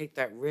want to take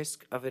that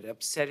risk of it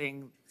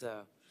upsetting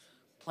the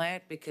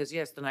plant? Because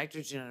yes, the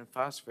nitrogen and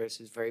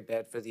phosphorus is very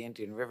bad for the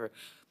Indian River,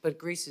 but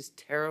grease is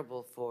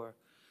terrible for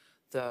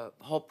the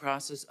whole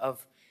process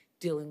of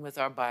dealing with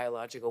our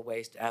biological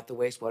waste at the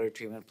wastewater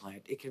treatment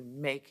plant. It can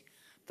make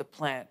the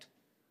plant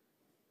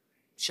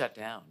shut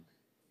down.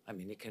 I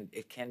mean,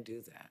 it can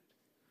do that.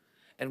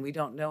 And we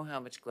don't know how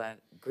much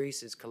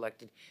grease is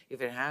collected.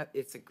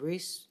 If the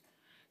grease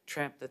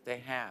trap that they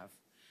have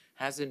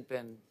hasn't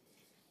been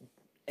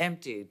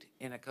emptied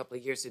in a couple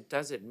of years, it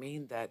doesn't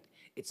mean that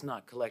it's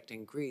not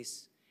collecting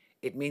grease.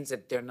 It means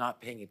that they're not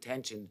paying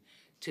attention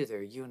to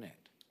their unit.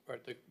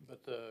 Right,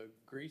 but the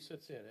grease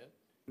that's in it,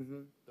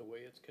 the way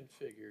it's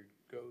configured,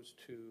 goes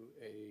to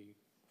a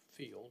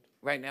field.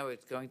 Right now,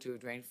 it's going to a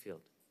drain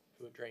field.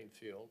 To a drain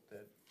field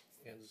that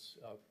ends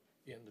up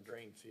in the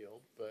drain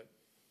field, but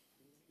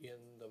in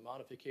the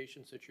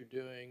modifications that you're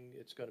doing,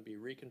 it's going to be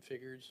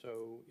reconfigured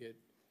so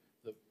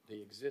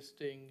the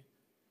existing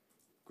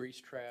grease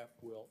trap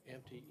will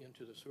empty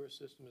into the sewer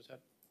system. Is that?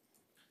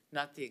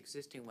 Not the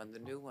existing one. The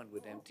new one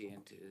would empty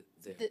into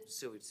the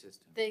sewage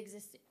system. The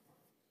existing,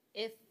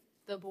 if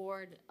the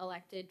board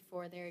elected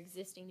for their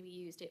existing to be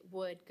used, it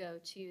would go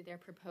to their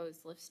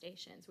proposed lift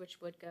stations,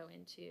 which would go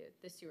into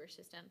the sewer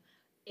system.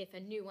 If a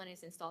new one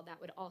is installed, that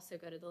would also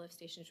go to the lift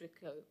stations, which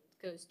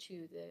goes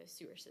to the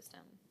sewer system.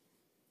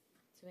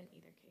 So in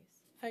either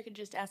case. If I could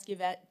just ask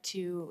Yvette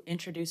to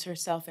introduce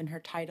herself and her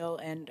title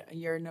and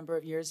your number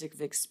of years of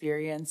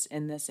experience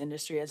in this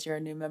industry as you're a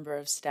new member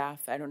of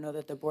staff. I don't know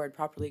that the board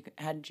properly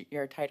had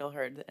your title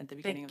heard at the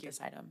beginning of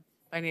this item.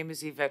 My name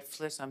is Yvette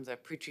Fliss. I'm the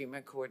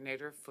pretreatment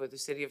coordinator for the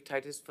city of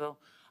Titusville.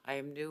 I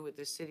am new with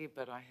the city,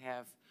 but I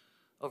have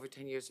over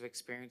 10 years of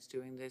experience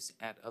doing this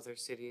at other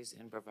cities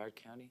in Brevard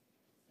County.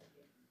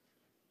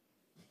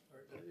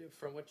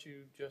 From what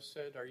you just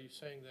said, are you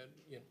saying that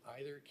in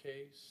either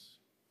case,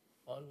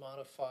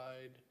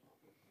 unmodified,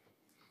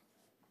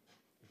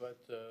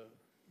 but the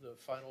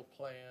final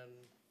plan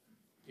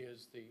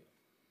is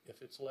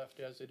if it's left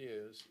as it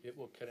is, it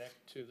will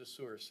connect to the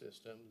sewer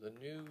system. The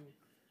new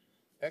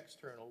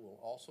external will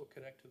also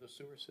connect to the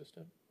sewer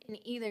system? In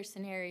either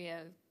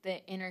scenario,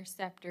 the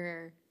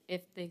interceptor,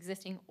 if the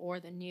existing or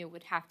the new,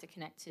 would have to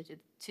connect to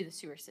the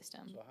sewer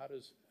system. So how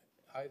does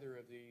either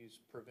of these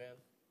prevent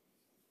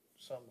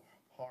some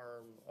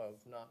harm of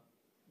not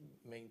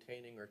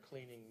maintaining or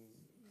cleaning,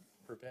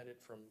 prevent it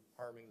from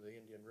harming the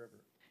Indian River?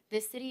 The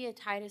City of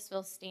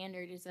Titusville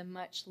standard is a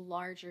much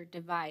larger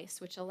device,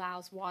 which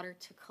allows water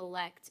to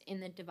collect in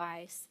the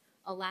device,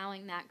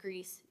 allowing that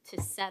grease to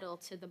settle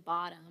to the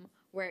bottom,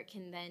 where it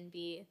can then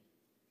be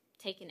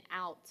taken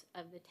out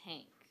of the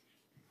tank.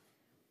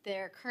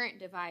 Their current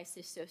device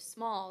is so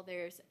small,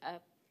 there's a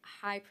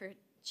high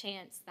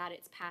chance that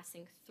it's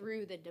passing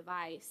through the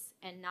device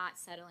and not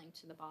settling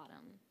to the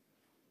bottom.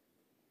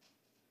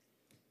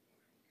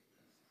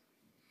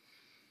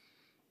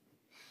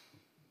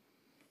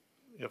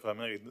 If I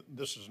may,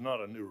 this is not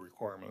a new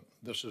requirement.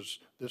 This is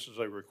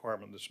a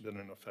requirement that's been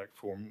in effect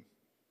for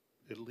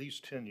at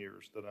least 10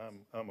 years that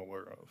I'm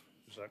aware of.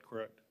 Is that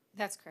correct?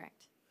 That's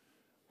correct.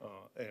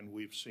 And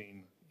we've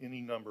seen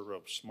any number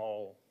of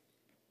small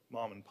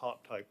mom and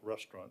pop type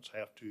restaurants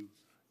have to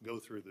go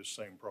through this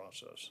same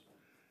process.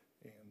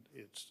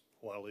 And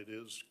while it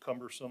is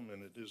cumbersome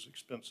and it is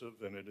expensive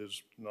and it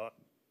is not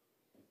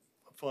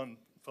a fun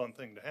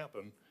thing to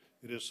happen,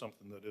 it is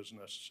something that is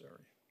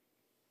necessary.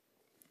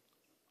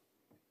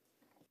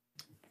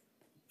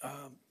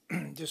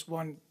 Just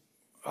one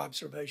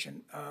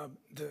observation.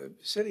 The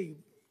city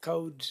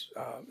codes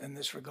in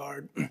this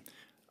regard,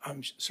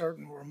 I'm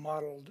certain were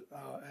modeled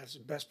as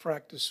best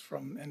practice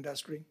from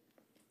industry.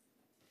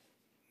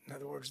 In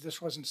other words,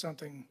 this wasn't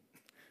something,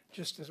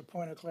 just as a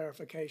point of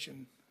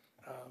clarification,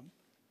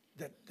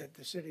 that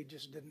the city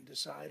just didn't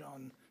decide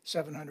on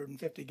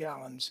 750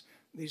 gallons.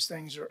 These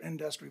things are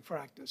industry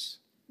practice.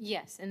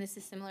 Yes, and this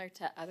is similar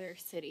to other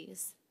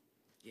cities.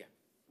 Yeah.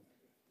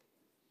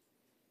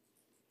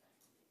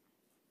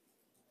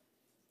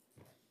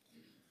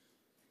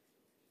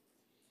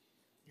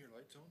 Your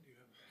lights on? Do you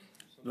have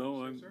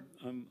No, something to say,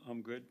 sir?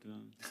 I'm good. Go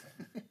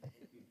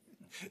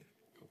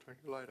turn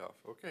your light off.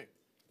 Okay.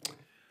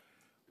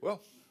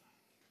 Well,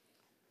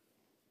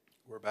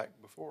 we're back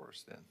before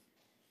us then.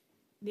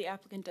 The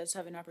applicant does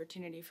have an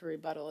opportunity for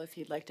rebuttal if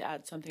he'd like to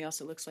add something else.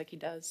 It looks like he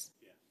does.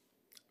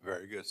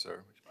 Very good,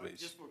 sir.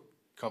 Please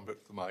come to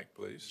the mic,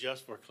 please.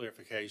 Just for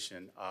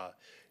clarification,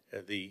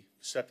 the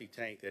septic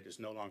tank that is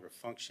no longer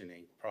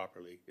functioning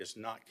properly is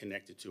not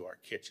connected to our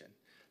kitchen.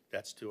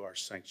 That's to our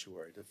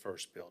sanctuary, the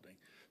first building.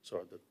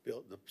 So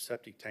the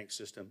septic tank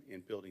system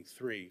in building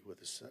 3 with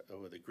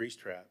the grease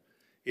trap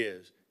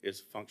is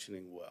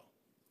functioning well.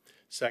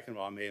 Second of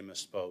all, I may have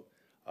misspoke.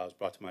 It was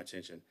brought to my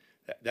attention.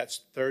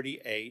 That's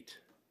 38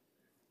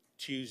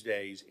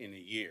 Tuesdays in a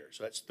year.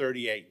 So that's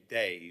 38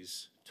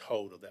 days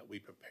total that we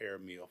prepare a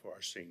meal for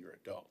our senior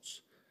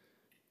adults.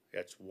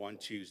 That's one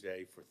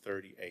Tuesday for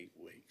 38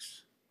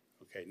 weeks.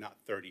 Okay, not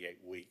 38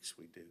 weeks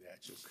we do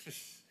that. Just,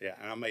 yeah,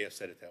 and I may have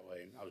said it that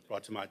way, and I was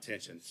brought to my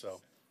attention,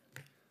 so.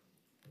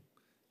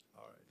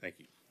 All right. Thank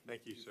you.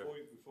 Thank you, sir.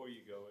 Before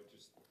you go,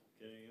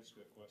 can I ask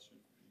you a question?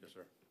 Yes,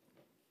 sir.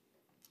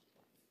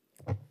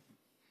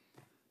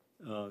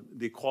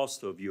 The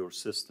cost of your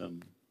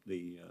system,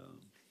 the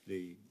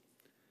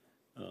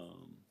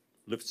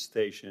lift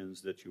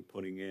stations that you're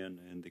putting in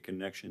and the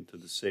connection to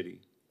the city,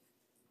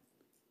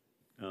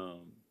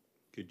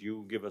 could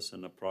you give us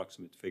an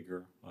approximate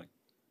figure? Like,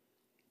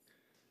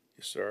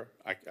 Yes, sir.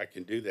 I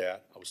can do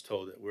that. I was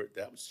told that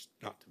that was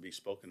not to be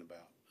spoken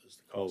about. Is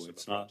the cost of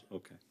it's the not?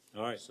 project. Okay.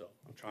 All right. So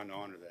I'm trying to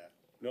honor that.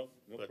 No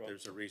But problem.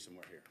 there's a reason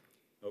we're here.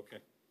 Okay.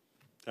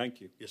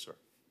 Thank you. Yes, sir.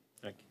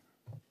 Thank you.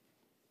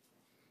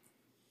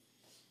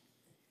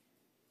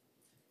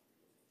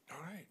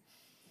 All right.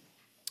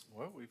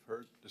 Well, we've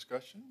heard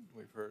discussion.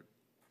 We've heard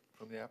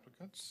from the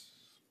applicants.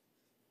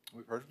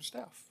 We've heard from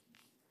staff.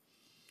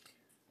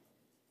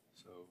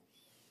 So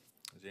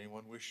does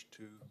anyone wish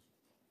to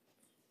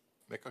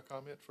make a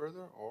comment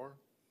further or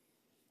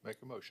make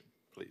a motion,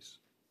 please?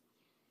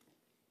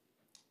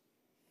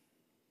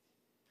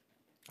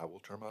 I will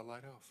turn my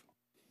light off.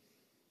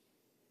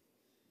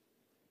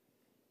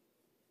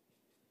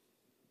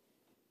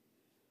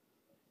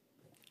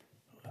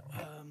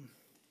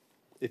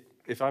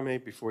 If I may,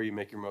 before you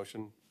make your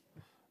motion,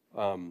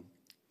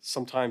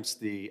 sometimes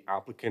the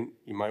applicant,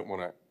 you might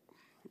want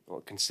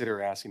to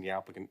consider asking the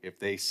applicant if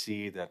they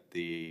see that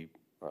the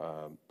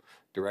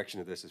direction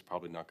of this is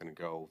probably not going to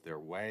go their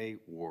way,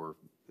 or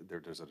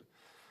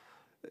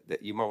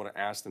that you might want to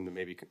ask them to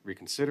maybe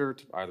reconsider,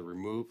 to either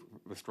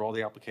withdraw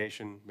the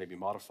application, maybe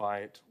modify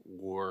it,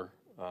 or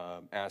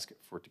ask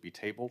for it to be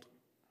tabled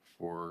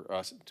for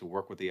us to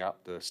work with the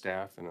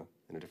staff in a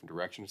different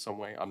direction in some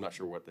way. I'm not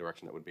sure what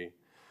direction that would be.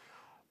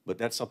 But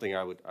that's something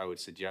I would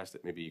suggest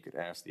that maybe you could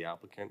ask the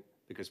applicant,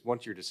 because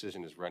once your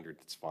decision is rendered,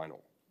 it's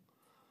final.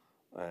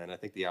 And I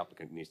think the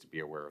applicant needs to be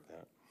aware of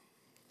that.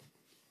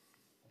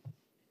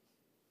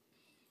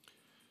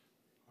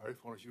 All right,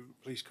 why don't you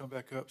please come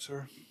back up,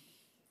 sir?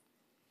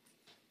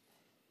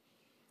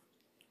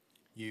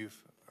 You've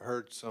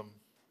heard some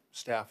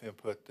staff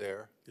input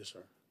there. Yes,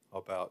 sir.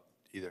 About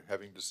either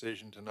having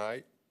decision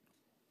tonight,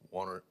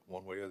 one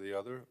way or the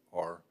other,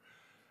 or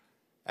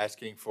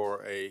asking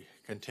for a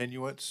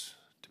continuance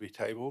to be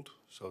tabled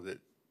so that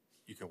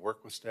you can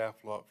work with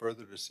staff a lot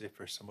further to see if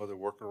there's some other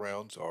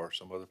workarounds or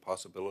some other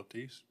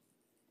possibilities.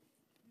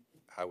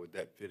 How would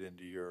that fit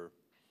into your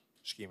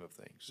scheme of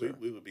things, sir?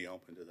 We would be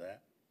open to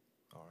that.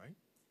 All right.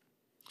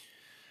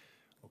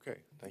 Okay,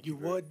 thank you. You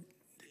would?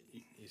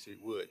 He said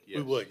would, yes.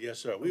 We would, yes,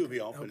 sir. We would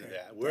be open to Okay.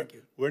 that. Thank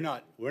you. We're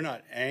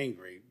not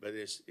angry, but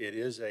it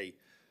is a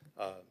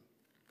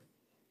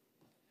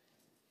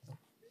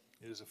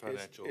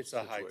financial It's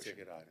a situation. high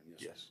ticket item,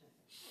 yes, Yes. sir.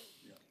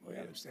 We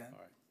understand. All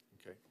right.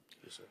 Okay.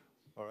 Yes, sir.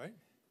 All right.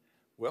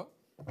 Well,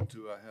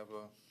 do I have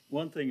a?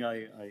 One thing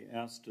I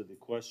asked the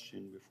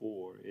question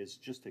before is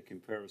just a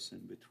comparison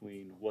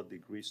between what the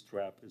grease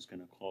trap is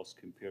going to cost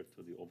compared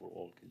to the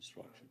overall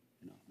construction.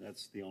 You know,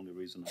 that's the only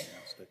reason I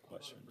asked that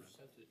question.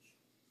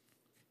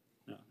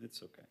 No,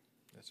 it's okay.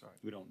 That's all right.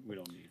 We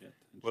don't need it.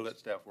 We'll let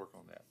staff work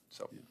on that,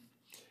 so. Yeah.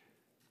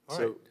 All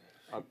So,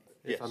 right.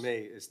 if I Yes. may,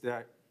 is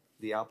that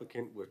the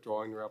applicant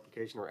withdrawing their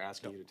application or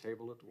asking you to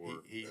table it,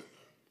 or,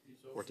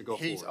 or to go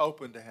forward? He's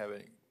open to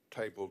having it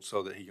tabled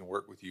so that he can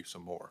work with you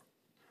some more.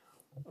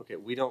 Okay,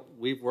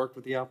 we've worked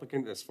with the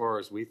applicant as far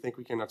as we think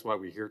we can, that's why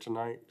we're here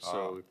tonight.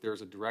 So if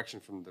there's a direction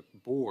from the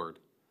board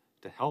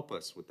to help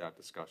us with that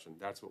discussion,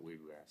 that's what we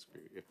would ask for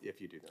you,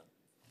 if you do that.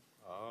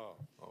 Oh,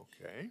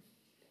 okay.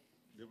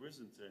 There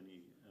isn't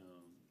any,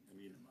 I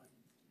mean,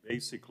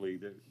 basically,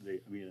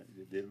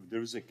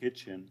 there is a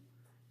kitchen,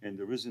 and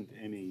there isn't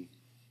any,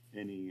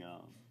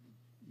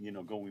 you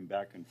know, going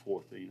back and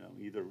forth, you know,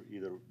 either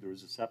there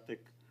is a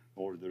septic,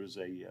 or there is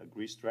a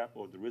grease trap,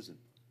 or there isn't.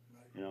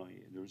 You know,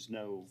 there's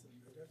no,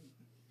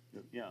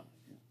 yeah.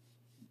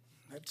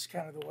 That's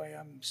kind of the way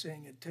I'm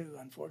seeing it too,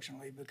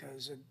 unfortunately,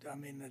 because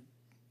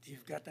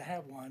you've got to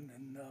have one,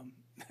 and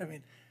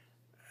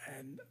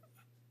and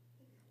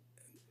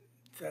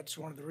that's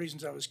one of the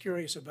reasons I was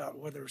curious about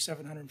whether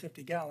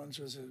 750 gallons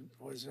was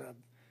a.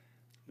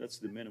 That's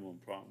the minimum,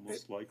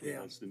 most likely,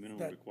 that's the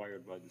minimum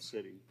required by the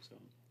city, so.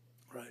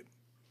 Right.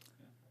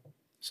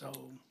 So.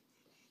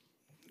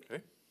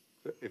 Okay.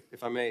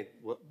 If I may,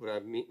 what I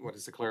mean, what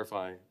is to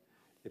clarify,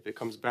 if it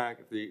comes back,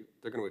 if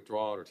they're going to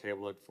withdraw it or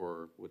table it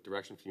with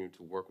direction for you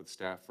to work with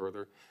staff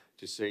further,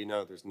 just so you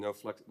know, there's no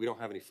we don't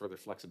have any further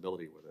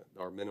flexibility with it.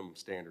 Our minimum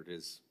standard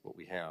is what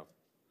we have,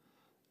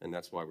 and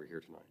that's why we're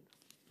here tonight.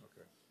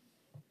 Okay.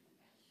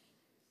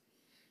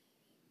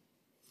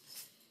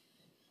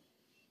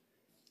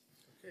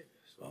 Okay,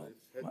 so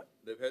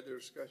they've had their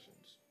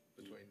discussions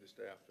between the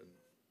staff and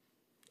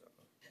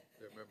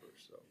their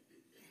members, so.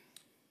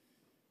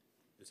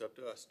 it's up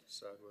to us to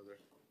decide whether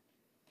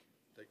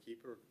they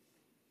keep her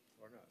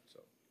or not,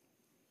 so.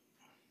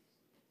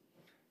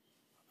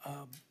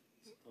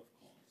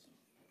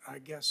 I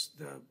guess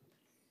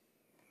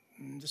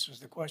this was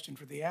the question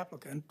for the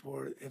applicant,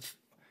 or if,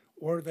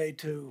 were they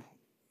to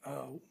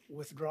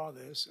withdraw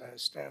this,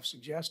 as staff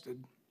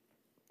suggested,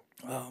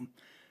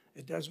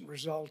 it doesn't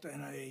result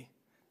in a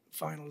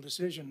final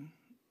decision,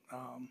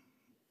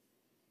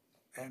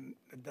 and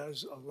it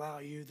does allow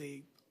you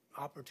the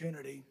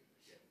opportunity.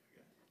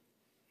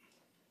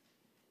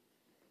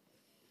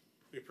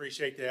 We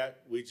appreciate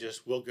that.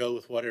 We'll go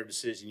with whatever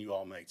decision you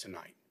all make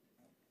tonight.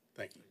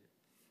 Thank you.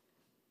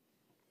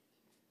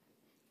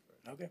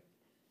 Okay.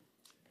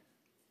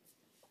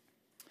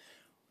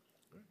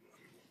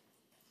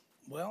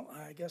 Well,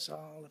 I guess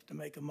I'll have to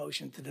make a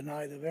motion to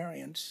deny the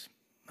variance.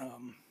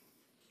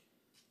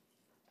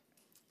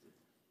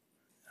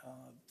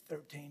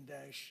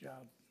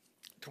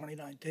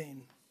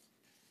 13-2019.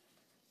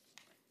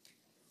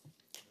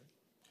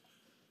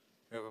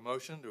 We have a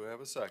motion, do we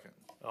have a second?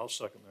 I'll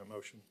second that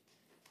motion.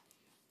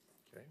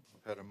 Okay,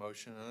 we've had a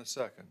motion and a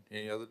second.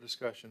 Any other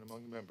discussion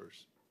among the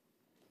members?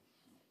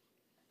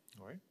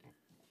 All right,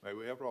 may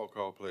we have roll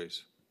call,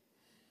 please?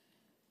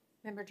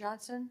 Member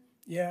Johnson?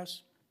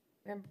 Yes.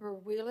 Member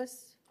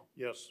Wheelis?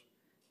 Yes.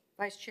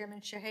 Vice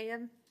Chairman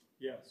Shahayam?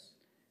 Yes.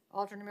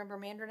 Alternate Member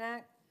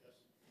Mandranak? Yes.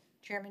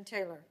 Chairman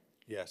Taylor?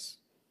 Yes.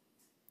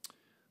 All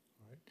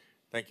right,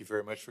 thank you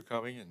very much for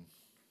coming, and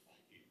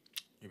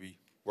you'll be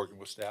working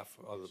with staff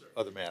for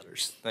other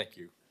matters. Thank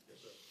you.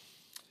 Yes, sir.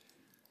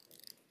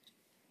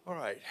 All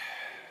right,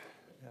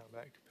 now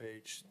back to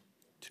page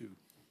 2.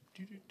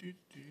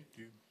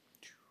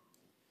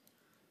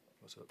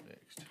 What's up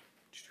next?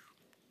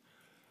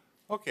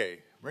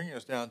 Okay, bringing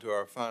us down to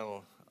our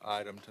final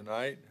item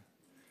tonight,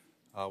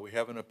 we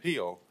have an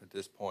appeal at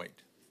this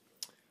point.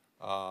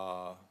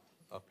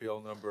 Appeal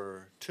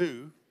number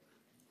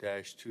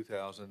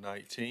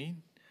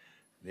 2-2019.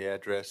 The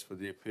address for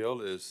the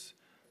appeal is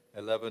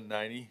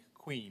 1190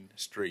 Queen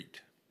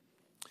Street.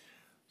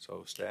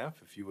 So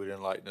staff, if you would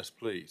enlighten us,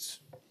 please.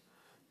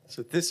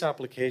 So this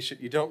application,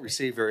 you don't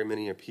receive very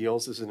many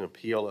appeals. This is an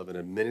appeal of an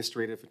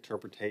administrative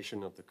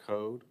interpretation of the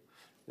code.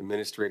 The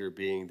administrator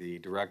being the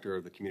director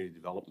of the Community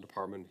Development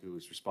Department, who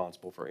is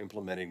responsible for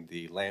implementing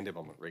the land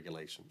development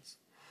regulations.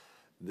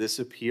 This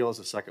appeal is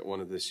the second one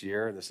of this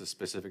year. This is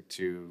specific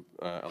to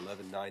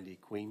 1190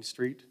 Queen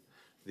Street.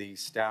 The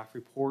staff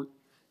report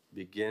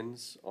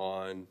begins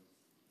on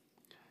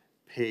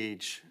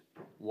page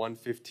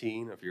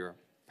 115 of your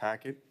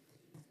packet.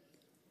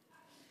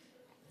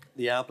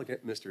 The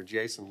applicant, Mr.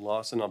 Jason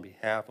Lawson, on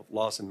behalf of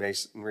Lawson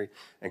Masonry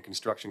and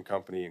Construction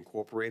Company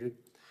Incorporated,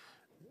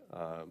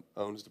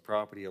 owns the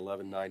property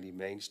 1190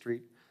 Main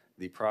Street.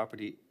 The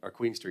property, or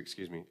Queen Street,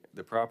 excuse me.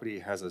 The property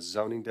has a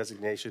zoning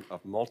designation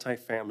of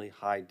multifamily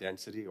high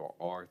density, or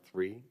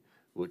R3,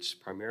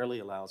 which primarily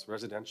allows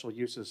residential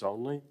uses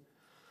only.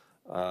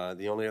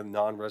 The only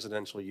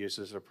non-residential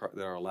uses that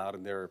are allowed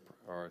in there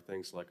are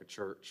things like a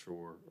church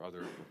or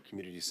other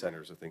community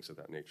centers or things of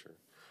that nature.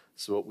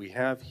 So what we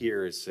have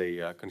here is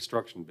a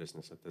construction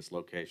business at this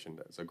location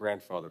that's a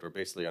grandfathered, or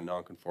basically a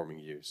non-conforming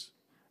use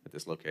at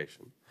this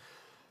location.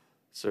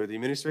 So the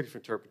administrative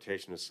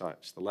interpretation is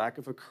such: the lack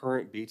of a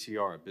current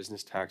BTR,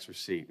 business tax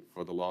receipt,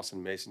 for the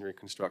Lawson Masonry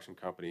Construction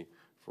Company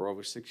for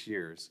over 6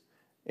 years,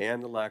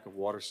 and the lack of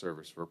water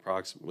service for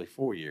approximately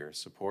 4 years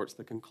supports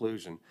the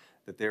conclusion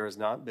that there has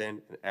not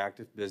been an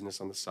active business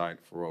on the site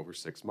for over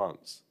 6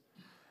 months.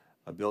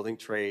 A building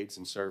trades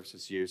and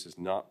services use is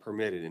not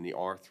permitted in the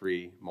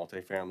R3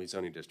 multifamily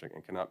zoning district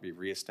and cannot be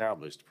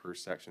reestablished per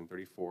section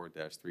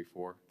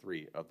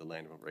 34-343 of the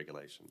land development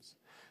regulations.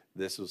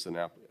 This was an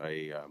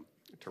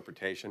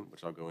interpretation,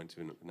 which I'll go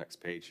into in the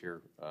next page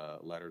here,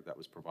 letter that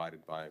was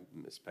provided by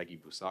Ms. Peggy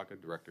Busaka,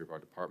 director of our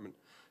department,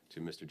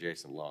 to Mr.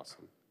 Jason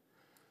Lawson.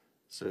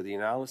 So the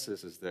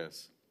analysis is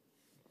this: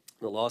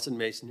 the Lawson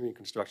Masonry and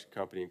Construction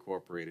Company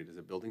Incorporated is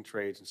a building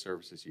trades and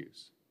services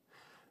use.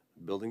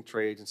 Building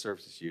trades and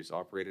services use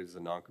operated as a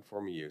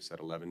non-conforming use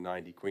at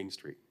 1190 Queen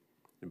Street.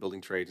 The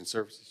building trades and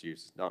services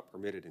use is not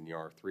permitted in the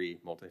R3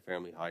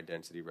 multifamily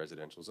high-density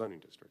residential zoning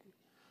district.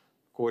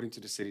 According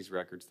to the city's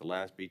records, the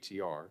last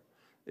BTR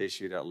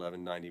issued at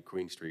 1190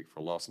 Queen Street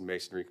for Lawson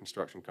Masonry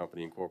Construction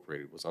Company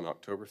Incorporated was on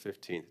October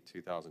 15th,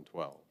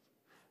 2012.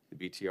 The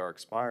BTR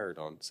expired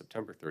on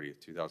September 30th,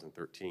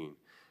 2013.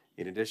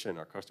 In addition,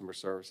 our customer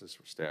services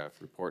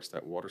staff reports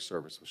that water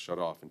service was shut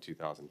off in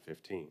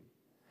 2015.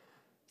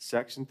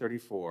 Section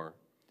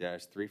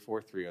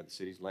 34-343 of the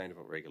city's land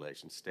development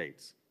regulations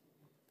states,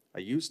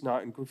 a use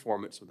not in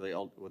conformance with the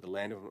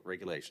land development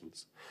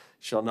regulations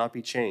shall not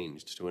be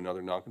changed to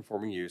another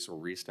non-conforming use or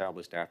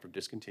reestablished after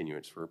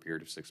discontinuance for a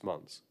period of 6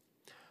 months.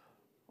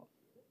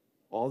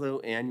 Although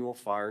annual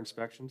fire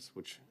inspections,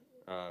 which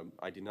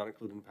I did not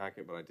include in the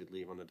packet, but I did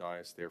leave on the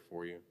dais there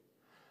for you,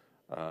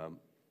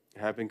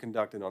 have been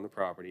conducted on the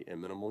property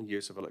and minimal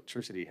use of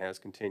electricity has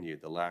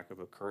continued, the lack of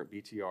a current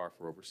BTR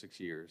for over 6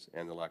 years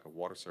and the lack of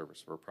water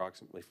service for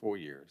approximately 4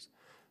 years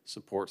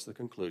supports the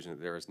conclusion that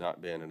there has not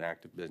been an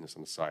active business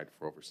on the site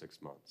for over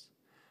 6 months.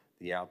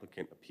 The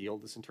applicant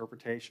appealed this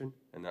interpretation,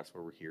 and that's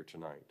why we're here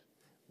tonight.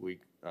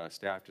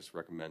 Staff just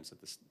recommends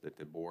that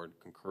the board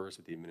concurs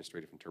with the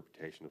administrative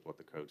interpretation of what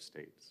the code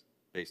states,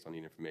 based on the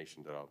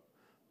information that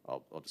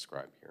I'll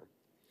describe here.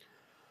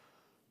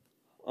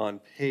 On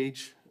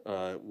page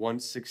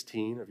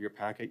 116 of your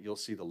packet, you'll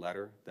see the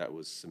letter that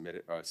was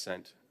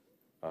sent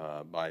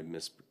by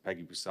Ms.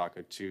 Peggy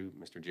Busaka to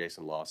Mr.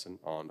 Jason Lawson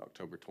on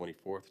October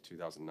 24th,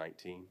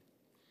 2019.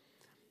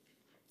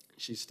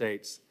 She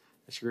states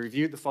that she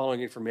reviewed the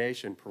following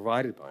information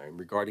provided by him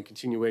regarding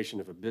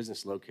continuation of a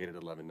business located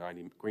at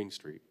 1190 Queen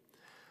Street.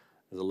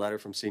 There's a letter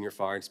from Senior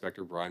Fire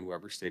Inspector Brian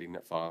Weber stating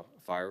that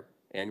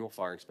annual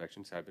fire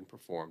inspections have been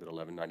performed at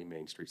 1190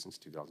 Main Street since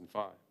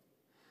 2005.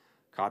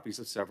 Copies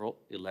of several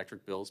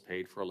electric bills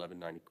paid for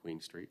 1190 Queen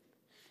Street,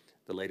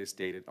 the latest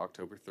dated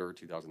October 3rd,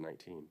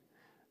 2019.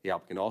 The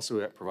applicant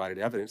also provided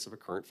evidence of a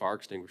current fire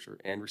extinguisher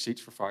and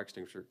receipts for fire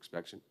extinguisher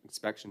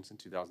inspections in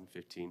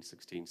 2015,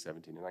 16,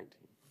 17, and 19.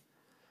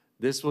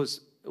 This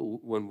was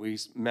when we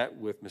met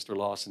with Mr.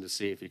 Lawson to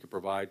see if he could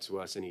provide to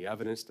us any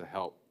evidence to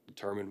help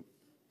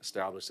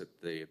establish that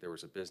there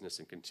was a business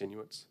in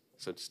continuance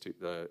since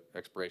the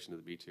expiration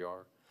of the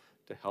BTR,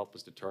 to help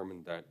us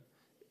determine that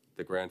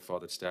the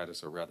grandfathered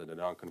status, or rather the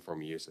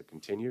non-conforming use, had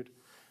continued.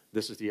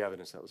 This is the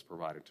evidence that was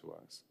provided to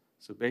us.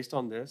 So based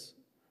on this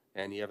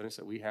and the evidence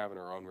that we have in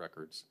our own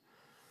records,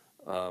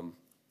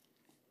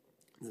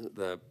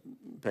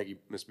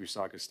 Ms.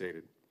 Busaka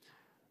stated,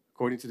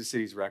 according to the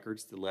city's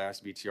records, the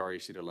last BTR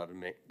issued at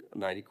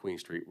 1190 Queen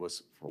Street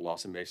was for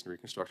Lawson Masonry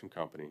Construction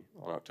Company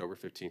on October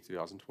 15,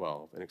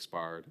 2012, and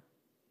expired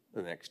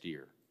the next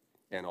year,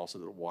 and also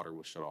that the water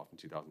was shut off in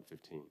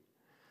 2015.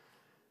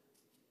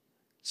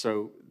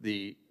 So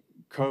the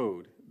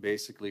code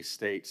basically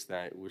states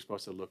that we're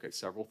supposed to look at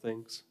several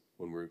things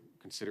when we're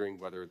considering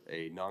whether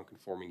a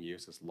non-conforming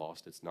use has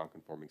lost its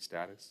non-conforming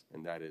status,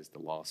 and that is the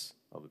loss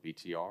of a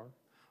BTR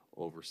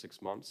over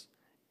 6 months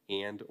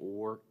and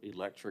or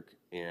electric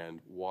and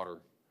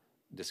water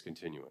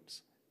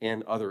discontinuance,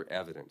 and other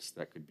evidence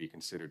that could be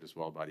considered as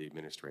well by the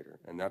administrator.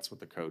 And that's what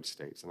the code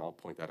states, and I'll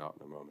point that out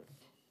in a moment.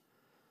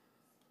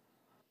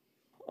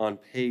 On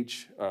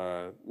page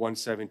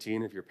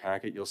 117 of your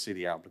packet, you'll see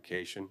the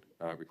application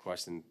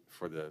requesting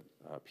for the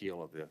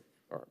appeal of the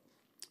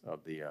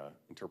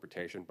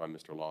interpretation by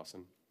Mr.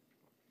 Lawson.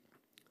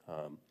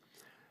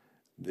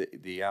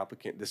 The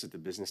applicant, this is the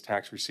business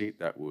tax receipt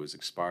that was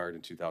expired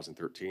in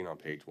 2013 on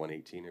page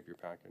 118 of your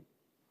packet.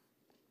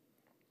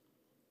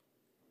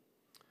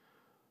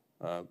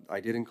 I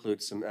did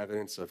include some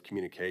evidence of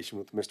communication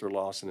with Mr.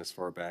 Lawson as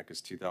far back as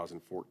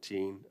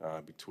 2014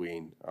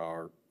 between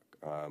our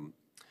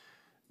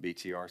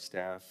BTR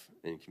staff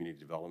and community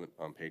development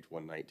on page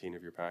 119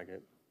 of your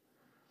packet.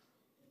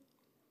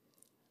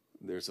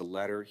 There's a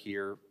letter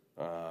here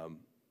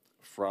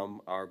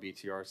from our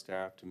BTR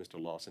staff to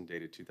Mr. Lawson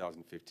dated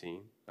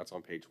 2015. That's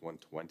on page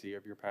 120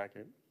 of your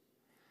packet,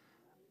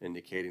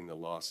 indicating the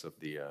loss of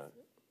the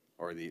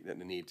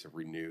need to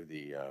renew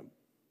the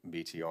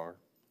BTR.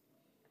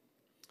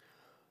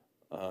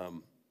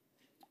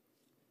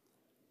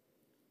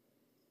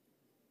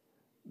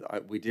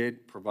 We did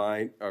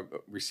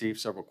receive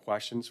several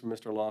questions from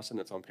Mr. Lawson.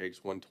 That's on page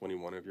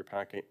 121 of your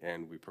packet,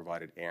 and we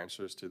provided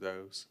answers to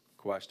those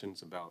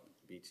questions about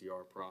the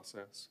BTR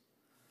process.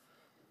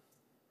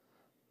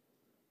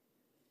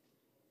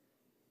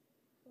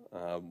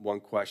 One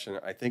question,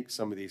 I think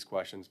some of these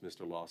questions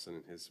Mr. Lawson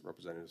and his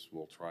representatives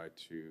will try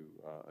to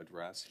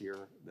address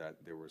here,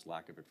 that there was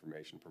lack of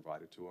information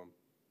provided to them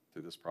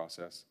through this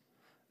process,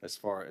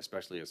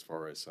 especially as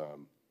far as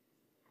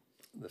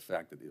the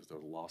fact that there's a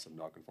loss of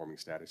non-conforming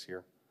status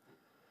here.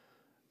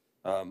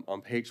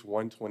 On page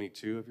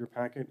 122 of your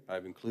packet,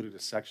 I've included a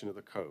section of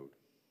the code,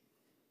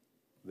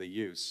 the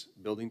use,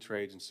 building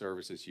trades and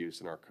services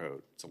use in our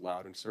code. It's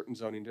allowed in certain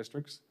zoning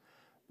districts,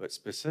 but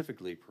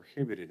specifically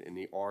prohibited in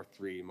the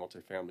R3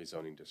 multifamily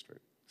zoning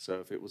district. So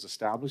if it was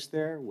established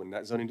there, when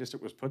that zoning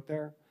district was put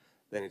there,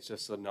 then it's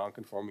just a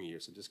non-conforming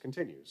use. It just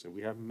continues. And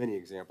we have many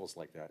examples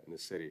like that in the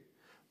city.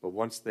 But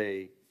once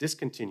they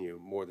discontinue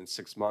more than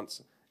 6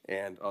 months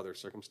and other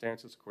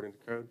circumstances, according to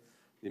code,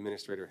 the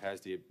administrator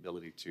has the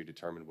ability to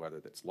determine whether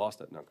that's lost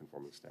that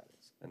non-conforming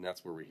status. And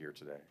that's where we're here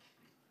today.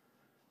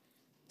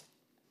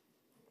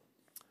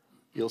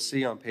 You'll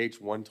see on page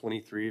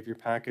 123 of your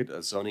packet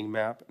a zoning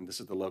map, and this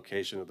is the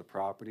location of the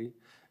property.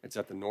 It's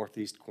at the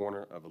northeast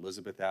corner of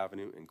Elizabeth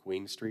Avenue and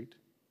Queen Street.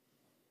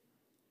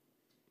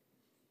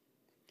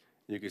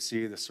 You can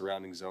see the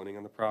surrounding zoning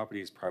on the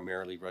property is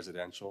primarily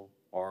residential,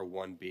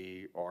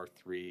 R1B,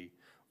 R3,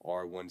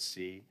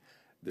 R1C.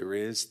 There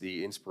is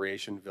the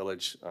Inspiration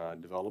Village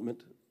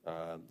development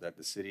that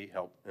the city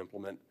helped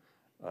implement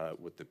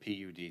with the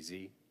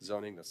PUDZ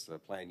zoning, that's the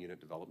Plan Unit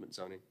Development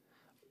zoning,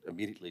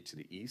 immediately to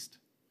the east.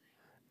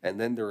 And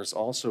then there is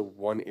also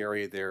one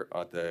area there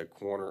at the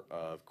corner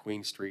of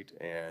Queen Street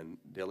and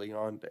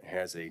DeLeon that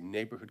has a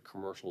neighborhood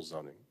commercial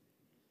zoning.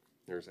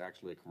 There's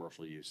actually a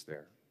commercial use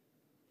there.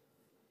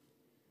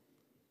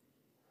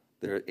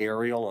 The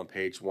aerial on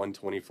page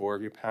 124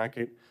 of your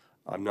packet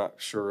I'm not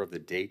sure of the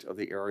date of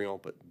the aerial,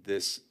 but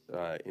this,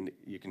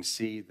 you can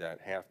see that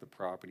half the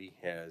property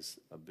has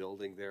a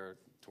building there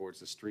towards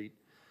the street,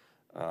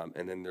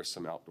 and then there's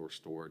some outdoor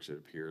storage that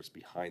appears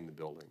behind the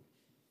building.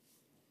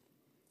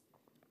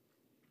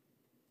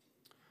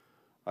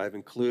 I've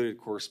included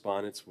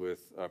correspondence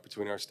with,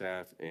 between our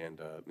staff and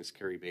Ms.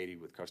 Carrie Beatty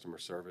with customer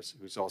service,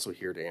 who's also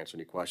here to answer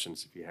any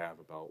questions if you have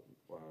about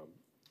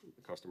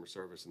the customer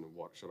service and the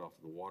water, shut off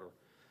of the water,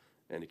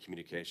 and the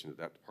communication that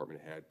that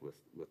department had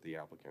with the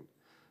applicant.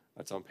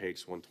 That's on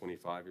page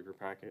 125 of your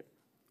packet.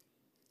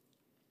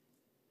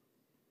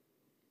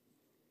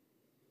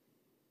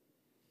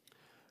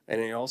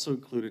 And I also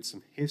included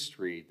some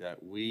history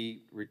that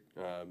we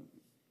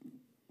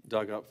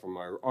dug up from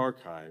our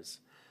archives.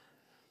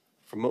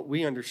 From what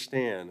we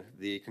understand,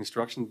 the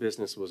construction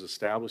business was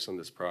established on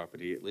this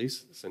property at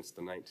least since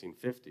the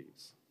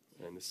 1950s.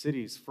 And the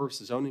city's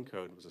first zoning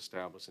code was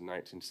established in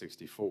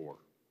 1964.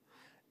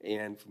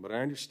 And from what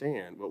I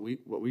understand, what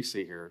we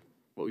see here,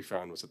 what we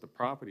found was that the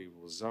property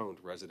was zoned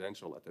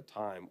residential at the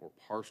time, or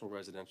partial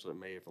residential. It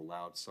may have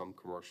allowed some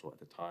commercial at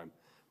the time.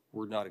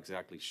 We're not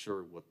exactly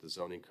sure what the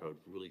zoning code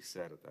really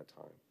said at that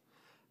time.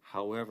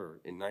 However,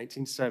 in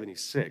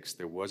 1976,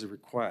 there was a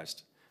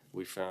request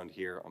we found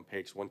here on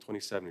page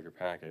 127 of your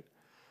packet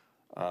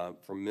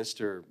from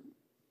Mr.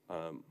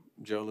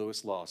 Joe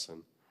Louis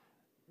Lawson.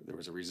 There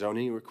was a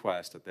rezoning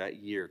request at that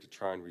year to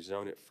try and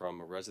rezone it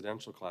from a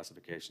residential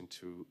classification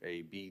to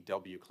a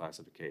BW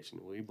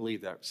classification. We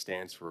believe that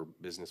stands for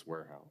business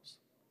warehouse.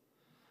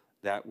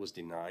 That was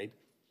denied,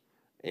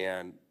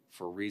 and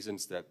for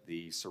reasons that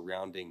the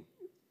surrounding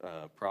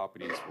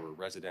properties were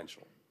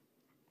residential,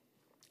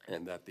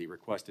 and that the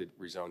requested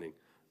rezoning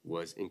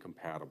was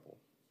incompatible.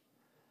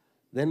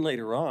 Then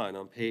later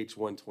on page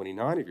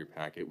 129 of your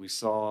packet, we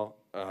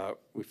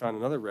found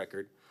another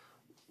record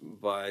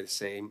by the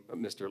same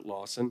Mr.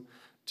 Lawson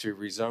to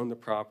rezone the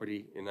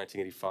property in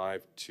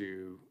 1985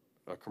 to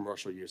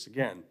commercial use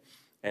again,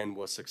 and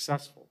was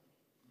successful.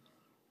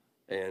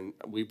 And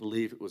we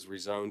believe it was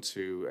rezoned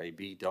to a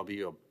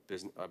BW,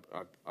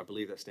 I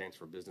believe that stands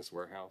for business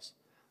warehouse,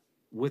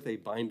 with a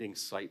binding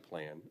site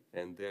plan.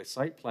 And the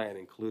site plan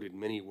included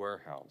mini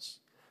warehouse.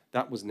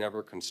 That was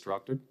never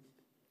constructed.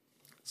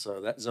 So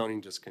that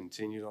zoning just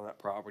continued on that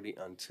property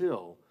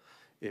until,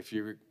 if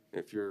you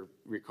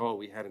recall,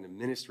 we had an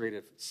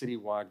administrative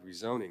citywide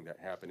rezoning that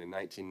happened in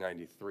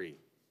 1993.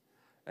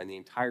 And the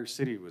entire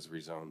city was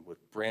rezoned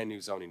with brand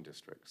new zoning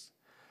districts.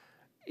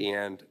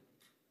 And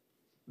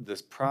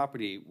this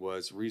property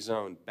was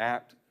rezoned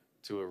back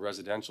to a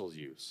residential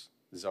use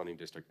zoning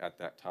district at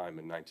that time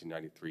in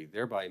 1993,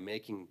 thereby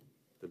making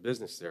the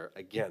business there,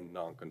 again,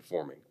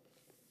 non-conforming.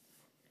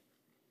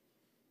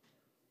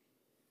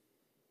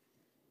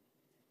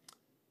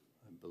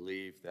 I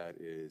believe that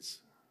is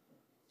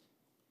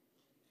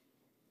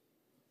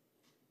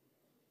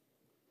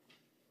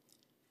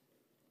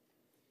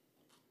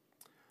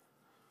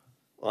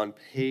on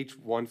page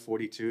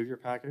 142 of your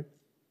packet.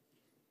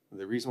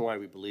 The reason why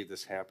we believe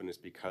this happened is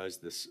because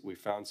we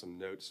found some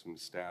notes from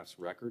staff's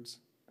records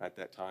at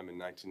that time in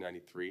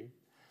 1993.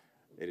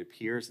 It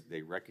appears that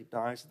they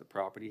recognized that the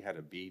property had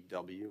a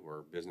BW,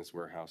 or business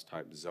warehouse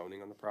type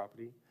zoning on the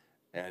property,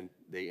 and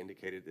they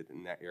indicated that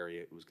in that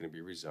area it was going to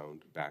be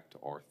rezoned back to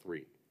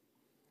R3.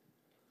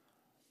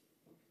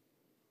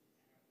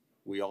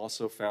 We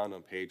also found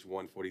on page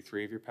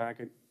 143 of your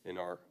packet in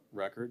our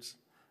records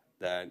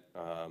that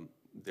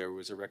there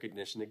was a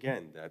recognition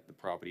again that the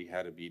property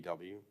had a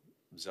BW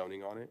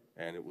zoning on it,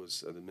 and it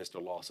was the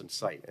Mr. Lawson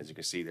site, as you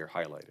can see, they're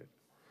highlighted.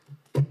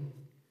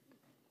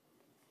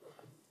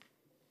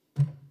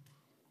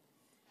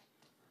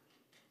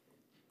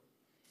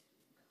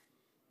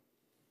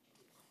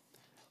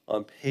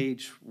 On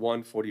page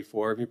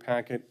 144 of your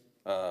packet,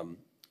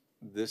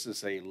 this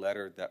is a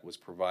letter that was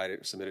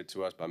submitted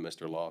to us by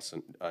Mr.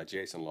 Lawson,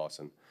 Jason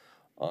Lawson,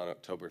 on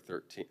October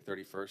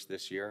 31st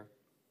this year.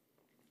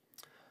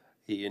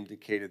 He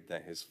indicated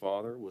that his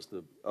father was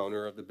the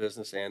owner of the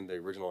business and the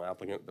original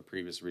applicant of the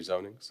previous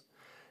rezonings,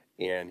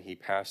 and he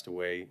passed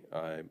away,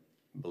 I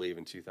believe,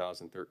 in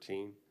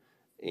 2013,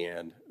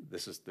 and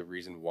this is the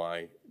reason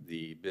why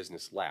the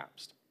business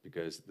lapsed,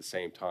 because at the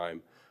same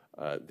time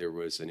there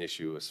was an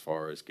issue as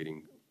far as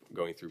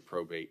going through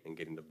probate and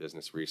getting the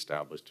business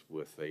reestablished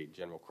with a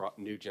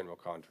new general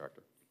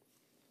contractor.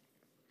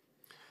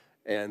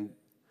 And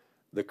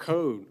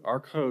our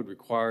code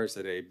requires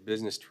that a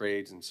business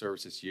trades and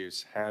services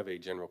use have a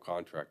general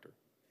contractor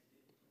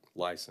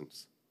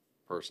license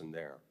person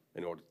there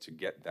in order to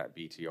get that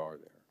BTR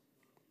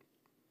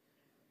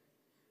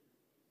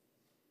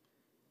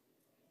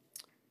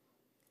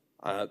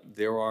there.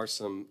 There are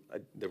some,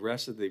 the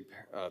rest of the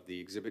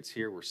exhibits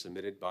here were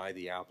submitted by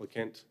the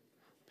applicant.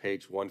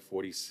 Page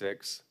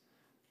 146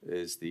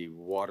 is the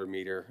water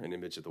meter, an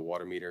image of the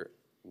water meter.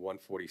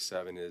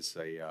 147 is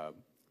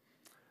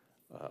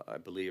I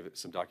believe it's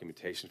some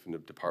documentation from the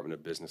Department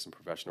of Business and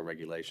Professional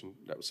Regulation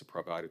that was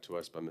provided to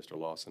us by Mr.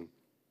 Lawson.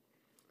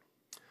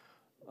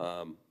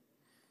 And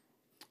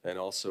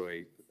also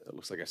it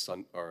looks like a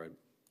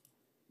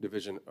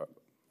division,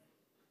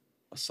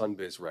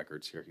 Sunbiz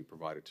records here he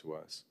provided to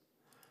us.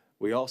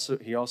 He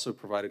also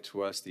provided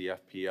to us the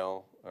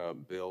FPL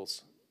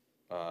bills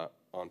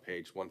on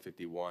page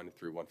 151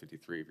 through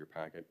 153 of your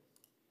packet.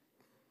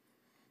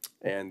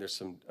 And there's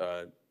some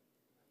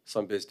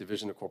Sunbiz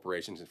Division of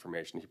Corporations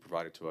information he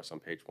provided to us on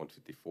page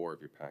 154 of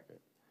your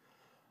packet.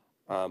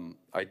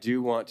 I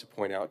do want to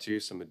point out to you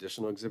some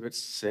additional exhibits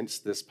since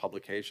this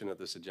publication of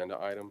this agenda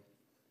item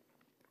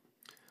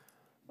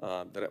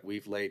that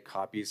we've laid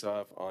copies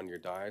of on your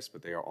dais,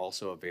 but they are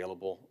also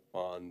available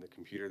on the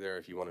computer there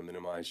if you want to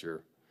minimize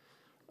your,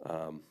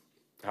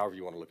 however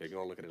you want to look at it. You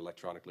want to look at it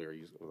electronically or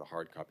use it with the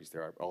hard copies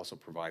there. I've also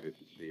provided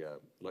the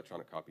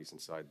electronic copies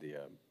inside the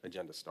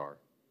agenda star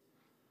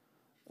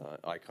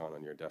icon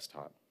on your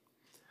desktop.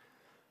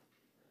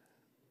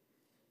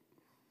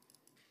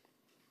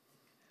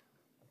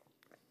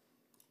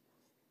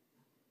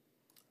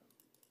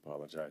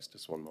 Apologize,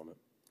 just one moment.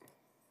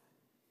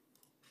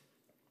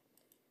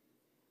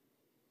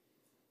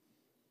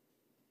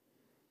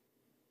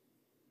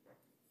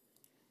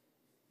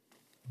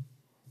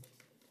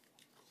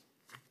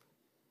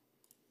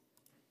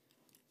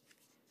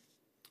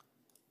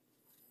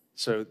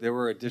 So there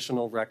were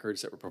additional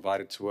records that were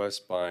provided to us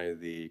by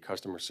the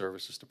Customer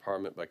Services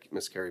Department, by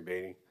Ms. Carrie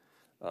Beatty,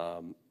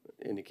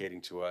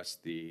 indicating to us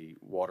the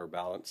water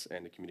balance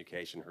and the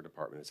communication her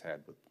department has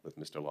had with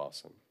Mr.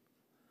 Lawson.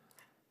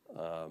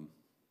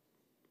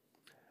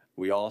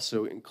 We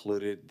also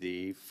included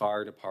the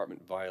fire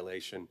department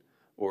violation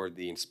or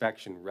the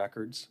inspection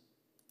records.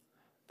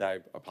 I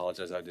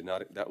apologize, I did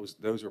not,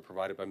 those were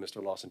provided by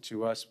Mr. Lawson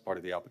to us, part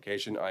of the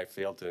application. I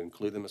failed to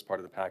include them as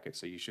part of the packet,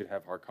 so you should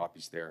have hard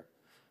copies there.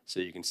 So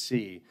you can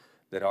see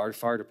that our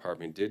fire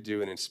department did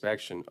do an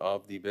inspection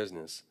of the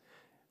business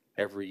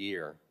every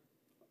year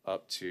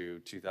up to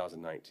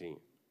 2019.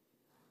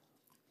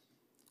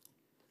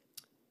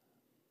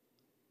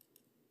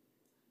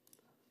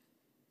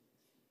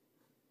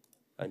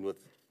 And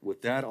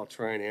with that, I'll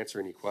try and answer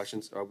any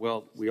questions.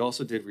 Well, we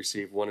also did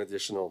receive one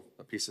additional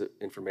piece of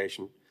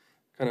information,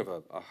 kind of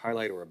a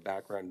highlight or a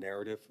background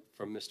narrative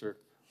from Mr.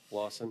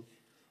 Lawson,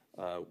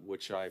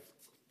 which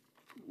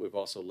we've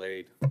also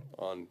laid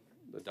on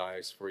the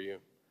dais for you.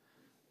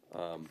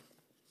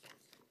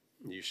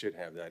 You should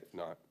have that. If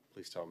not,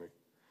 please tell me.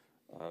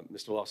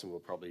 Mr. Lawson will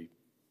probably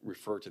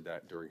refer to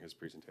that during his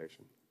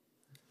presentation.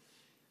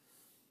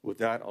 With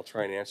that, I'll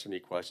try and answer any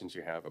questions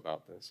you have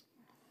about this.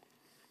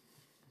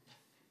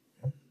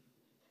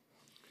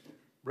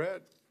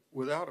 Brad,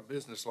 without a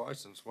business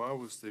license, why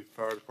was the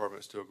fire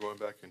department still going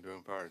back and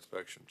doing fire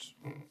inspections?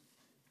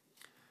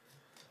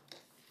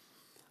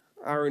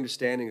 Our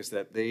understanding is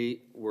that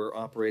they were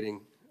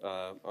operating,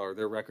 or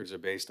their records are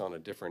based on a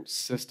different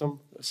system.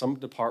 Some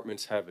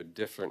departments have a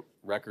different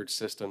record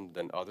system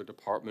than other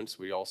departments.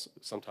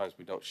 Sometimes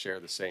we don't share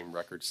the same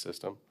record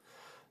system.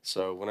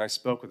 So when I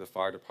spoke with the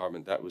fire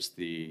department, that was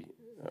the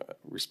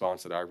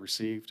response that I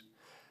received.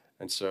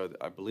 And so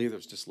I believe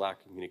there's just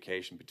lack of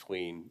communication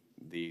between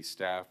the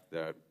staff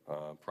that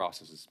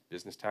processes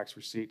business tax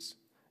receipts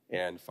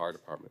and fire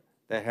department.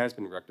 That has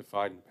been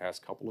rectified in the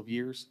past couple of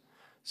years.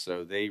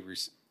 So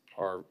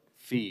our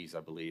fees, I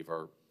believe,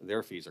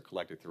 their fees are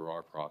collected through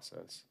our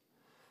process.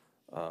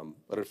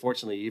 But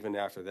unfortunately, even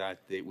after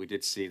that, we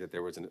did see that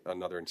there was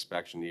another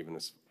inspection even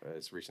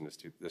as recent as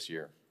this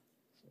year.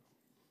 So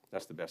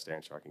that's the best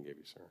answer I can give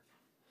you, sir.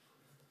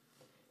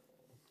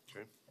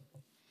 Okay.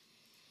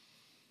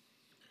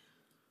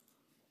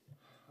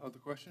 Other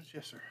questions?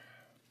 Yes, sir.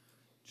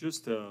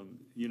 Just,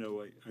 you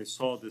know, I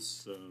saw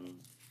this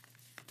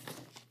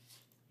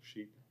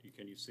sheet.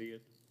 Can you see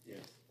it?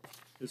 Yes.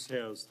 This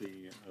has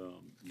the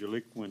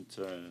delinquent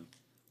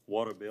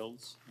water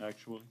bills,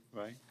 actually,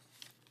 right?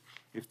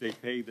 If they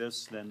pay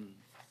this, then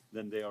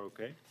they are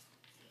okay?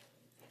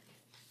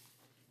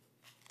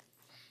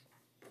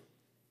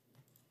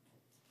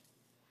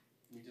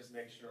 Let me just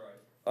make sure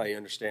I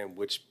understand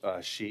which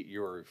sheet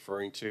you're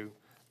referring to.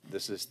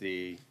 This is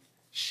the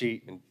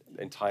sheet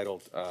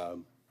entitled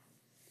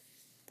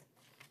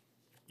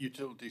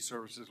Utility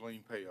Services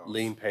Lien Payoff.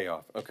 Lien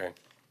Payoff, okay.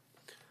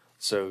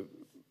 So,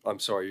 I'm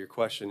sorry, your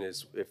question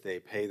is if they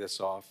pay this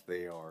off,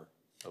 they are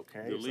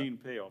okay? The lien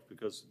payoff,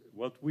 because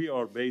what we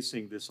are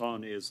basing this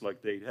on is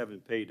like they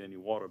haven't paid any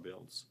water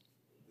bills.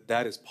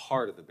 That is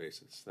part of the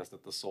basis. That's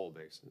not the sole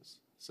basis.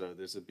 So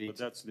there's a But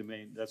that's the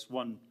main, that's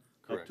one,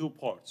 Correct. two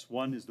parts.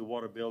 One is the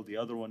water bill, the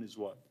other one is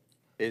what?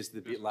 Is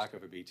the lack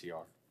of a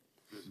BTR.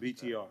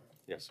 BTR.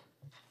 Yes, sir.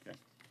 Okay.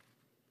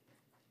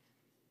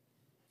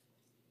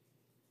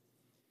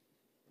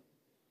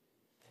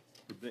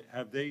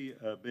 Have they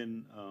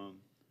been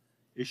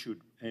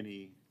issued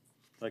any,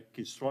 like,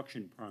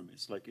 construction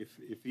permits? Like,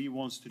 if he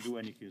wants to do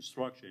any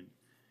construction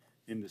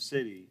in the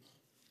city,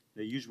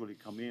 they usually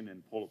come in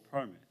and pull a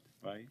permit,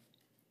 right?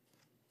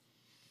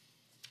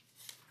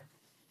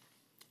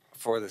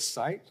 For the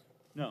site?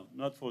 No,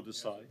 not for the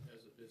site.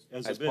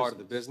 As part of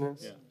the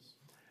business? Yeah.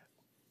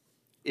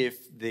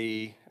 If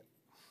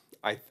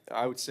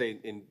I would say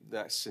in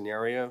that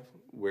scenario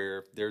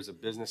where there's a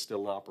business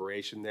still in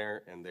operation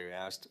there and they're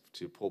asked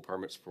to pull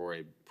permits for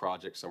a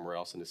project somewhere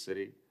else in the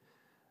city,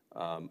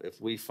 If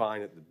we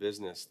find that the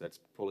business that's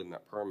pulling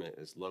that permit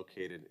is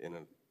located in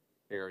an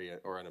area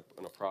or in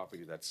a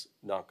property that's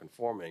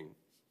non-conforming,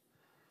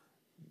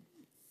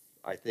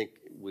 I think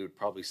we would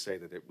probably say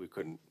that we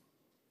couldn't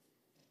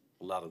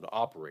allow them to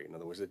operate. In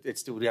other words,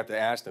 it's still, we have to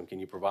ask them, can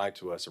you provide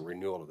to us a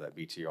renewal of that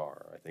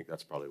BTR? I think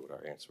that's probably what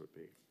our answer would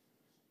be.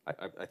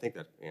 I think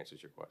that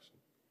answers your question.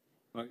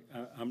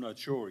 I'm not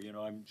sure, you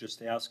know, I'm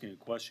just asking a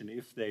question.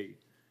 If they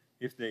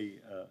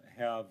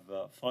have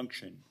a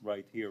function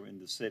right here in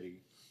the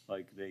city,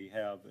 like they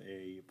have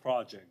a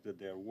project that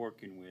they're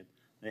working with,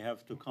 they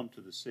have to come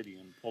to the city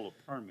and pull a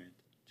permit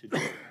to do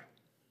it.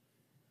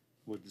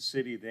 Would the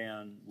city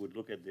then would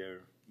look at their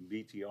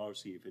BTR,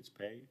 see if it's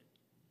paid?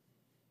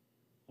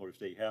 Or if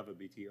they have a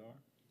BTR?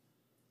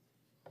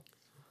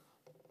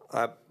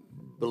 I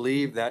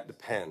believe that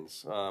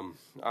depends. I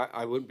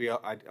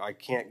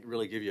can't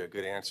really give you a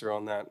good answer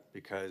on that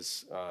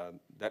because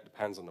that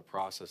depends on the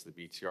process of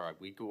the BTR.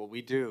 What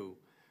we do,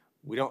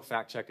 we don't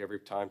fact check every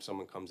time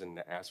someone comes in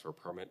to ask for a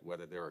permit,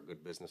 whether they're a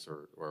good business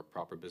or a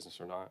proper business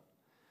or not.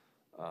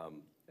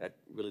 That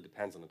really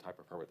depends on the type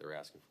of permit they're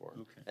asking for.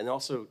 Okay. And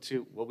also,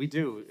 too, what we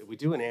do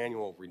an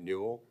annual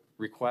renewal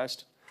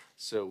request.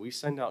 So we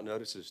send out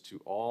notices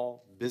to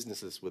all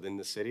businesses within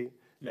the city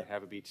that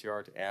have a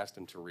BTR to ask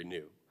them to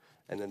renew.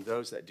 And then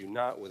those that do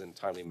not within a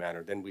timely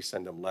manner, then we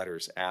send them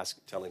letters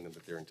telling them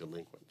that they're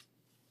delinquent.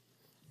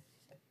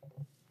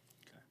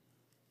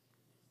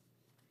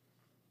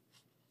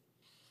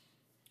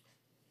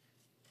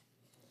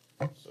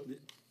 So,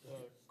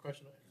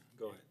 question.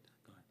 Go ahead.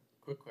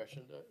 Quick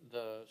question.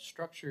 The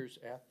structures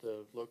at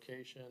the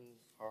location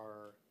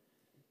are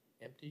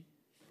empty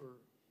for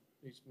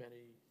these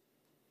many,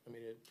 I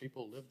mean,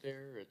 people live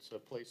there, it's a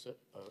place,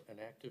 an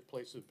active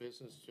place of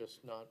business,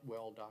 just not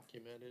well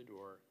documented,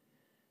 or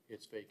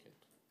it's vacant?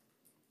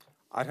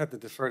 I'd have to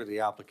defer to the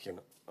applicant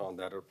on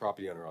that, or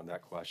property owner on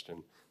that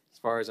question. As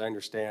far as I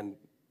understand,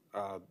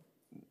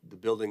 the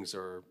buildings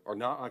are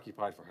not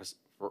occupied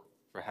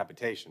for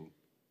habitation,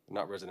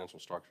 not residential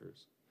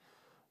structures.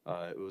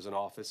 It was an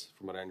office,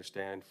 from what I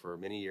understand, for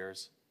many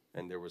years,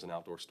 and there was an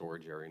outdoor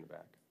storage area in the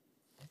back.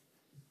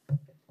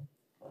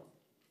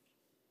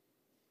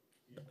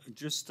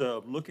 Just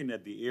looking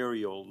at the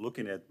aerial,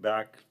 looking at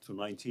back to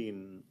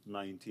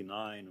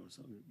 1999 or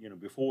something, you know,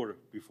 before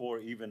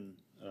even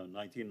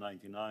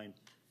 1999,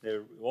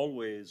 there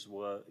always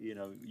were, you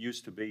know,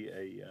 used to be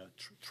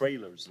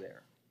trailers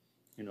there.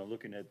 You know,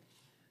 looking at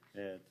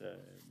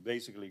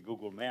basically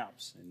Google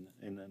Maps,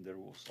 and then there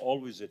was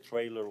always a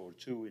trailer or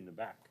two in the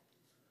back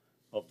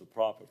of the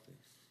property.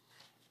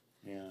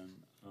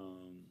 And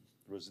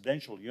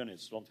residential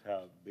units don't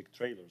have big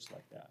trailers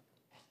like that.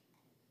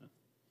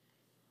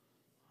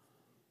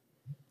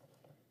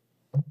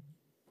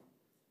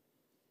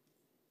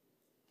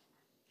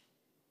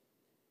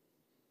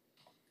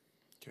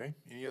 Okay,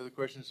 any other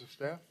questions of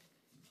staff?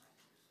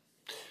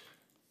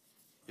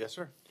 Yes,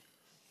 sir.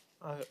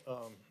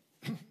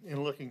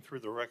 In looking through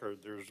the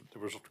record, there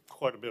was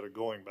quite a bit of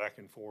going back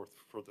and forth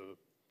for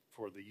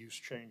the use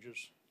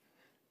changes,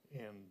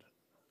 and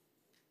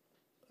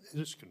it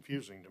is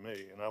confusing to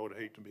me, and I would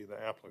hate to be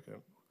the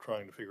applicant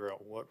trying to figure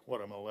out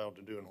what I'm allowed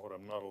to do and what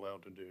I'm not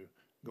allowed to do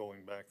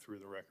going back through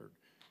the record.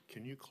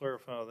 Can you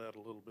clarify that a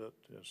little bit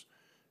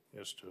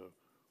as to,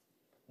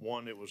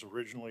 one, it was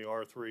originally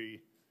R3,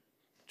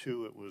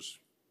 two, it was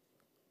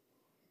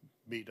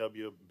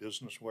BW,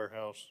 Business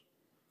Warehouse,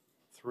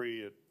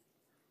 three, it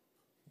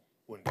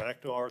went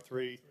back to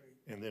R3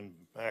 and then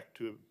back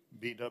to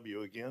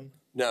BW again?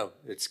 No,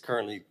 it's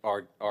currently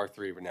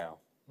R3 now.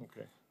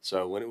 Okay.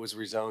 So when it was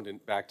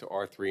rezoned back to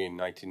R3 in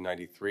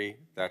 1993,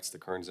 that's the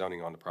current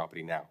zoning on the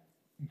property now.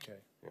 Okay.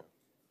 Yeah.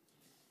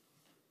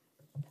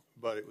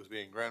 But it was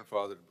being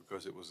grandfathered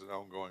because it was an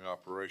ongoing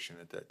operation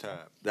at that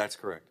time. That's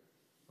correct.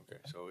 Okay,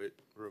 so it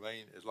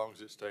remained, as long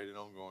as it stayed an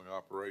ongoing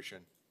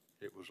operation,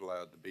 it was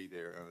allowed to be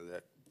there under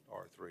that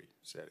R3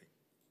 setting.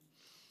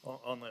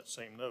 On that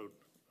same note,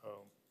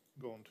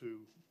 going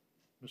to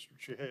Mr.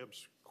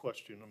 Chehab's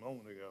question a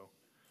moment ago,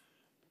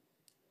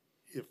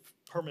 if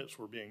permits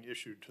were being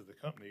issued to the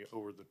company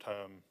over the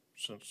time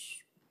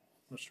since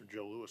Mr.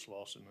 Joe Lewis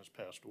Lawson has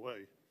passed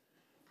away,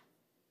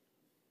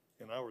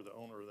 and I were the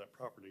owner of that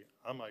property,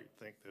 I might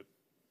think that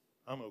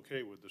I'm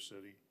okay with the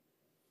city.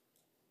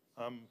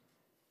 I'm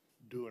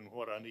doing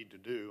what I need to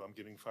do. I'm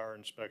getting fire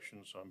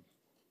inspections. I'm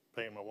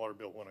paying my water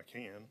bill when I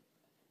can.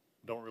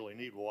 Don't really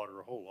need water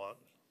a whole lot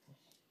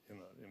in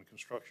a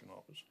construction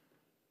office.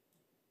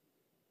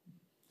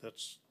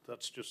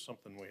 That's just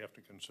something we have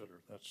to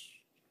consider. That's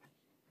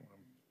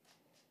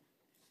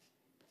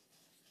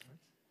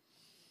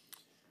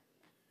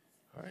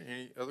All right,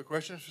 any other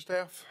questions for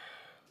staff?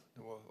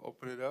 Then we'll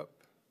open it up.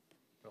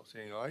 Don't see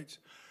any lights.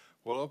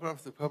 We'll open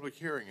up the public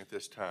hearing at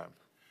this time.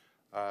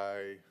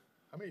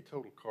 How many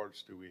total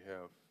cards do we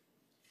have?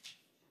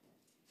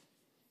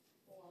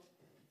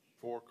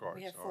 4 cards.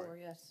 We have all 4, right.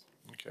 yes.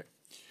 Okay.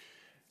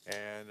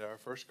 And our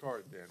first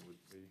card then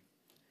would be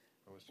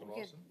Mr. We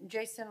get Lawson.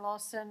 Jason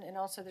Lawson, and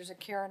also there's a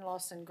Karen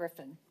Lawson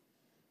Griffin.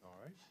 All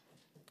right.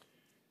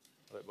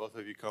 Let both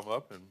of you come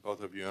up and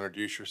both of you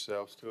introduce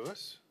yourselves to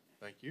us.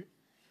 Thank you.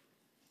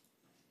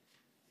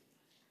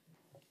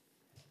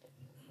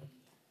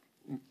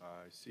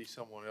 I see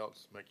someone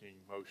else making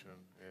motion,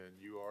 and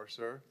you are,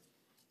 sir?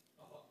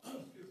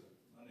 Excuse me,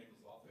 my name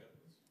is Arthur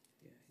Edwards.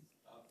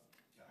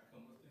 Can I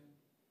come with them?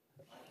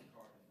 I can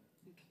card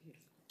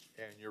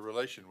in. And your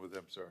relation with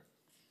them, sir?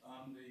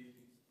 I'm the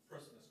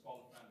person that's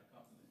qualifying the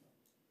company,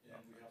 and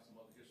we have some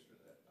other history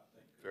that I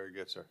think. Very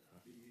good, sir.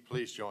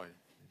 Please join.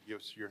 Give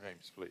us your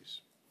names,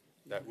 please.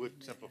 That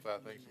would simplify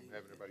things from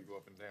having everybody go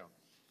up and down.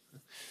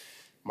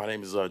 My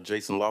name is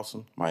Jason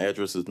Lawson. My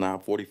address is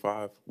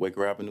 945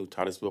 Waker Avenue,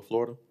 Titusville,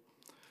 Florida.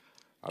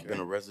 I've been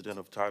a resident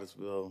of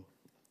Titusville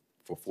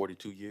for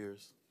 42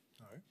 years.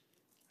 All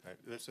right.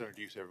 Let's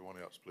introduce everyone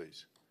else,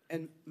 please.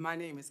 And my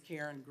name is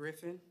Karen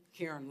Griffin,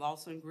 Karen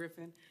Lawson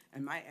Griffin,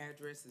 and my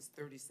address is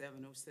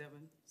 3707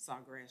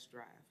 Sawgrass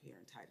Drive here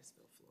in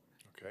Titusville, Florida.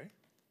 Okay.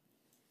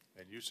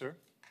 And you, sir?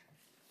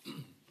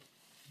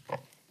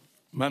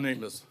 My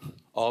name is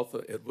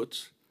Arthur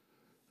Edwards.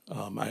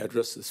 My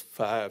address is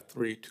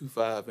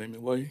 5325 Amy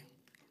Way,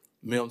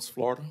 Mims,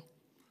 Florida.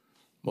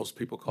 Most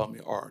people call me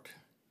Art.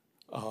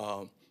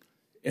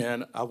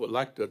 And I would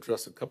like to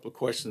address a couple of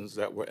questions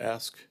that were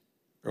asked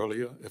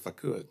earlier, if I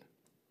could.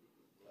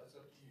 That's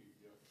up to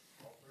you.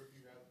 All three of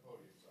you have the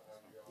podium, so how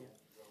do y'all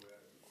go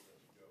at it? We'll let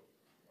you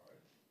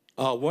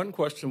go. All right. One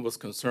question was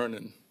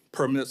concerning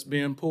permits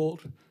being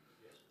pulled.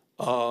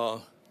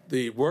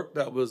 The work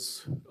that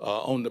was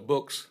on the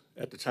books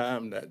at the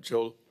time that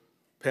Joe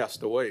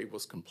passed away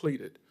was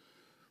completed,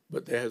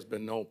 but there has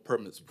been no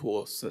permits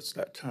pulled since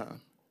that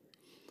time.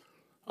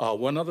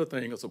 One other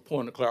thing is a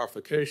point of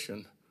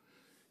clarification.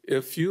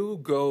 If you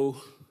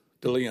go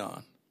to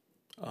Leon,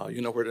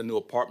 you know where the new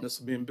apartments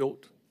are being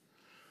built?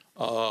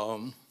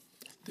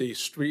 The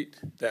street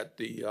that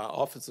the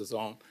office is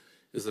on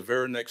is the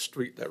very next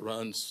street that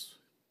runs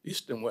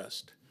east and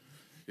west.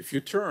 If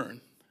you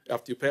turn,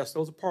 after you pass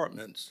those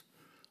apartments,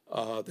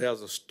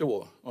 there's a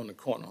store on the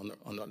corner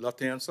on the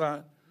left-hand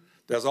side.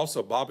 There's also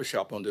a barber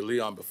shop on the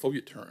Leon before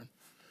you turn.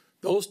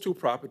 Those two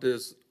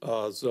properties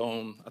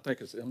zone, I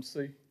think it's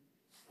MC,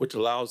 which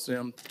allows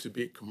them to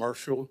be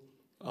commercial,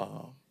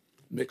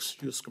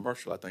 mixed-use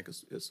commercial, I think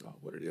is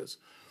what it is.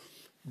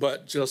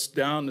 But just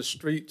down the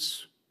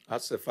streets,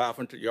 I'd say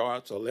 500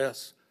 yards or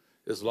less,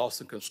 is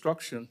Lawson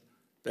Construction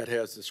that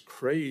has this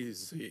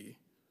crazy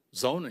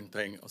zoning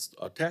thing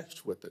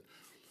attached with it.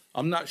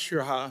 I'm not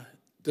sure how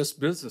this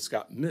business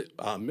got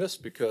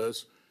missed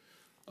because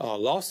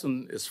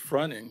Lawson is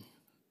fronting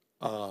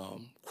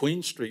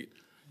Queen Street,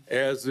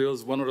 as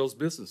is one of those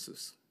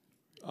businesses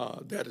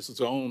that is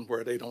zoned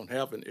where they don't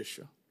have an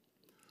issue.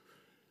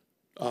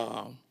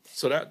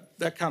 So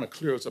that kind of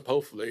clears up,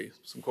 hopefully,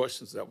 some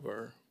questions that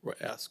were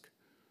asked.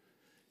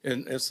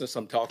 And since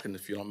I'm talking,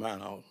 if you don't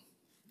mind,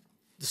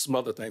 there's some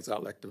other things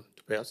I'd like to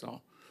pass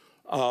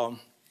on.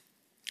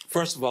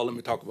 First of all, let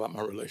me talk about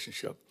my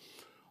relationship.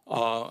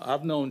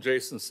 I've known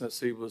Jason since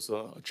he was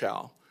a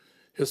child.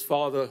 His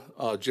father,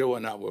 Joe,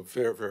 and I were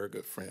very, very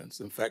good friends.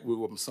 In fact, we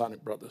were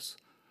Masonic brothers,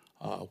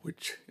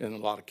 which in a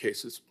lot of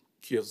cases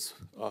gives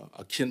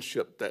a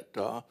kinship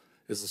that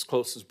is as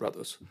close as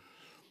brothers.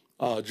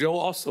 Joe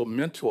also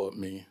mentored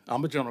me.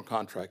 I'm a general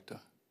contractor,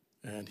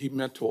 and he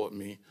mentored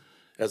me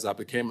as I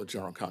became a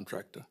general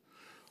contractor.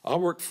 I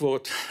worked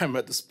full-time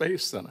at the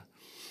Space Center,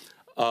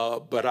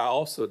 but I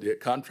also did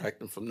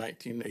contracting from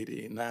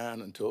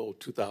 1989 until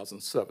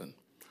 2007.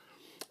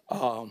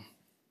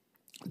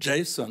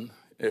 Jason,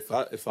 if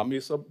I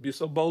may be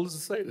so bold as to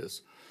say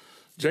this,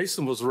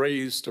 Jason was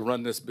raised to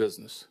run this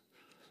business.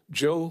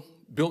 Joe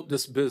built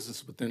this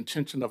business with the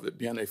intention of it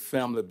being a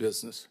family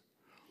business.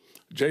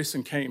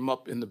 Jason came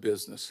up in the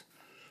business,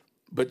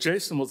 but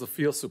Jason was a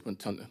field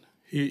superintendent.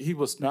 He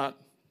was not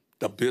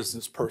the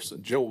business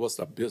person. Joe was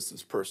the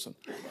business person.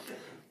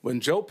 When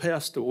Joe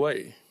passed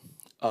away,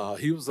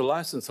 he was a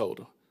license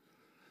holder.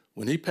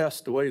 When he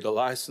passed away, the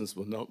license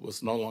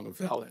was no longer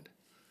valid.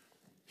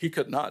 He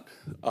could not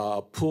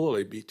pull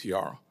a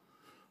BTR.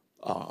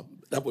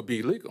 That would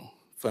be illegal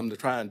for him to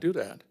try and do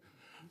that.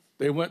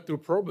 They went through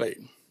probate,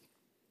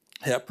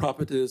 had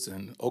properties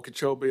in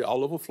Okeechobee,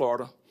 all over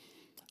Florida,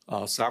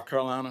 South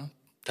Carolina,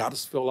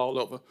 Titusville, all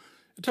over.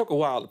 It took a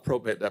while to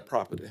probate that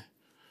property.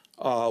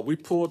 We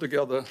pulled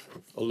together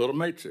a little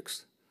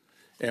matrix.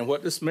 And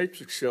what this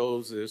matrix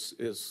shows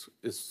is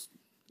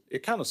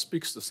it kind of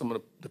speaks to some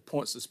of the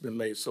points that's been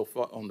made so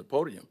far on the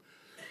podium,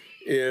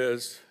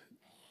 is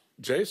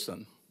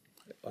Jason,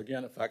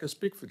 again, if I could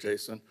speak for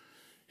Jason,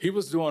 he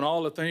was doing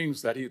all the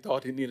things that he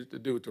thought he needed to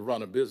do to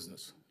run a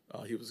business.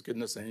 He was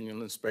getting his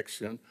annual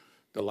inspection,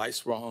 the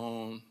lights were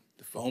on,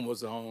 the phone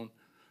was on.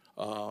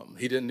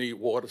 He didn't need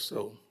water,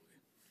 so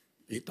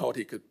he thought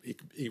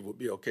he would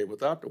be okay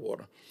without the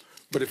water.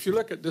 But if you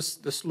look at this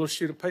little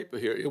sheet of paper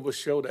here, it will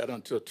show that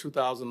until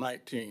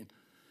 2019,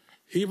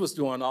 he was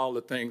doing all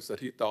the things that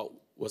he thought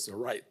was the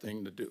right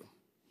thing to do.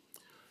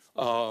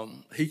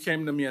 He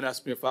came to me and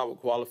asked me if I would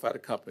qualify the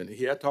company.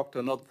 He had talked to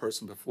another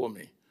person before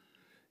me,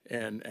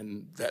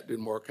 and that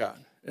didn't work out.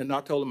 And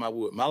I told him I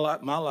would. My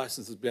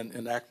license has been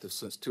inactive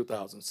since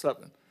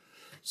 2007.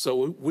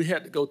 So we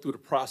had to go through the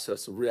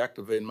process of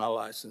reactivating my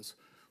license,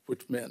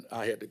 which meant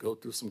I had to go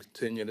through some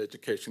continuing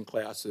education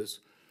classes.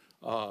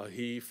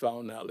 He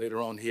found out later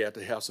on he had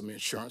to have some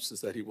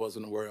insurances that he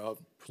wasn't aware of,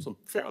 some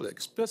fairly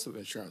expensive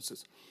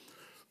insurances.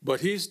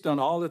 But he's done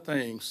all the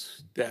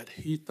things that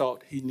he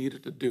thought he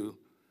needed to do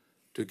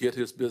to get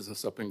his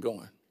business up and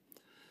going.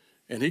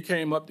 And he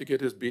came up to get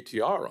his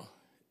BTR,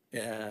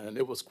 and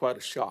it was quite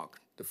a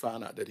shock to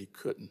find out that he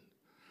couldn't.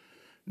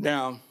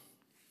 Now,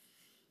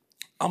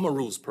 I'm a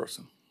rules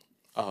person.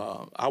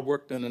 I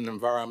worked in an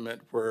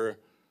environment where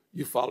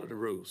you follow the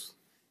rules.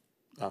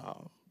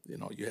 You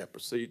know, you had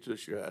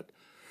procedures, you had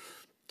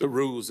the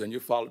rules, and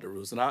you follow the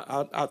rules. And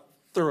I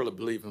thoroughly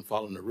believe in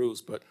following the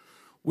rules, but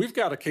we've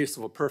got a case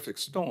of a perfect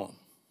storm.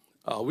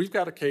 We've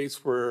got a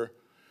case where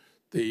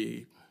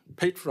the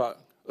patriarch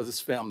of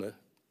this family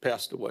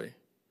passed away.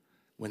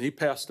 When he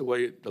passed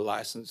away, the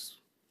license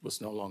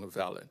was no longer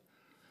valid.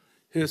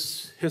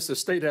 His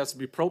estate has to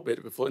be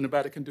probated before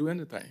anybody can do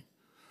anything.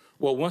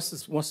 Well, once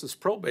it's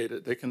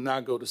probated, they can now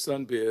go to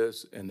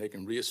Sunbiz and they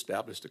can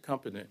reestablish the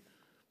company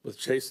with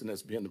Jason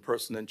as being the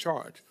person in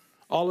charge.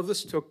 All of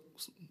this took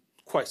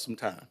quite some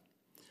time.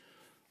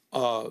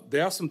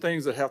 There are some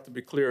things that have to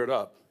be cleared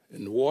up,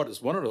 and the water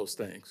is one of those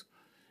things.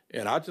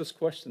 And I just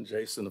questioned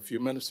Jason a few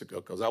minutes ago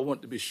because I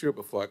wanted to be sure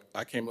before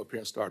I came up here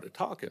and started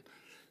talking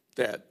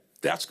that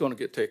that's going to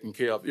get taken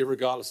care of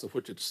irregardless of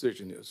what your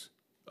decision is,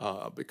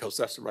 because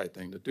that's the right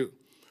thing to do.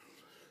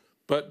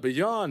 But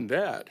beyond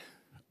that,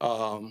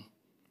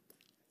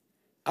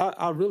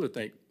 I really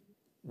think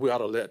we ought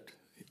to let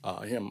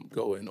him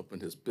go and open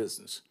his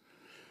business.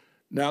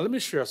 Now, let me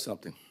share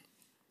something.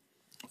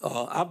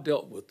 I've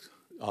dealt with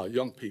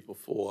young people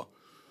for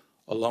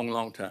a long,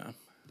 long time.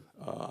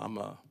 I'm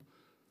a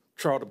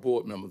charter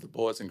board member of the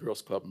Boys and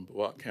Girls Club in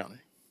Broward County.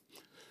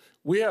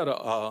 We had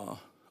a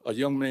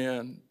young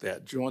man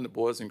that joined the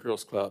Boys and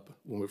Girls Club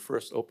when we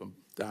first opened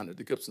down at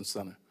the Gibson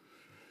Center.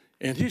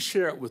 And he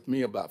shared with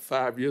me about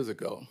 5 years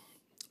ago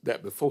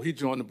that before he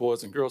joined the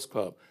Boys and Girls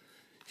Club,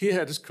 he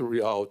had his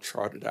career all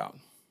charted out.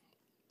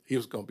 He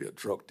was going to be a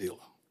drug dealer.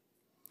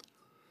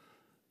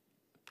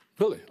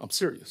 Really, I'm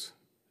serious.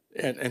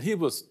 And he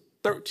was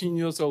 13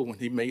 years old when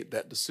he made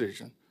that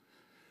decision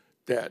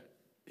that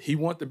he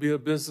wanted to be a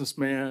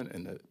businessman,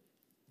 and the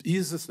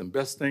easiest and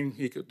best thing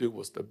he could do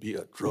was to be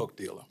a drug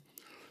dealer.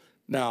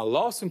 Now,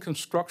 Lawson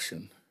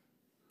Construction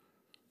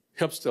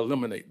helps to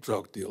eliminate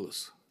drug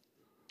dealers.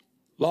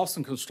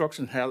 Lawson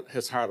Construction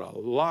has hired a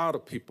lot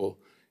of people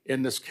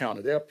in this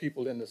county. There are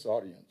people in this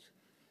audience.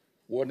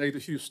 Warden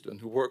Houston,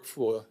 who worked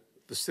for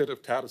the city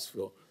of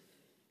Titusville.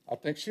 I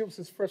think she was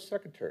his first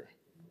secretary.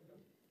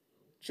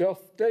 Jeff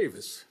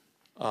Davis,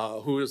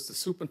 who is the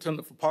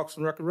superintendent for Parks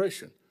and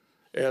Recreation,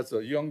 as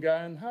a young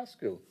guy in high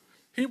school.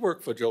 He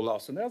worked for Joe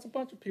Lawson. There's a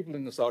bunch of people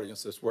in this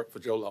audience that's worked for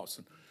Joe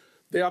Lawson.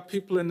 There are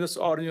people in this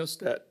audience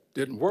that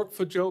didn't work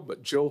for Joe,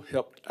 but Joe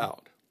helped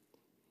out.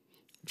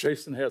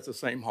 Jason has the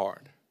same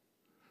heart.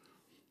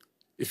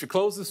 If you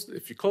close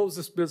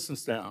this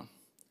business down,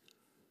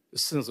 it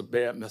sends a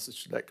bad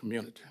message to that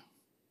community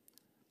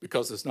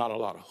because there's not a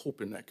lot of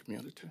hope in that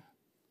community.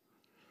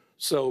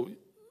 So,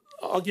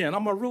 again,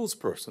 I'm a rules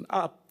person.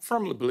 I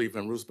firmly believe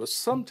in rules, but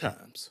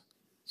sometimes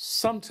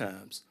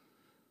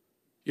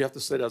you have to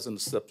say there's an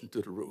exception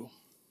to the rule.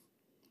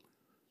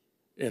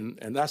 And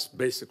that's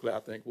basically, I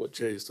think, what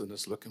Jason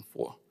is looking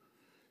for,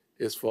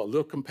 is for a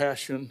little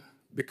compassion,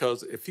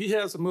 because if he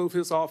has to move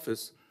his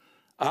office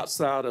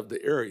outside of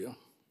the area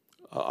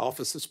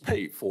office is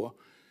paid for,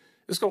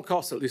 it's going to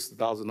cost at least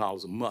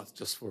 $1,000 a month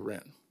just for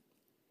rent.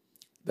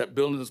 That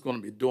building is going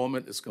to be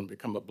dormant. It's going to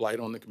become a blight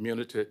on the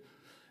community.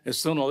 And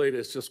sooner or later,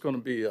 it's just going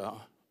to be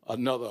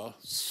another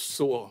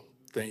sore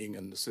thing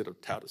in the city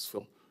of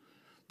Titusville.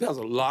 There's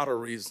a lot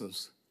of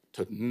reasons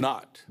to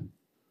not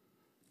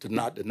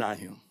deny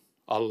him.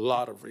 A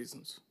lot of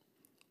reasons.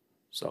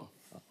 So,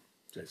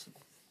 Jason.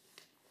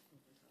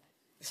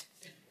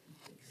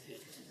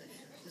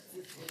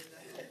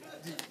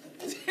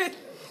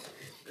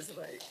 It's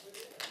like,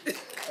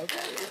 okay,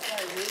 it's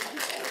like, really?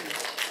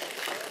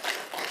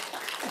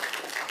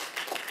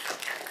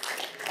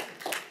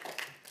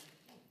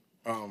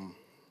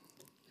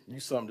 You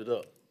summed it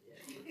up.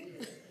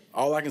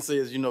 All I can say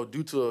is,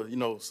 due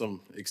to,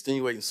 some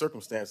extenuating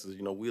circumstances,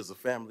 we as a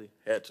family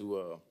had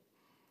to,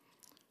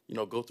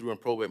 go through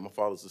and probate my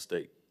father's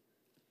estate.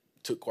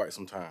 It took quite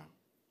some time.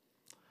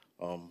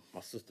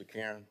 My sister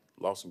Karen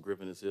Lawson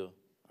Griffin is here.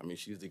 I mean,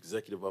 she's the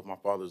executive of my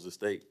father's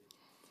estate,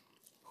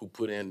 who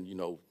put in,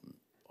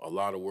 a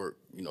lot of work,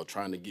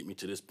 trying to get me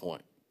to this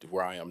point, to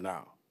where I am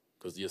now.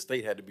 Because the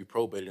estate had to be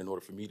probated in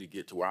order for me to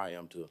get to where I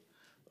am to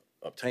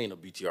obtain a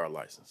BTR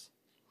license.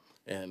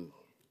 And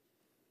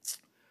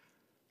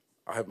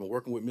I have been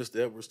working with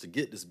Mr. Edwards to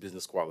get this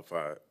business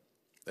qualified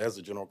as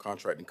a general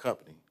contracting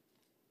company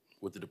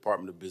with the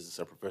Department of Business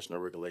and Professional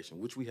Regulation,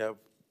 which we have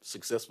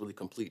successfully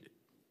completed.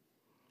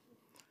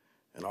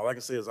 And all I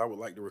can say is I would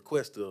like to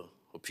request the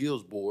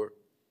appeals board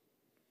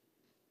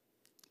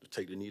to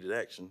take the needed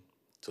action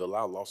to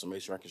allow Lawson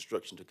Masonry and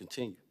Construction to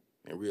continue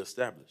and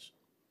reestablish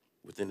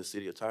within the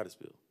city of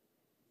Titusville.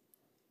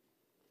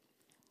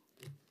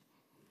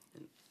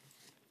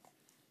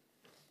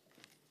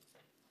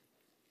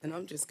 And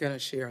I'm just going to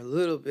share a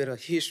little bit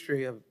of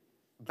history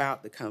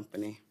about the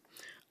company.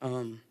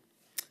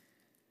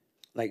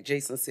 Like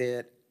Jason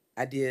said,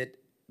 I did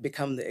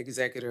become the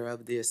executor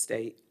of the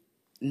estate.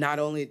 Not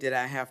only did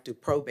I have to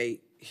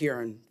probate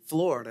here in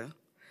Florida,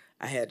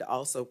 I had to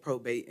also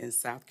probate in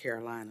South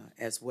Carolina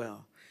as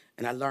well.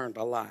 And I learned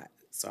a lot.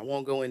 So I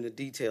won't go into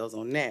details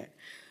on that.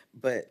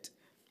 But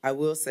I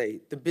will say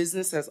the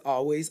business has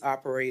always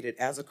operated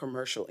as a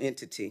commercial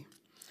entity.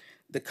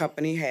 The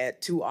company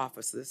had 2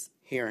 offices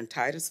here in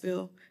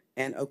Titusville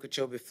and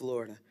Okeechobee,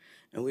 Florida.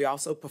 And we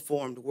also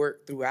performed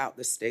work throughout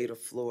the state of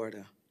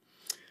Florida.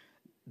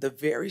 The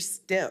very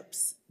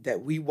steps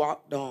that we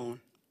walked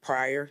on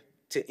prior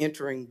to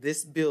entering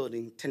this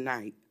building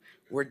tonight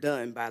were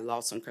done by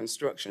Lawson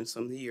Construction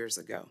some years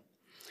ago.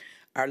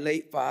 Our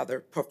late father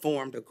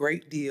performed a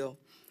great deal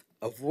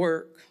of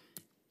work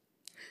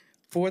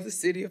for the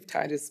city of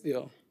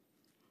Titusville.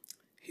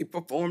 He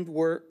performed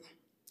work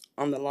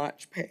on the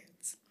launch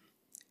pads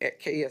at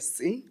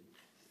KSC,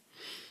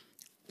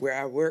 where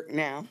I work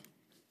now.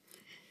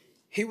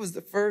 He was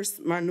the first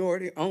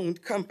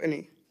minority-owned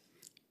company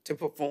to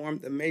perform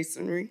the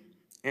masonry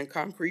and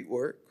concrete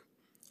work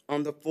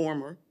on the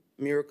former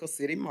Miracle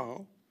City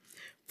Mall,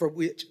 for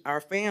which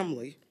our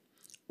family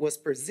was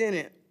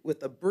presented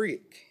with a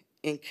brick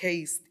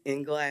encased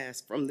in glass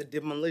from the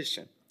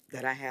demolition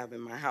that I have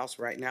in my house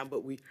right now,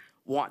 but we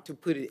want to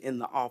put it in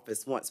the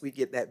office once we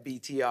get that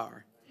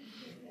BTR.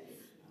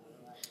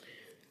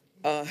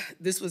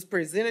 This was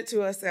presented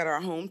to us at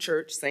our home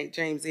church, St.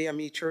 James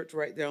AME Church,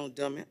 right there on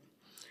Dummit,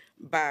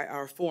 by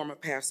our former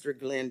pastor,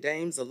 Glenn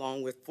Dames,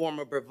 along with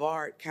former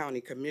Brevard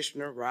County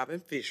Commissioner Robin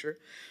Fisher,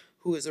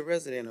 who is a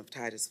resident of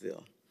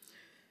Titusville.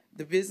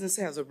 The business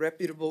has a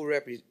reputable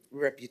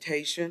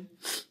reputation,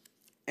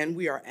 and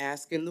we are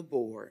asking the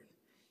board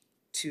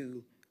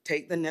to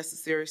take the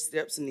necessary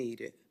steps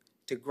needed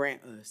to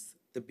grant us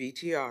the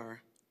BTR,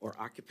 or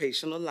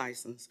occupational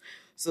license,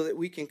 so that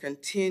we can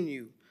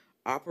continue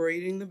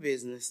operating the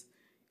business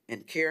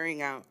and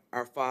carrying out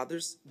our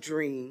father's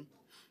dream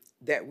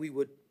that we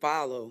would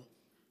follow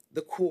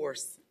the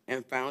course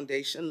and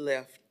foundation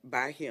left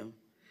by him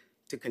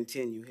to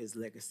continue his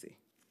legacy.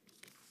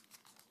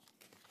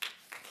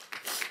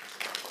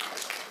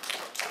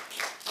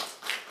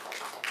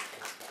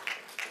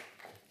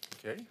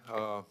 Okay,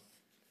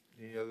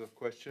 any other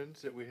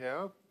questions that we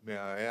have? May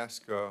I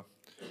ask,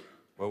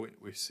 well,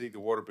 we see the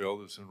water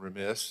bill is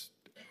remiss.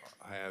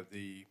 Have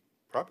the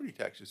property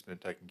taxes been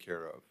taken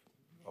care of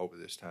over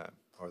this time?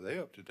 Are they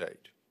up to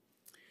date?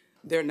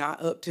 They're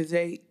not up to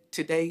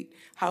date.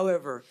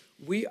 However,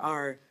 we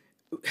are,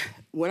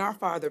 when our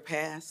father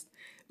passed,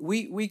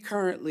 we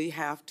currently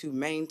have to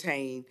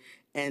maintain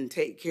and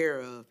take care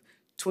of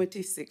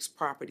 26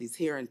 properties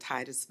here in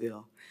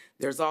Titusville.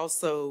 There's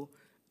also,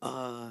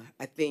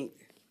 I think,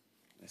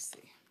 let's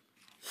see.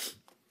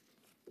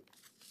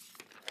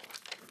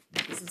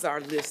 This is our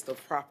list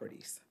of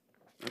properties.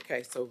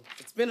 Okay, so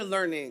it's been a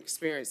learning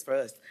experience for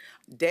us.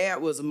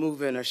 Dad was a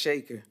mover and a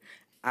shaker.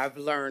 I've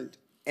learned,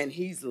 and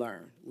he's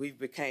learned. We've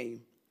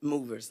became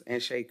movers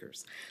and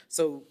shakers.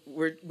 So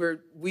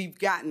we've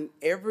gotten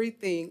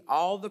everything,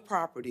 all the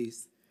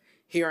properties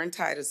here in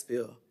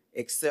Titusville,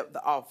 except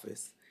the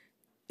office.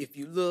 If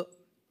you look,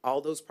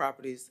 all those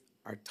properties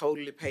are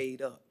totally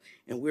paid up.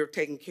 And we're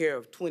taking care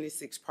of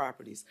 26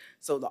 properties.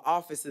 So the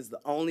office is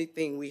the only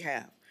thing we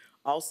have.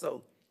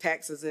 Also,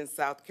 taxes in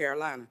South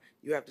Carolina.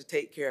 You have to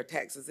take care of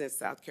taxes in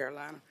South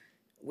Carolina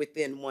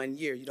within 1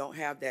 year. You don't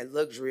have that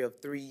luxury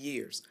of 3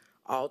 years.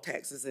 All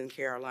taxes in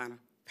Carolina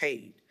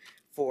paid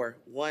for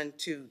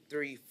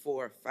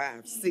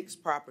 6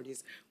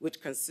 properties,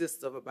 which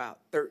consists of about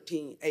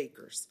 13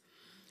 acres.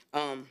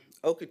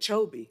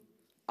 Okeechobee,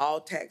 all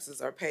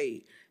taxes are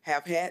paid.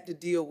 Have had to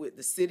deal with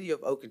the city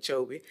of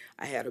Okeechobee.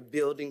 I had a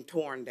building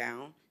torn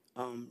down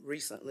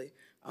recently.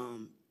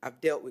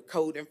 I've dealt with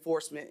code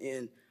enforcement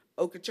in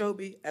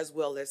Okeechobee as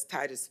well as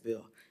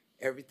Titusville.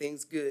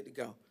 Everything's good to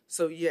go.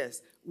 So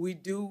yes, we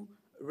do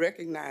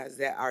recognize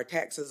that our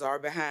taxes are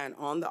behind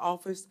on the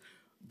office,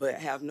 but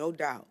have no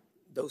doubt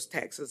those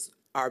taxes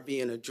are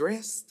being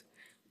addressed.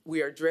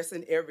 We are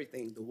addressing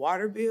everything. The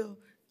water bill,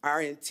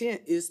 our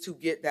intent is to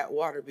get that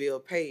water bill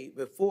paid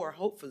before,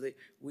 hopefully,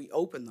 we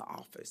open the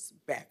office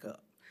back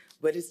up.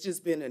 But it's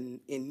just been an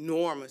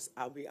enormous,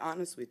 I'll be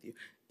honest with you,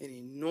 an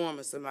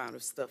enormous amount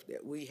of stuff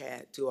that we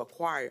had to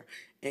acquire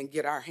and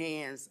get our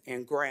hands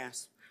and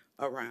grasp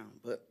around.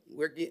 But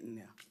we're getting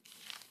there.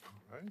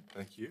 All right,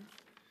 thank you.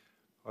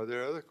 Are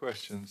there other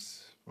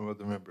questions from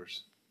other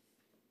members?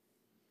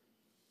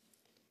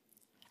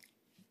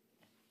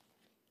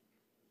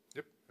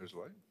 Yep, there's a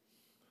light.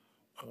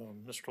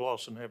 Mr.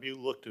 Lawson, have you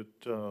looked at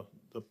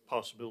the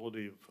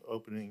possibility of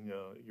opening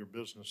your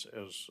business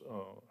as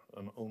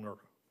an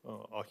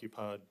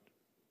owner-occupied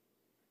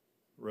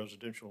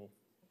residential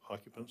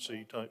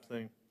occupancy type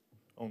thing,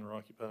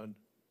 owner-occupied?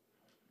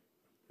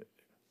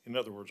 In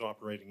other words,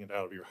 operating it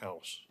out of your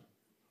house.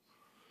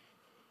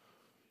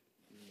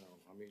 No,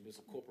 I mean, it's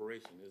a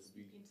corporation.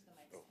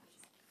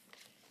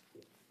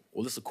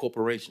 Well, it's a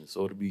corporation,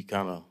 so it'd be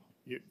kind of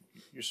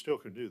You still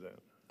could do that.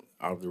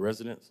 out of the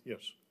residence?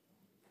 Yes.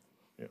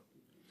 Yeah.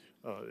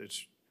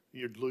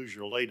 You'd lose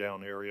your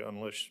laydown area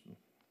unless,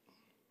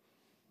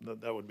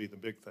 that would be the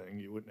big thing.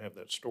 You wouldn't have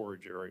that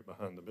storage area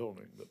behind the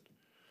building, but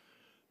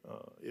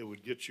it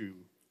would get you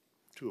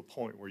to a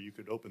point where you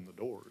could open the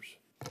doors.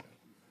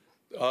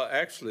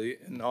 Actually,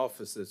 in the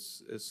office,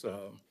 it's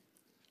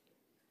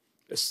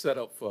set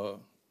up for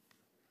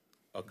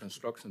a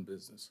construction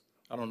business.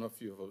 I don't know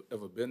if you've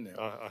ever been there.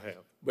 I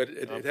have. But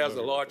it has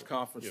a large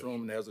conference Yes.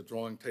 room, it has a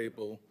drawing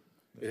table,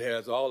 it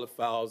has all the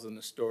files and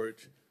the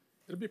storage.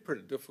 It'll be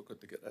pretty difficult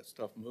to get that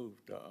stuff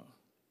moved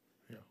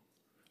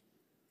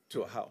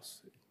to a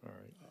house. All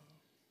right.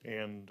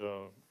 And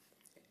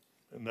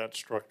that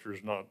structure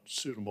is not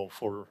suitable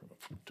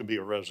to be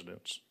a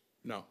residence.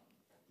 No.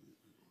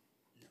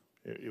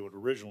 It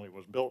originally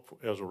was built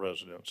as a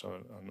residence,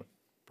 I'm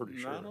pretty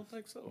sure. No, I don't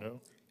think so.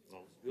 No?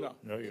 No.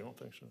 No, you don't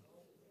think so?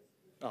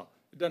 No,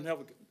 it doesn't have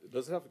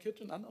does it have a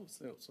kitchen? I never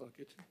saw a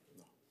kitchen.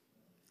 No.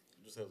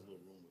 It just has a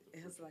little room.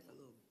 It has like a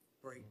little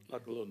break.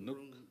 Like a little nook,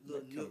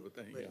 Little kind of a nook,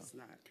 thing, but yeah. it's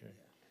not. Okay.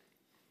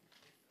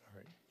 All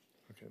right.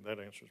 Okay, that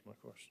answers my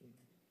question.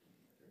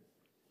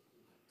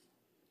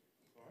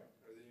 All right,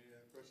 are there any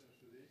other questions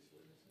for these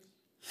witnesses?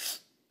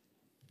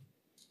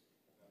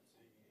 Not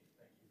seeing any.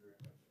 Thank you very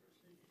much for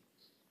speaking.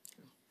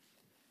 Do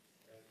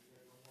you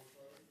have one more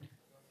card?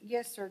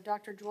 Yes, sir.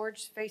 Dr.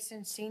 George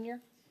Faison,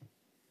 Sr.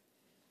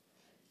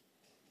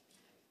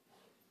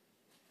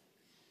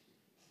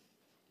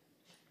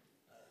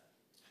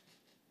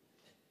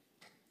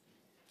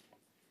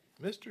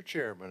 Mr.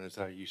 Chairman, as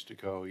I used to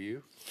call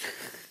you.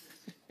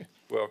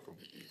 Welcome.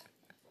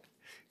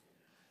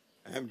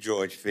 I'm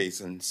George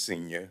Faison,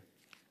 Sr.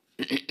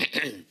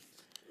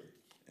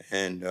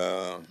 And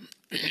the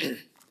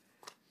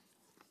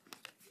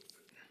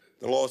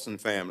Lawson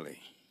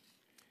family,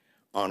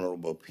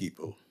 honorable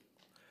people,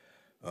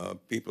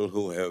 people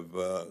who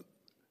have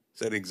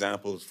set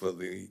examples for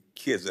the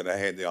kids that I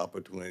had the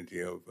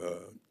opportunity of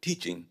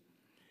teaching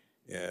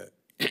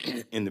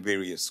in the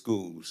various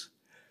schools.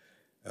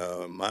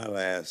 My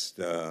last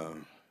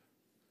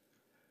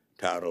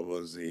title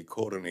was the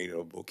Coordinator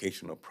of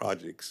Vocational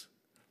Projects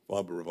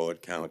for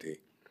Brevard County.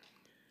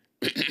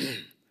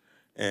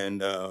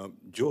 And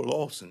Joe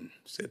Lawson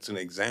sets an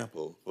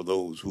example for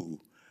those who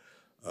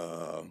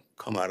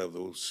come out of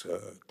those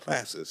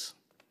classes.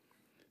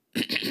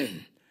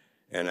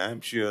 And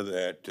I'm sure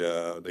that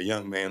the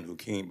young man who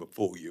came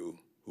before you,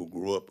 who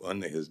grew up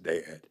under his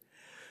dad,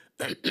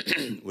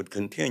 would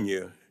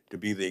continue to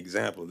be the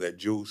example that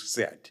Joe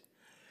set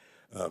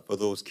for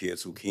those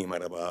kids who came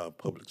out of our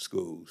public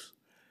schools.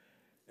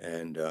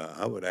 And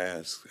I would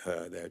ask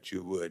that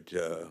you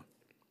would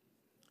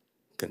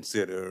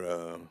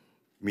consider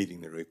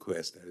meeting the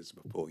request that is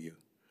before you.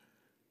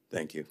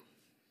 Thank you.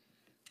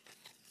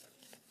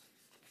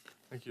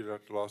 Thank you,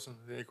 Dr. Lawson.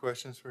 Any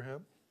questions for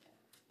him?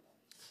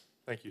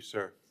 Thank you,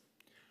 sir.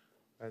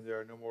 And there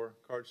are no more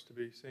cards to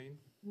be seen?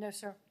 No,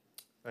 sir.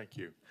 Thank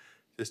you.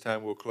 This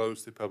time we'll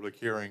close the public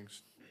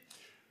hearings.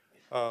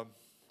 I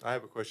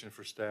have a question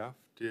for staff.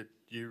 Did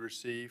you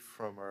receive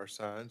from our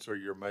signs or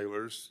your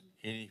mailers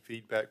any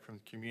feedback from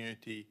the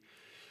community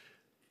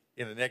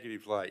in a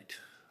negative light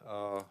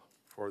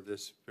for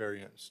this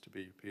variance to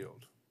be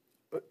appealed?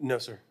 No,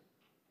 sir.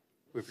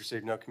 We've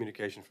received no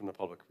communication from the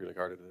public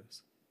regarding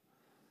this.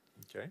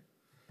 Okay.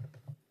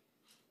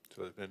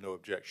 So there's been no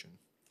objection?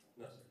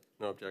 No, sir.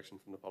 No objection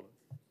from the public.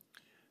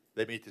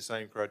 They meet the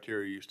same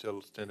criteria. You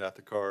still send out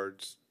the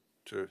cards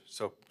to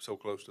so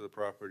close to the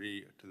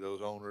property, to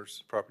those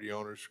owners, property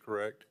owners,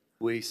 correct?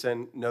 We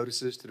send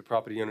notices to the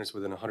property owners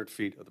within 100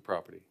 feet of the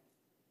property.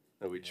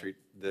 And we treat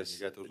this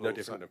You got those no little,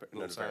 different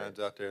little signs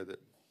out there that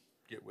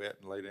get wet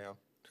and lay down?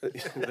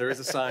 There is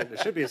a sign, there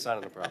should be a sign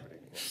on the property.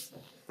 Yes.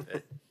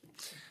 Hey,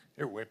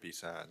 they're wimpy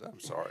signs, I'm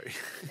sorry.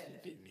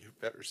 You need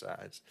better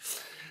signs.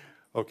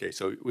 Okay,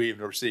 so we have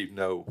received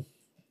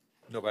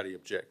nobody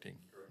objecting.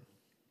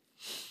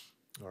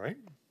 All right.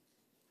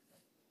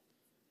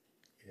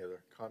 Any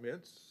other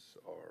comments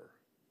or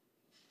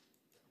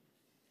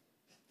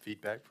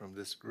feedback from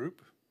this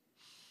group?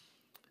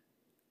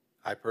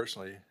 I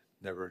personally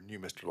never knew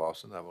Mr.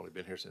 Lawson. I've only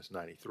been here since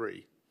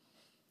 '93,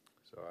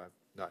 so I've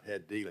not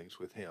had dealings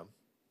with him.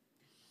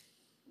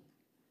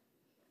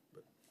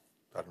 But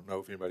I don't know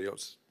if anybody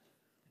else.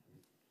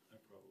 I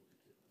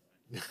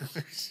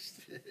probably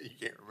did. You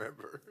can't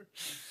remember.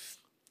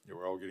 Yeah,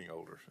 we're all getting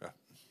older.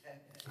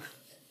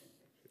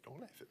 Don't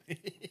laugh at me.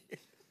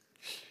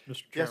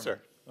 Mr. Chairman. Yes, sir.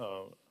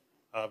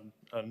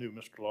 I knew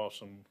Mr.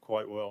 Lawson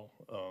quite well.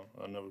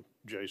 I know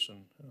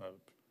Jason.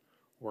 I've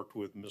worked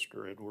with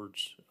Mr.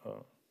 Edwards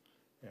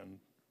and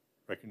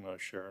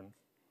recognize Sharon.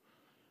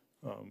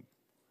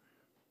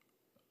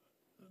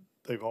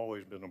 They've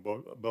always been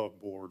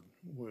above board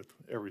with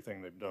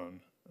everything they've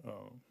done.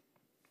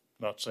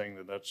 Not saying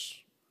that that's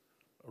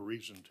a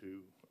reason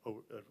to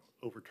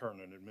overturn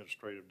an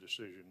administrative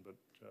decision, but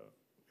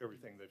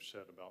everything they've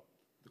said about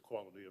the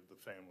quality of the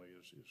family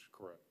is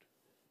correct.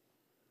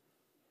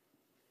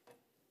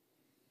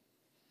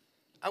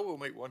 I will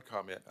make one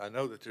comment. I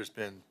know that there's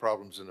been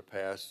problems in the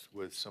past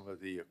with some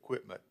of the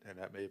equipment, and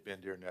that may have been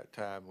during that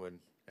time when,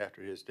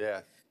 after his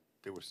death,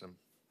 there was some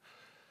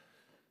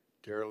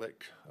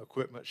derelict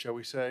equipment, shall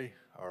we say,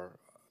 or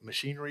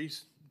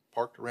machineries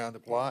parked around the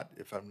plot,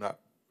 if I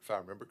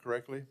remember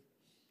correctly.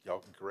 Y'all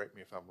can correct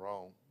me if I'm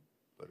wrong,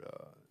 but it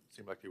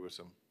seemed like there was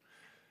some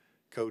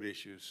code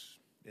issues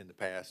in the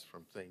past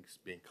from things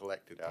being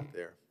collected out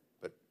there,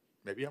 but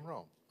maybe I'm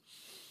wrong.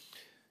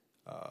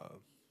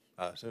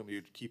 I assume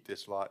you'd keep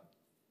this lot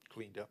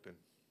cleaned up and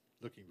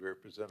looking very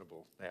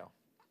presentable now.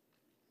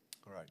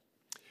 All right.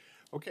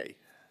 Okay.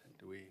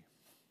 Do we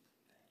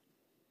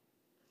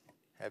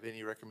have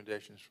any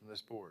recommendations from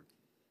this board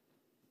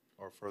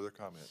or further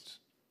comments?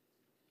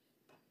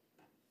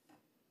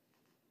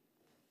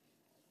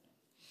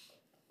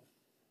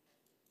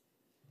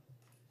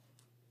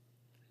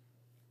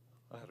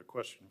 I had a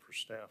question for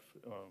staff.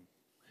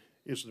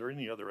 Is there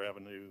any other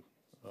avenue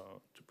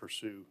to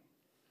pursue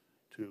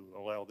to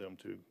allow them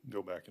to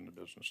go back into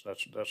business?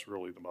 That's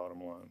really the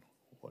bottom line.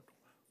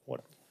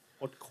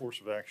 What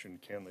course of action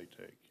can they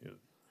take?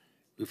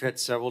 We've had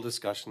several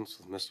discussions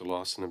with Mr.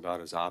 Lawson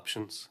about his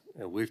options,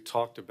 and we've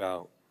talked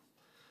about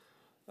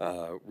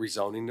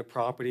rezoning the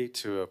property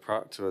to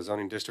a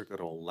zoning district that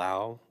will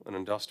allow an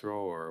industrial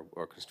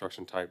or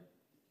construction type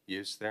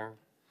use there.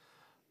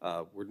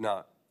 We're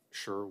not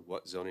sure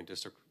what zoning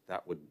district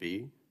that would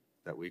be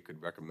that we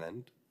could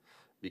recommend,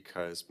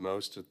 because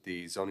most of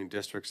the zoning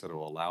districts that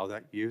will allow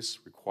that use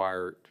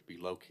require it to be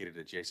located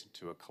adjacent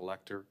to a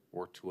collector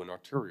or to an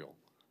arterial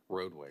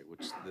roadway,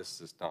 which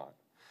this is not.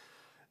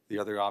 The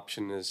other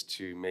option is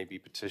to maybe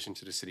petition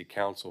to the city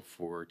council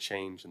for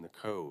change in the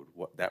code.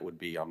 What that would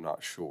be, I'm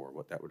not sure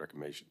what that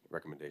recommendation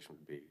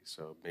would be.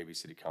 So maybe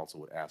city council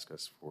would ask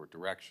us for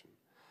direction.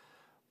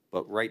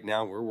 But right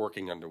now we're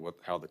working under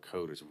how the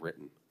code is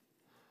written.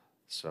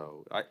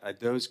 So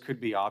those could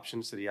be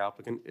options to the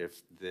applicant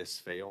if this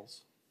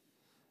fails.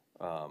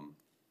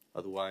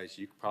 Otherwise,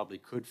 you probably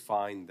could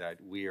find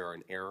that we are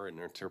in error in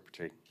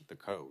interpreting the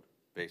code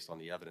based on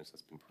the evidence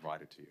that's been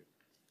provided to you.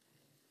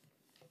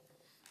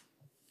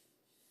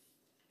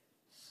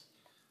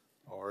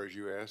 Or as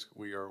you ask,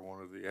 we are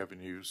one of the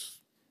avenues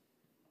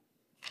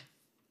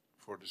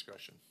for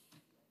discussion.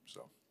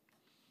 So,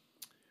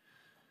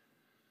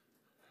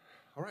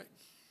 all right.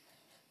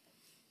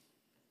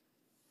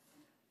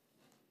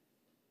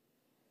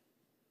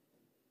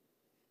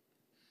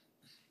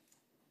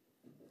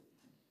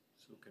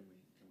 So can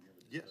we have a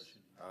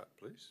discussion? Yes,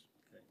 please.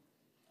 Okay.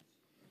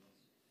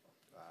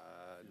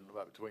 I don't know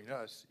about between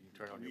us. You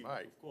can turn on your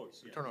mic. Of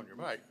course. Yeah. Turn on your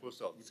mic. We'll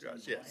still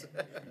discuss. Yes.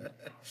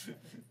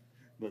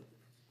 But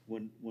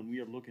when we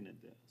are looking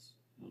at this,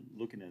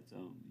 looking at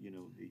you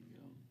know the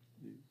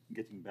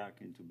getting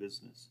back into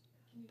business.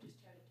 Can you just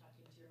try to talk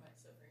into your mic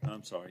so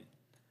I'm sorry.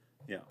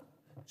 Yeah,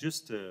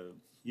 just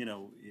you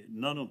know,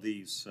 none of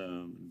these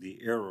the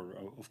error.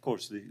 Of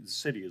course, the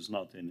city is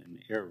not in an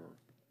error.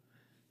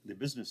 The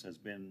business has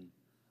been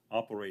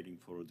operating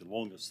for the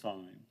longest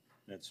time.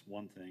 That's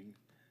one thing,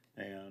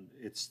 and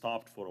it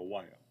stopped for a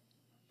while,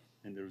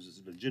 and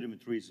there's a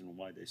legitimate reason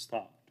why they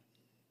stopped.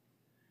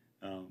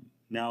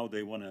 Now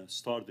they want to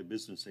start the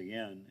business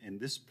again, and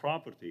this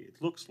property, it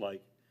looks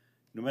like,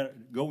 no matter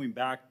going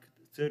back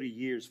 30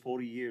 years,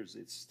 40 years,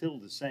 it's still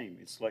the same.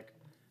 It's like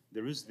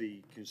there is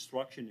the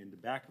construction in the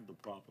back of the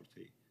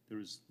property. There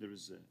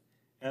is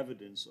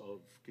evidence of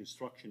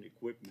construction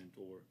equipment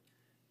or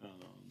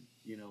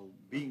you know,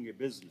 being a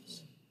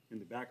business in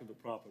the back of the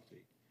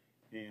property,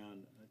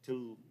 and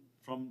until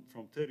from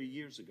 30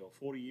 years ago,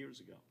 40 years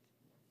ago.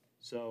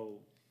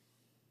 So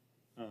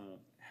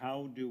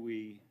how do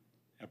we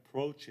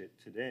approach it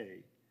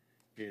today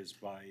is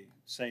by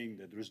saying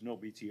that there is no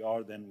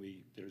BTR, then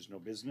there is no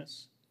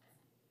business.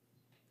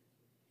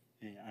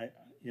 And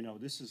you know,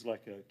 this is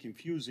like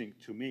confusing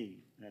to me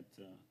that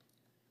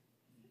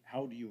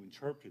how do you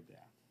interpret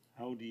that?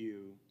 How do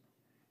you,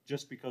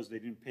 just because they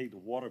didn't pay the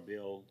water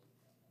bill,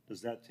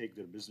 does that take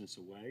their business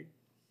away?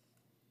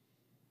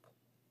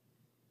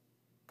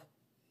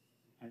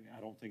 I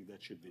don't think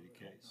that should be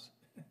the case.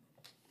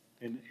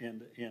 And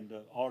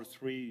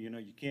R3, you know,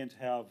 you can't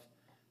have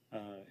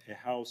a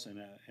house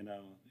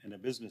and a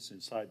business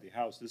inside the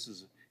house.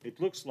 It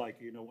looks like,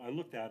 you know, I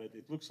looked at it,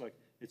 it looks like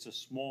it's a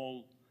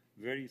small,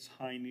 very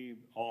tiny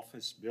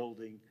office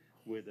building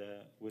with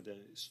a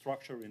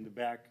structure in the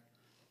back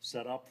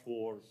set up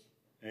for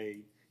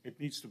it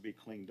needs to be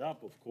cleaned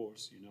up, of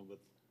course, you know,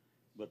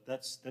 but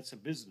that's a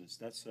business.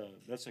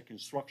 That's a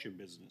construction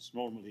business.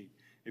 Normally,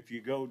 if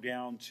you go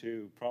down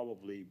to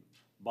probably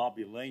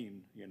Bobby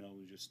Lane, you know,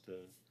 just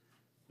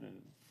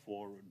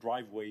for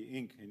Driveway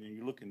Inc., and then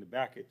you look in the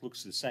back, it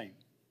looks the same.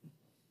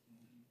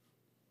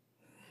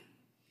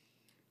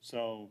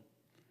 So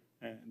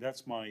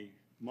that's my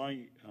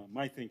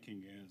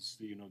thinking is,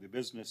 you know, the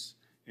business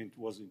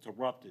was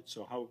interrupted.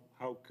 So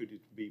how could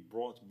it be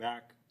brought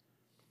back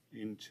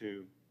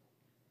into,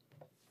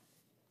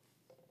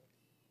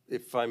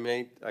 If I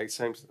may,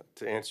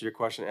 to answer your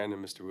question and to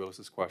Mr.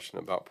 Willis's question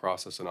about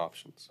process and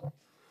options.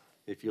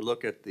 If you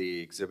look at the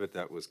exhibit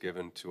that was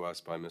given to us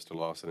by Mr.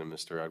 Lawson and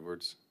Mr.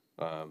 Edwards,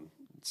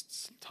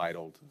 it's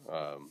titled,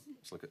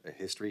 let's look at the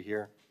history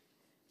here.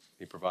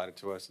 He provided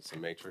to us, it's a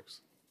matrix.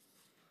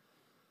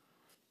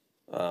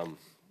 On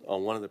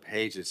one of the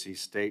pages, he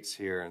states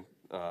here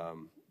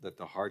that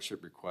the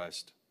hardship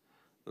request,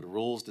 the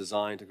rules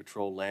designed to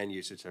control land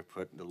usage have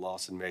put the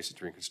Lawson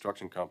Masonry and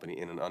Construction Company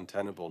in an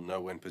untenable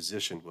no-win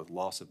position with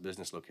loss of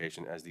business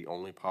location as the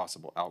only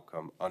possible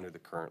outcome under the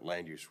current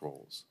land use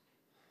rules.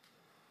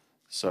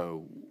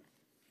 So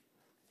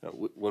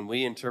when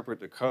we interpret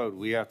the code,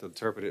 we have to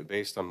interpret it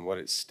based on what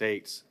it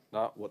states,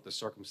 not what the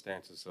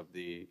circumstances of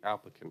the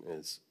applicant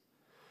is.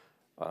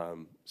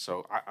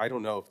 So I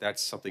don't know if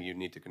that's something you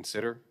need to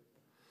consider,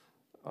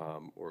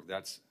 or if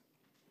that's,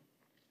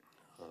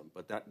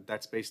 but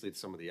that's basically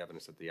some of the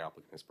evidence that the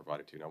applicant has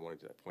provided to you. And I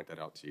wanted to point that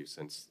out to you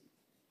since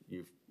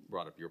you've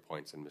brought up your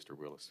points and Mr.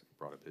 Willis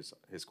brought up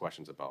his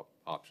questions about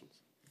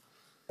options.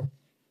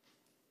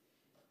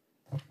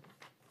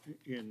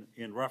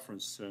 in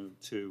reference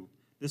to,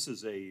 this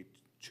is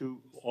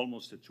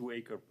almost a 2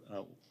 acre,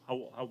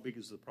 how big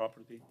is the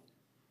property?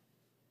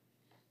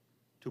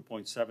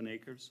 2.7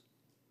 acres?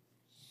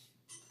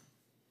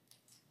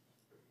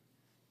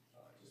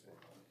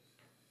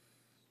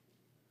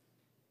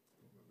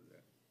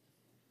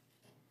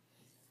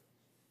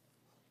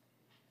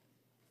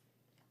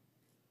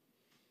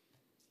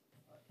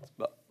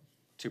 About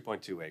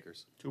 2.2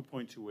 acres.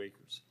 2.2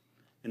 acres.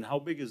 And how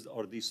big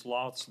are these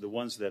lots, the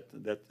ones that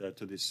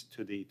to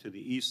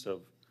the east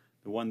of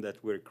the one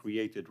that were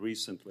created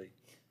recently?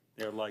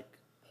 They're like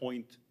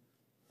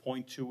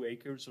 0.2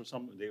 acres or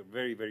something. They're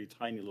very, very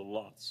tiny little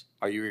lots.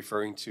 Are you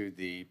referring to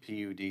the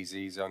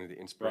PUDZ zone, the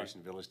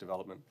Inspiration Village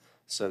development?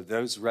 So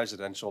those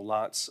residential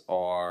lots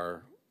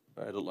are,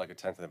 it look like a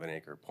tenth of an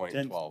acre,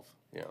 0.12,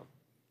 yeah.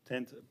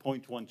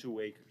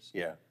 0.12 acres.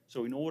 Yeah.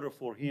 So in order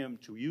for him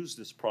to use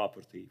this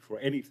property for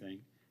anything,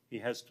 he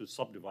has to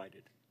subdivide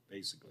it,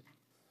 basically.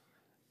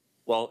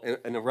 Well,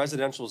 and the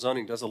residential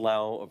zoning does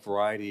allow a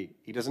variety.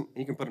 He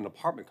can put an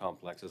apartment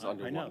complex as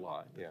under one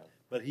lot, yeah.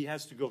 But he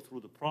has to go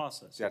through the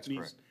process. That's It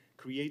means correct.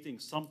 creating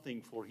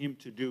something for him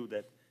to do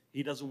that.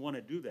 He doesn't want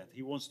to do that.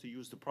 He wants to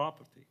use the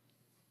property,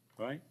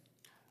 right?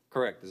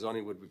 Correct. The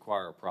zoning would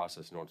require a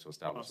process in order to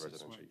establish Process,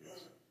 residential right.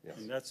 use. Yes.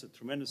 And that's a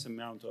tremendous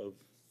amount of,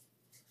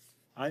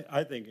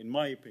 I think, in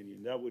my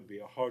opinion, that would be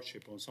a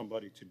hardship on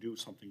somebody to do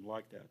something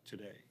like that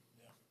today.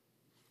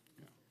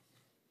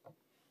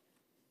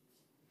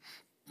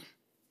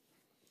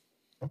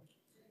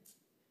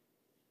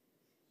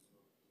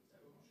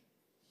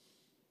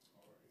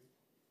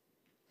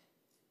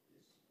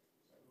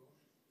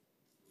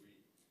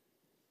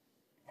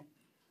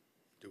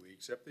 Do we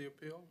accept the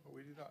appeal or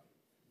we do not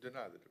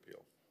deny the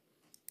appeal?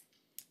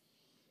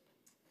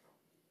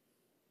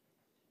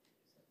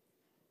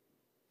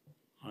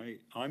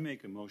 I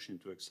make a motion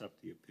to accept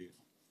the appeal.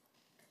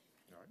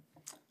 All right.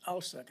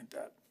 I'll second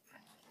that.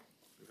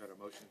 We've had a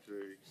motion to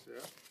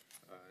accept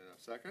and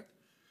a second.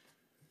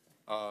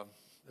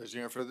 Is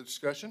there any further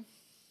discussion?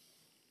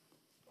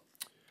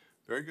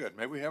 Very good.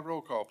 May we have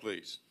roll call,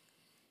 please?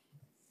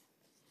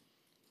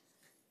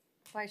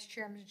 Vice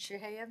Chairman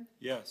Shahab,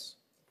 Yes.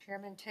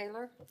 Chairman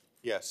Taylor,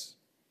 Yes.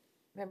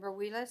 Member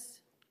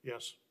Wheelis,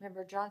 Yes.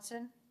 Member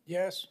Johnson,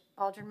 Yes.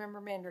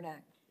 Aldermember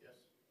Mandernack.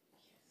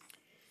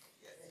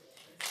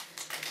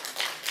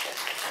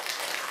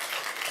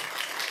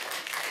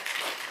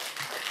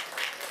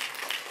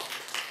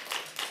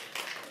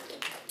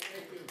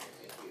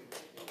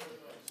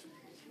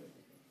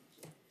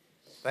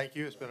 Thank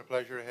you. It's been a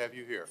pleasure to have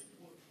you here.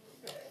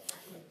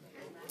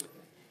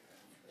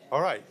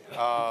 All right.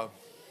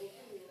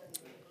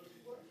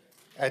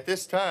 At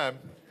this time,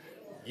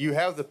 we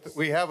have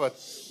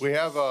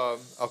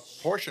a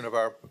portion of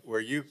our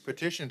where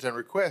petitions and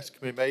requests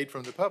can be made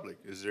from the public.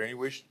 Is there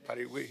anybody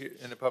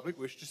in the public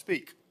wish to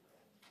speak?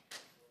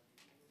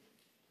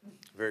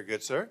 Very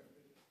good, sir.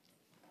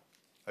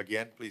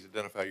 Again, please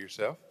identify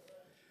yourself.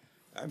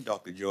 I'm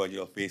Dr. George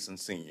L. Faison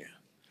Sr.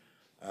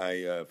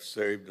 I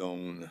served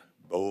on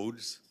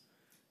boards,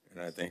 and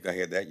I think I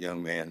had that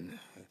young man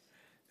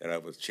that I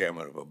was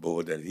chairman of a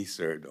board that he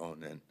served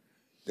on, and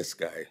this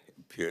guy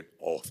appeared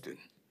often.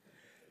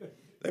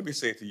 Let me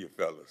say to you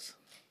fellas,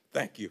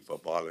 thank you for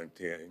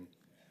volunteering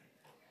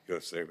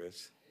your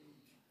service.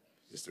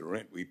 It's the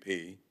rent we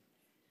pay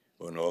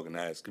for an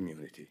organized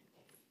community.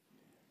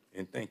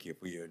 And thank you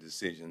for your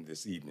decision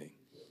this evening.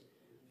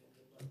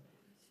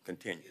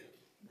 Continue.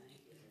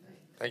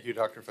 Thank you,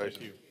 Dr. Faison.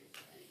 Thank you.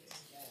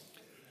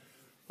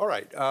 All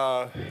right.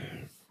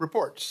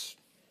 Reports.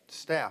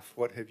 Staff,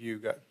 what have you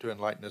got to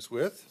enlighten us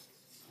with?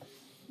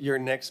 Your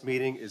next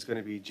meeting is going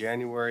to be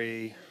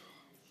January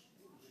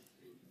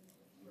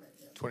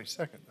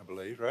 22nd, I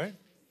believe, right?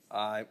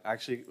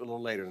 Actually, a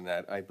little later than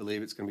that. I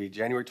believe it's going to be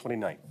January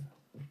 29th.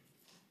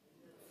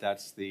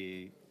 That's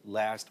the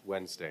last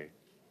Wednesday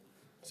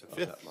It's the of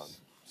fifth. that month.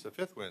 It's the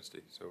fifth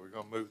Wednesday, so we're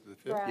going to move to the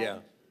fifth. Right. Yeah.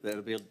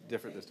 That'll be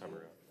different this time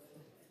around.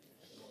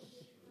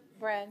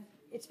 Brad,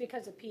 it's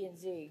because of P and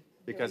Z.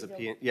 Because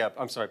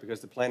I'm sorry,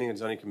 because the Planning and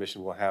Zoning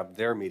Commission will have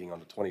their meeting on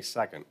the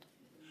 22nd.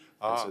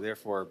 And so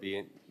therefore,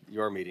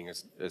 your meeting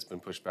has been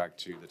pushed back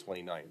to the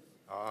 29th.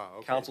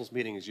 Okay. Council's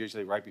meeting is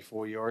usually right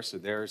before yours, so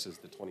theirs is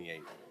the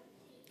 28th.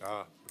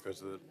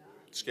 Because of the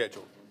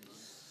schedule.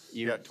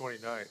 Yeah,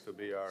 29th will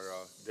be our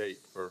date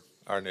for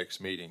our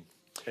next meeting.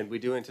 And we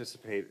do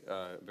anticipate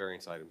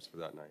variance items for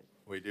that night.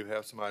 We do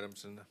have some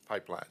items in the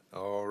pipeline.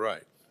 All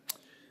right.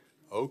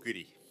 Oh,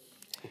 goody.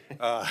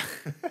 All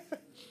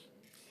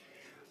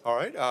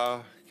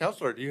right.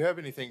 Counselor, do you have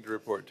anything to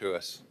report to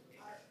us?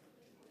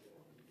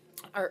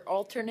 Our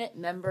alternate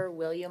member,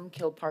 William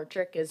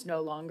Kilpatrick, is no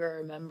longer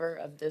a member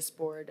of this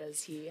board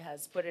as he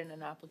has put in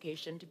an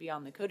application to be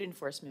on the Code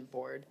Enforcement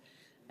Board.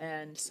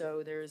 And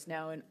so there is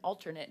now an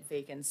alternate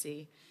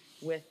vacancy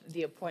with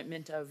the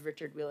appointment of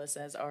Richard Willis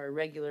as our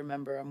regular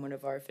member on one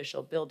of our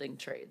official building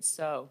trades.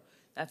 So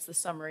that's the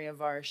summary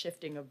of our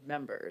shifting of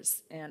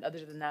members. And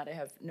other than that, I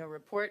have no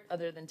report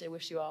other than to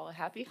wish you all a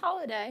happy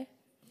holiday.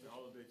 Happy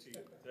holiday to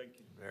you. Thank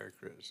you. Merry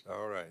Christmas.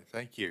 All right.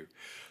 Thank you.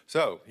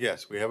 So,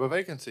 yes, we have a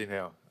vacancy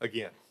now.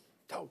 Again.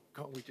 Oh,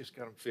 we just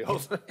got them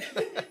filled.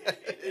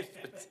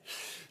 It's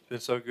been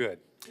so good.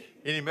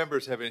 Any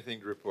members have anything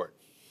to report?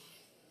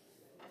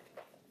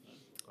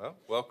 Well,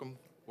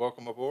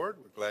 welcome aboard.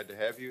 We're glad to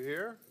have you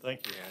here.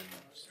 Thank you. And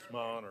it's my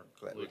honor.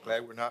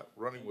 Glad we're not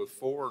running with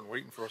 4 and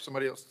waiting for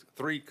somebody else,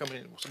 3 coming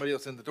in, somebody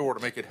else in the door to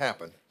make it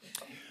happen.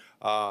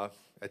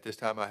 At this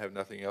time, I have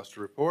nothing else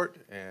to report,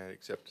 and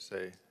except to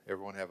say,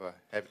 everyone have a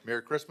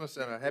Merry Christmas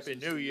and a Happy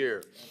New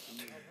Year.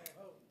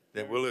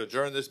 Then we'll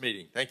adjourn this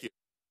meeting. Thank you.